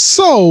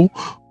 So,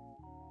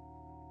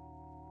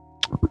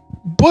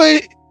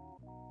 but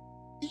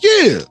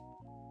yeah,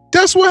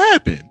 that's what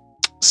happened.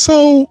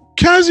 So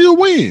Kazuya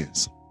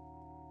wins.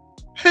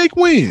 Hank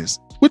wins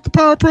with the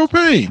power of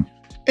propane.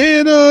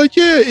 And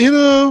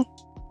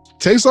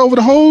takes over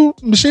the whole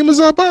Mishima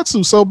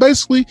Zaibatsu. So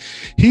basically,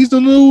 he's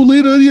the new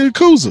leader of the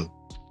Yakuza.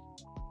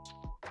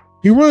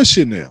 He runs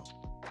shit now.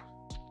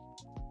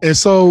 And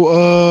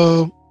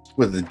so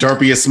with the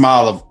derpiest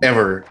smile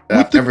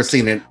I've ever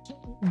seen it.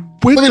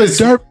 With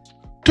the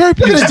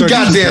derpiest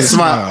goddamn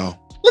smile.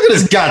 Look at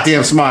this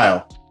goddamn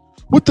smile.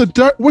 With the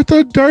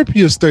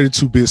derpiest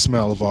 32-bit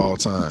smile of all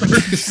time.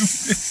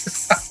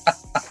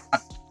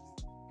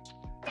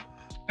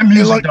 The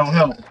music don't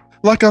help.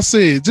 like I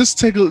said, just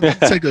take a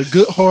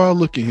good hard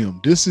look at him.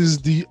 This is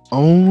the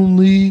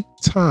only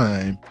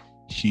time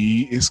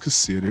he is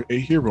considered a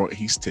hero.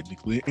 He's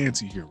technically an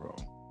anti-hero.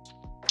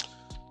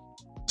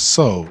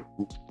 So,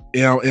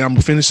 and I'm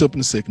gonna finish up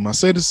in a second. I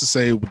say this to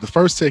say, with the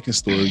first Tekken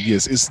story,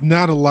 yes, it's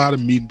not a lot of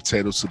meat and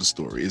potatoes to the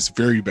story. It's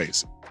very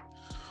basic.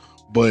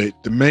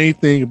 But the main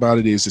thing about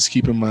it is, just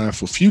keep in mind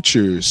for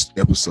future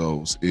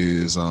episodes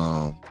is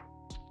Mishima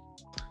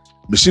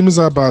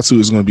Zaibatsu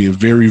is going to be a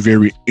very,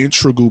 very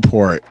integral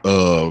part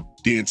of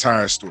the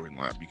entire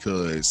storyline,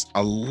 because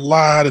a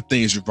lot of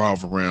things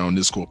revolve around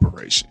this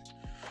corporation.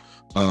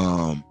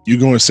 You're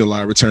going to see a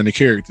lot of returning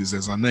characters,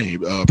 as I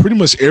named. Pretty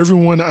much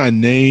everyone I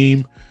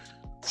name,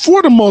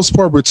 for the most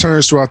part,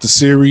 returns throughout the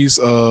series.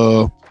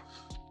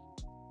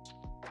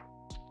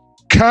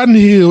 Cotton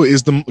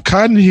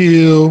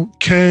Hill,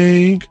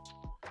 Kang,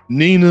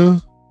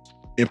 Nina,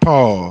 and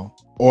Paul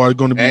are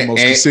going to be the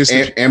most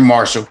consistent. And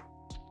Marshall.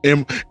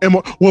 And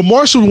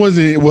Marshall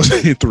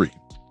wasn't in 3.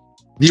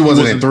 He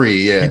wasn't in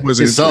 3. Yeah,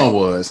 his son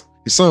was.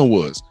 His son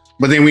was.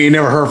 But then we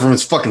never heard from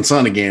his fucking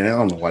son again. I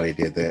don't know why they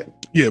did that.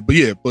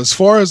 But as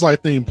far as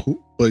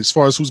as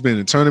far as who's been in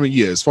the tournament,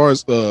 as far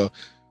as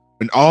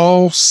in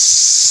all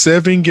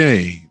 7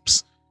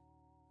 games,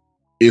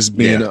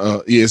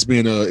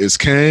 it's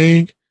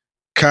Kang,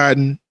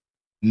 Cotton,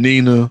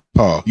 Nina,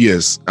 Paul.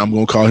 Yes, I'm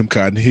gonna call him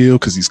Cotton Hill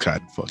because he's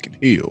Cotton fucking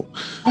Hill.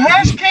 Well,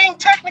 has King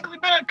technically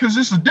been? Because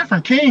it's a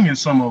different King in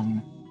some of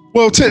them.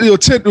 Well,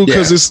 technically,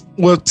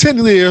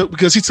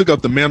 because he took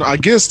up the mantle. I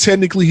guess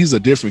technically he's a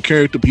different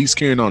character, but he's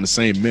carrying on the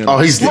same mantle. Oh,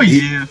 he's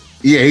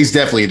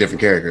definitely a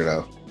different character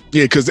though.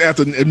 Yeah, because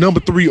after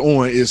number 3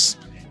 on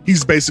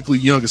he's basically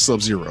younger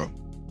Sub-Zero.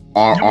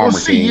 Armor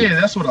King.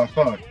 Yeah, that's what I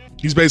thought.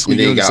 He's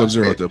basically younger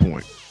Sub-Zero at that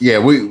point. Yeah,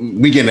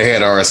 we getting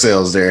ahead of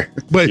ourselves there.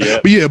 But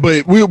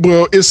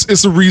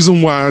it's a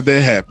reason why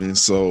that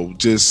happens. So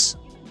just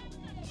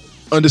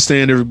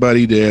understand,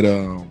 everybody,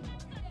 that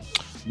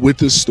with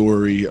this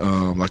story,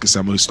 like I said,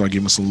 I'm gonna start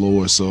giving some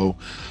lore. So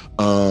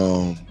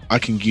I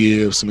can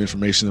give some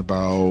information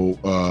about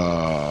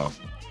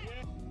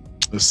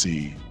let's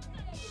see,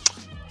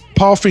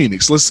 Paul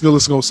Phoenix. Let's go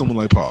with someone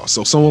like Paul.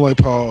 So someone like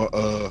Paul,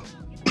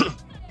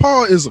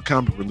 Paul is a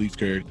comic relief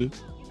character.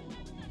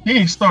 He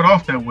didn't start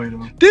off that way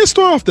though. Didn't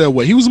start off that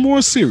way. He was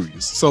more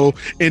serious. So,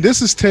 and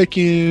this is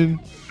Tekken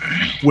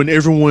when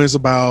everyone's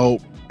about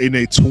in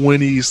their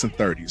 20s and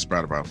 30s,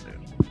 right about now.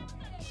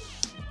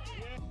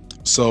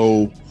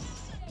 So,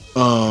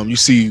 you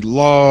see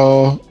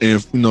Law,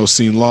 and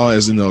seeing Law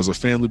as as a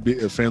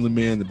family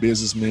man, the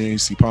businessman. You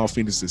see Paul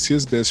Phoenix as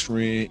his best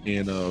friend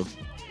and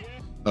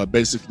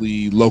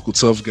basically local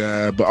tough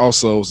guy, but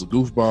also as a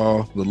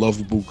goofball, the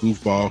lovable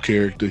goofball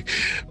character.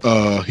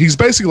 He's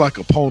basically like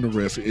a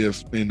Polnareff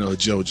in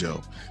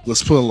JoJo.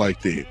 Let's put it like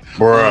that.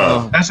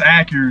 That's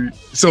accurate.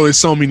 So it's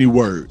so many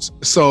words.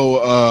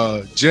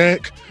 So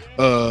Jack,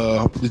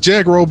 the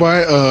Jack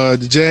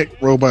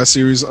robot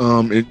series,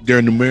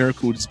 they're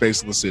numerical. It's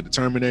basically said the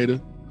Terminator.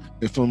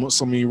 If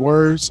so many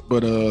words,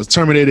 but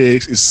Terminator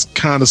is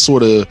kind of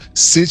sort of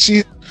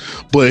sentient,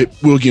 but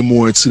we'll get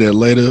more into that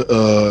later.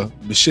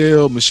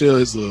 Michelle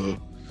is a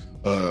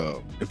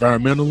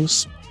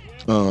environmentalist,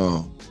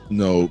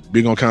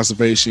 big on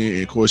conservation,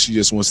 and of course she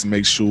just wants to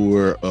make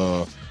sure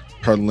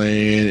her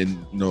land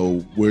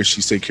and where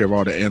she's taking care of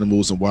all the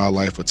animals and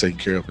wildlife are taken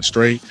care of and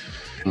straight.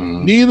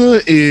 Nina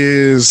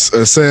is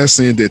an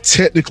assassin that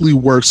technically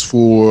works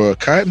for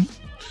Cotton.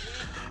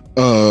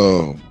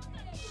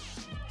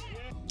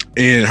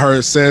 And her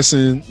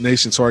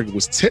assassination target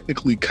was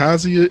technically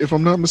Kazuya, if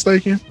I'm not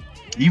mistaken.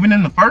 Even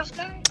in the first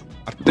game?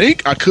 I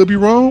think. I could be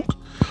wrong,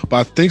 but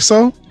I think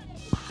so.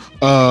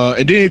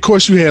 And then, of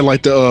course, you had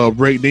like the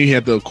break. Then you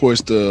had,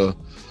 the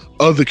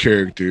other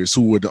characters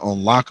who were the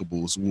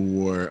unlockables,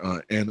 who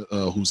were Anna,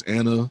 who's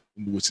Anna,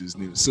 which is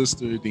Nina's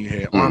sister. Then you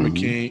had Armor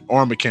King,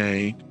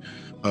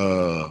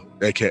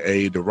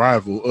 aka the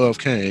rival of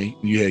Kang.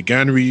 You had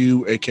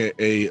Ganryu,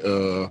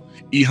 aka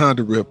E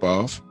Honda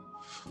ripoff.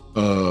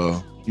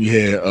 You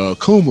had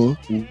Kuma,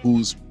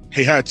 who's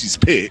Heihachi's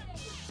pet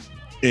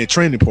and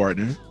training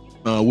partner,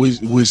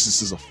 which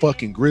is a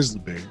fucking grizzly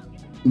bear.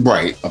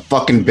 Right, a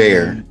fucking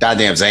bear.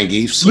 Goddamn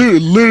Zangief.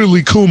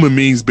 Literally, Kuma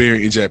means bear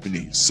in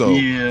Japanese. So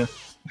yeah.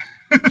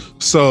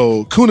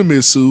 So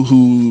Kunimitsu,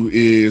 who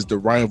is the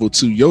rival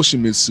to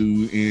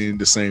Yoshimitsu in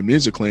the same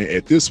ninja clan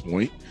at this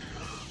point,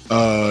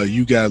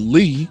 you got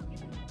Lee,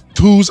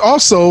 who's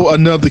also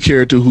another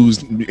character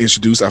who's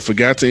introduced. I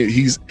forgot that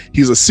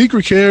he's a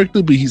secret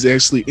character, but he's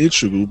actually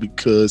integral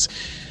because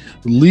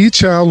Lee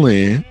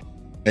Chaolin,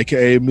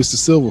 aka Mr.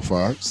 Silver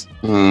Fox,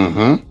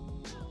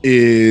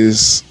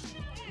 is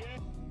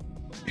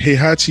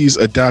Heihachi's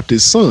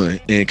adopted son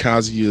and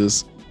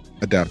Kazuya's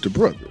adopted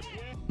brother.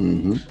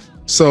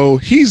 So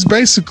he's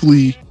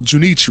basically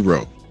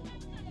Junichiro,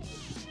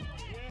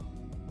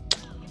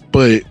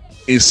 but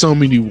in so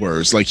many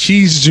words, like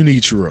he's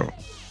Junichiro.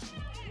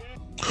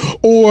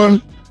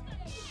 Or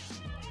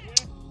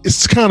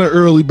it's kind of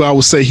early, but I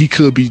would say he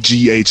could be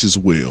GH as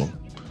well.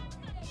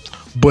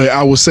 But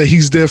I would say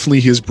he's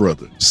definitely his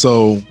brother.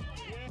 So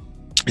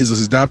is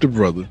his adopted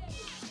brother.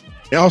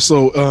 And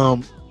also,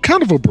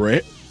 kind of a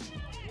brat,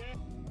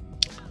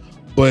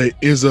 but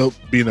ends up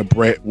being a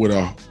brat with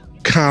a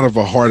kind of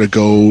a heart of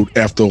gold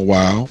after a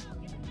while.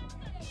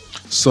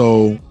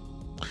 So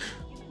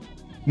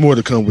more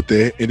to come with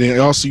that. And then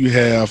also you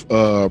have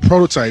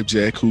Prototype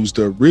Jack, who's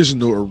the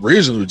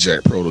original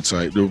Jack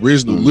prototype. The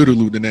original,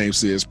 literally the name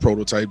says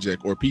Prototype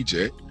Jack or P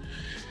Jack.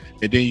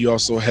 And then you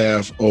also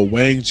have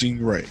Wang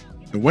Jing Ray.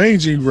 And Wang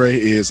Jing Ray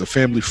is a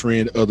family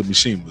friend of the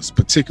Mishimas,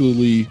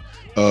 particularly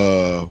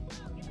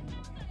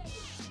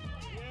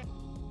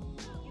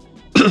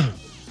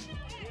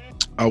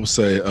I would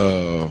say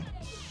of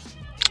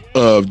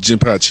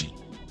Jinpachi.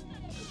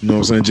 You know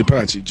what I'm saying?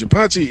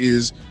 Jinpachi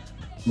is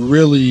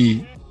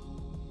really,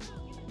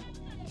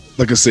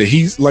 like I said,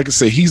 he's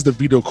the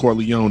Vito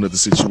Corleone of the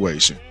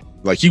situation.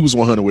 Like, he was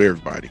 100 with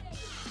everybody.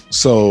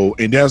 So,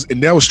 and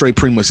that was straight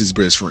pretty much his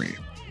best friend.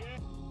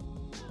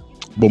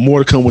 But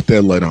more to come with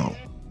that later on.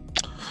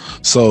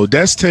 So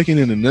that's Tekken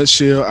in a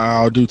nutshell.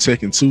 I'll do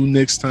Tekken 2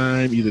 next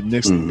time, either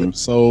next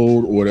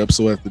episode or the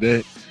episode after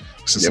that,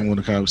 since I want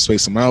to kind of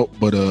space them out.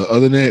 But other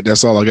than that,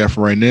 that's all I got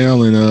for right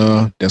now,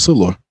 and that's Hood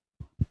Lore.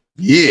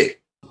 Yeah,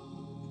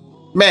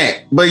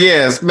 man. But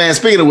yes, man.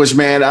 Speaking of which,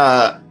 man,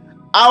 I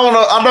don't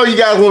know. I know you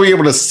guys won't be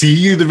able to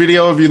see the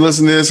video if you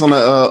listen to this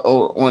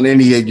on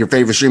any of your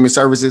favorite streaming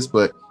services.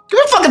 But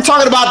we're fucking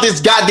talking about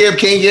this goddamn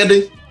King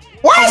ending.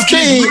 Why is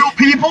King real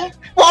people?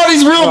 All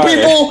these real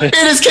people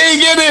in his King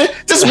ending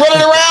just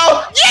running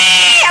around?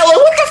 Yeah, like,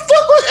 what the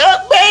fuck was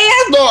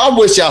man? No, I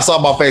wish y'all saw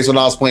my face when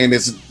I was playing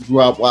this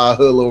while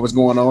Hood Lore was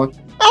going on.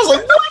 I was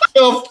like, what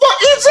the fuck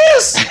is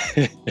this?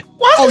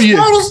 Why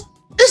is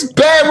this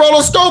bad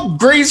roller scope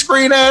green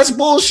screen ass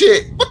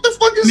bullshit? What the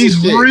fuck is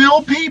these this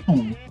real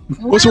people?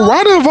 Was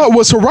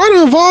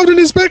Harada involved in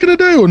this back in the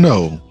day or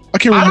no? I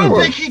can't remember. I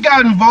don't think he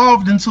got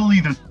involved until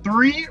either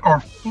 3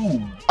 or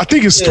 4. I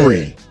think it's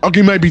 3.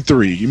 Okay, it might be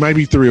 3. You might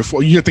be 3 or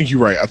 4. I think you're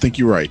right.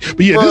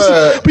 But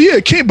yeah,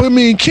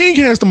 King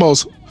has the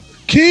most.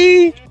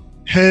 King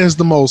has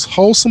the most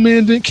wholesome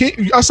ending.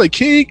 I say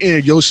King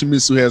and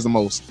Yoshimitsu has the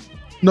most.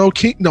 No,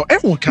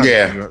 everyone kind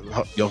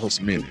of your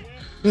wholesome ending.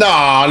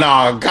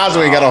 No,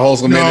 Kazu ain't got a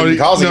wholesome ending.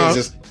 Kazu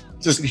is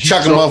just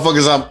chucking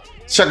motherfuckers up.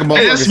 Chucking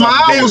motherfuckers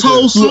up. Smile was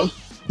wholesome.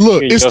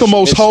 Look, it's the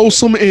most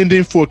wholesome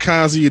ending for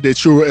Kazuya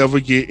that you'll ever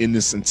get in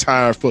this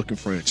entire fucking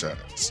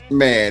franchise.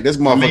 Man, this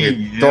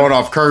motherfucker throwing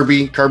off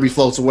Kirby. Kirby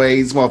floats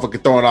away. This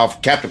motherfucker throwing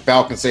off Captain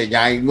Falcon, saying,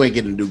 "Yeah, you ain't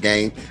getting a new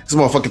game." This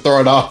motherfucker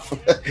throwing off.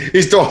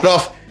 He's throwing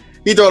off.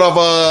 He throwing off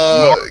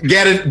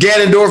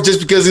Ganondorf just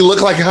because he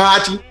looked like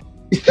Hachi.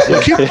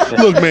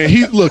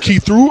 He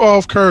threw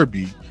off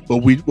Kirby, but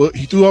what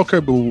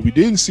we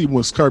didn't see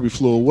once Kirby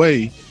flew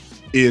away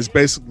is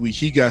basically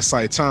he got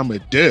Saitama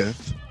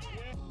death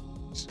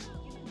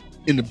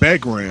in the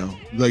background.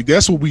 Like,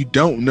 that's what we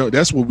don't know.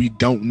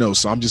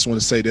 So I'm just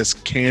want to say that's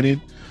canon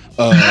to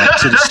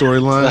the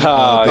storyline.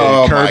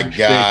 My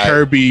God.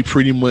 Kirby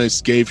pretty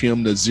much gave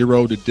him the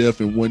 0 to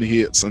death in one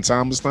hit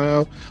Saitama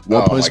style,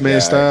 One Punch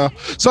Man style.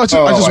 So I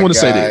just want to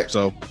say that.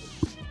 So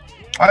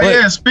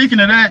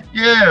speaking of that,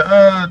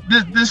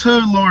 this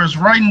Hood Lore is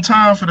right in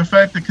time for the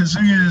fact that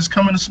Kazuya is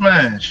coming to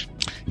Smash.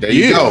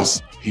 He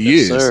is.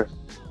 Sir.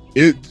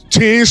 10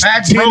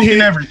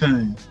 hit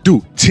everything,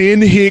 dude.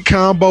 10 hit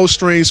combo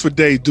strings for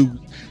day, dude.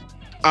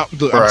 I'm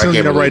telling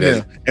you that right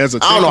now. I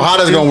don't know how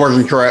that's gonna work.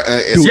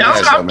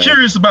 I'm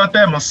curious about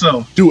that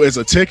myself, dude. As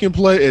a Tekken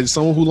player, as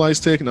someone who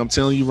likes Tekken, I'm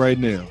telling you right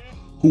now.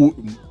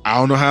 I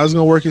don't know how it's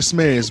gonna work in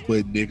Smash,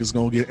 but niggas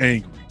gonna get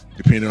angry.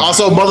 Depending on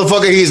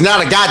motherfucker, he's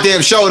not a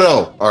goddamn show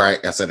though. All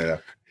right, I said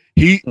it.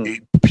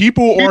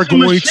 People are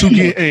going to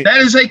get angry.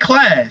 That is a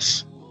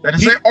class. That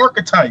is an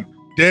archetype.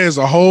 There's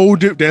a whole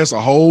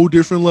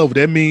different level.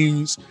 That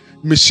means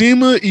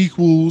Mishima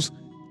equals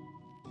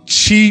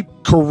cheap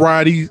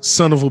karate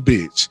son of a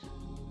bitch.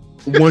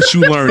 Once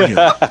you learn him.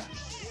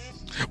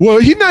 Well,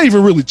 he's not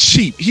even really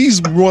cheap.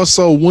 He's more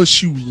so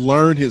once you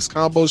learn his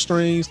combo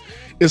strings,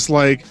 it's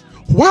like,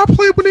 why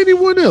play with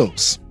anyone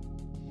else?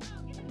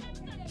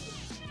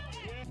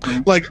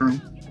 Like,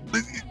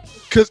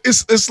 because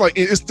it's like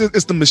it's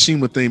the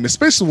Mishima theme,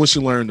 especially once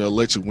you learn the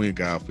electric wind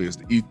god fist,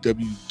 the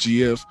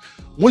EWGF.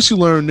 Once you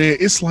learn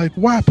that, it's like,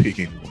 why pick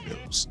anyone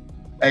else?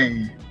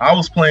 Hey, I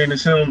was playing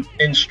as him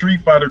in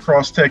Street Fighter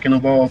Cross Tekken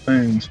of all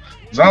things.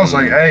 Cause I was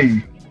like,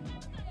 hey,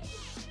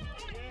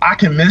 I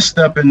can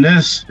misstep in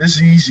this.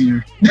 It's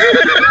easier.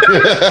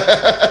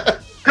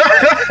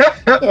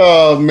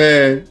 Oh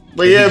man.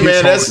 But yeah,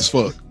 man, that's as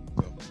fuck.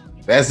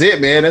 That's it,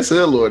 man. That's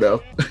Hood Lore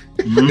though.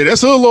 Yeah,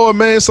 that's Hood Lore,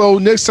 man. So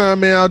next time,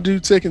 man, I'll do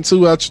Tekken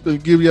 2. I'll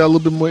give you a little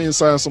bit more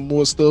insight on some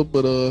more stuff.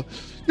 But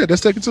yeah,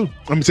 that's Tekken 2.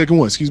 Tekken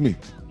 1, excuse me.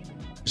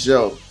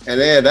 Show.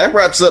 And then that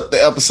wraps up the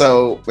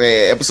episode,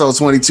 episode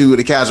 22 of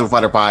the Casual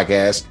Fighter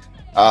podcast.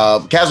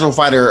 Casual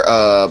Fighter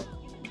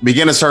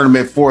Beginners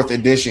Tournament 4th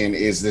edition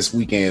is this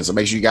weekend, so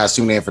make sure you guys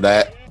tune in for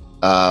that.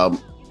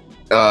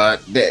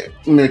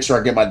 Make sure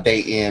I get my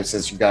date in,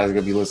 since you guys are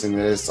gonna be listening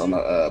to this on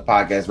the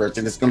podcast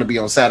version. It's gonna be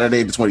on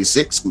Saturday the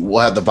 26th.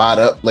 We'll have the VOD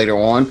up later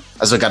on.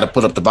 I still got to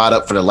put up the VOD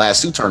up for the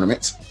last 2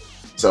 tournaments.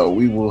 So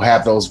we will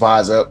have those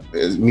VODs up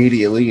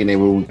immediately, and then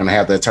we're gonna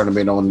have that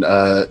tournament on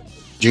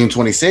June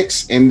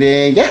 26th, and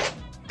then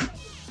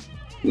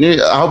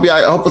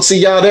I hope to see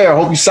y'all there. I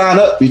hope you sign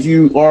up if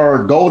you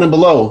are gold and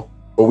below.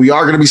 But we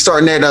are gonna be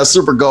starting that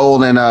super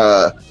gold and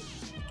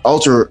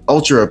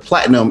ultra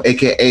platinum,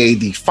 aka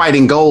the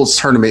Fighting Golds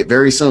tournament,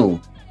 very soon.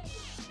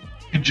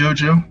 Hey,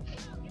 JoJo.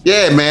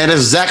 Yeah, man,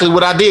 that's exactly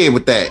what I did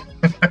with that.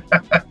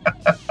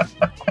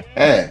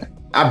 Yeah,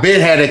 I been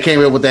had that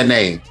came up with that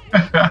name.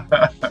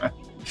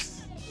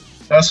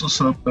 That's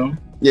what's up, though.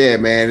 Yeah,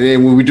 man. And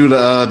then when we do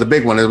the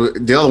big one,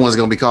 the other one's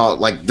gonna be called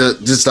like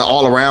the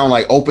all around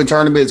like open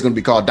tournament. It's gonna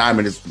be called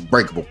Diamond is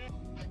Breakable.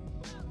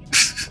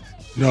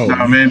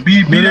 Nah, man.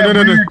 Be that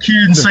weird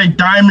kid and say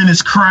Diamond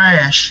is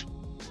Crash.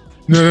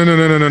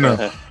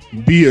 No.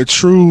 Be a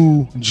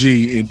true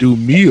G and do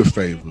me a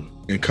favor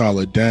and call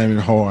it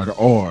Diamond Hard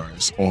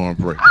R's on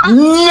break.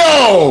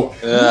 No.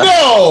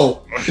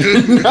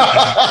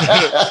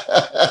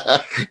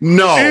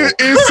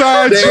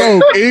 Inside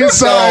joke.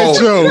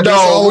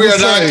 No, we are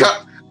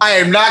not. I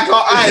am not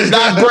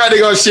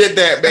branding on shit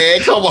that,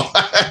 man. Come on.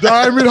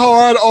 Diamond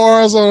Hard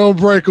R's on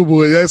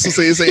Unbreakable. That's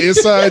what it's an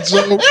inside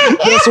joke.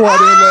 That's why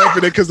they're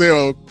laughing at because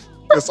they're.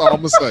 That's all I'm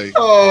gonna say.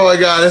 Oh my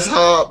god, it's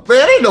hard,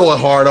 man. I didn't know what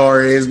hard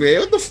R is,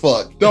 man. What the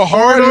fuck?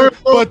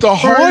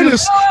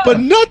 But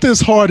nothing's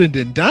harder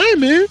than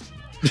Diamond.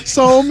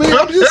 So man,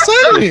 I'm just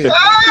saying.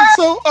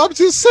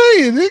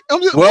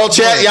 Well,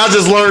 chat, y'all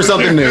just learned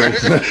something new.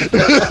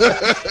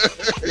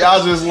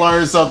 Y'all just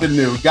learned something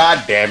new.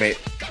 God damn it.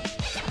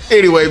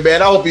 Anyway,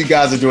 man, I hope you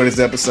guys enjoyed this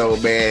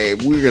episode, man.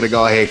 We're gonna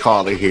go ahead and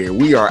call it here.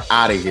 We are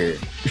out of here.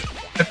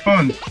 Have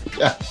fun.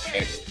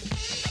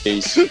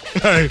 Peace.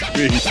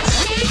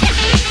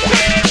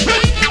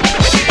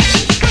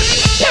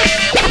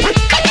 Peace.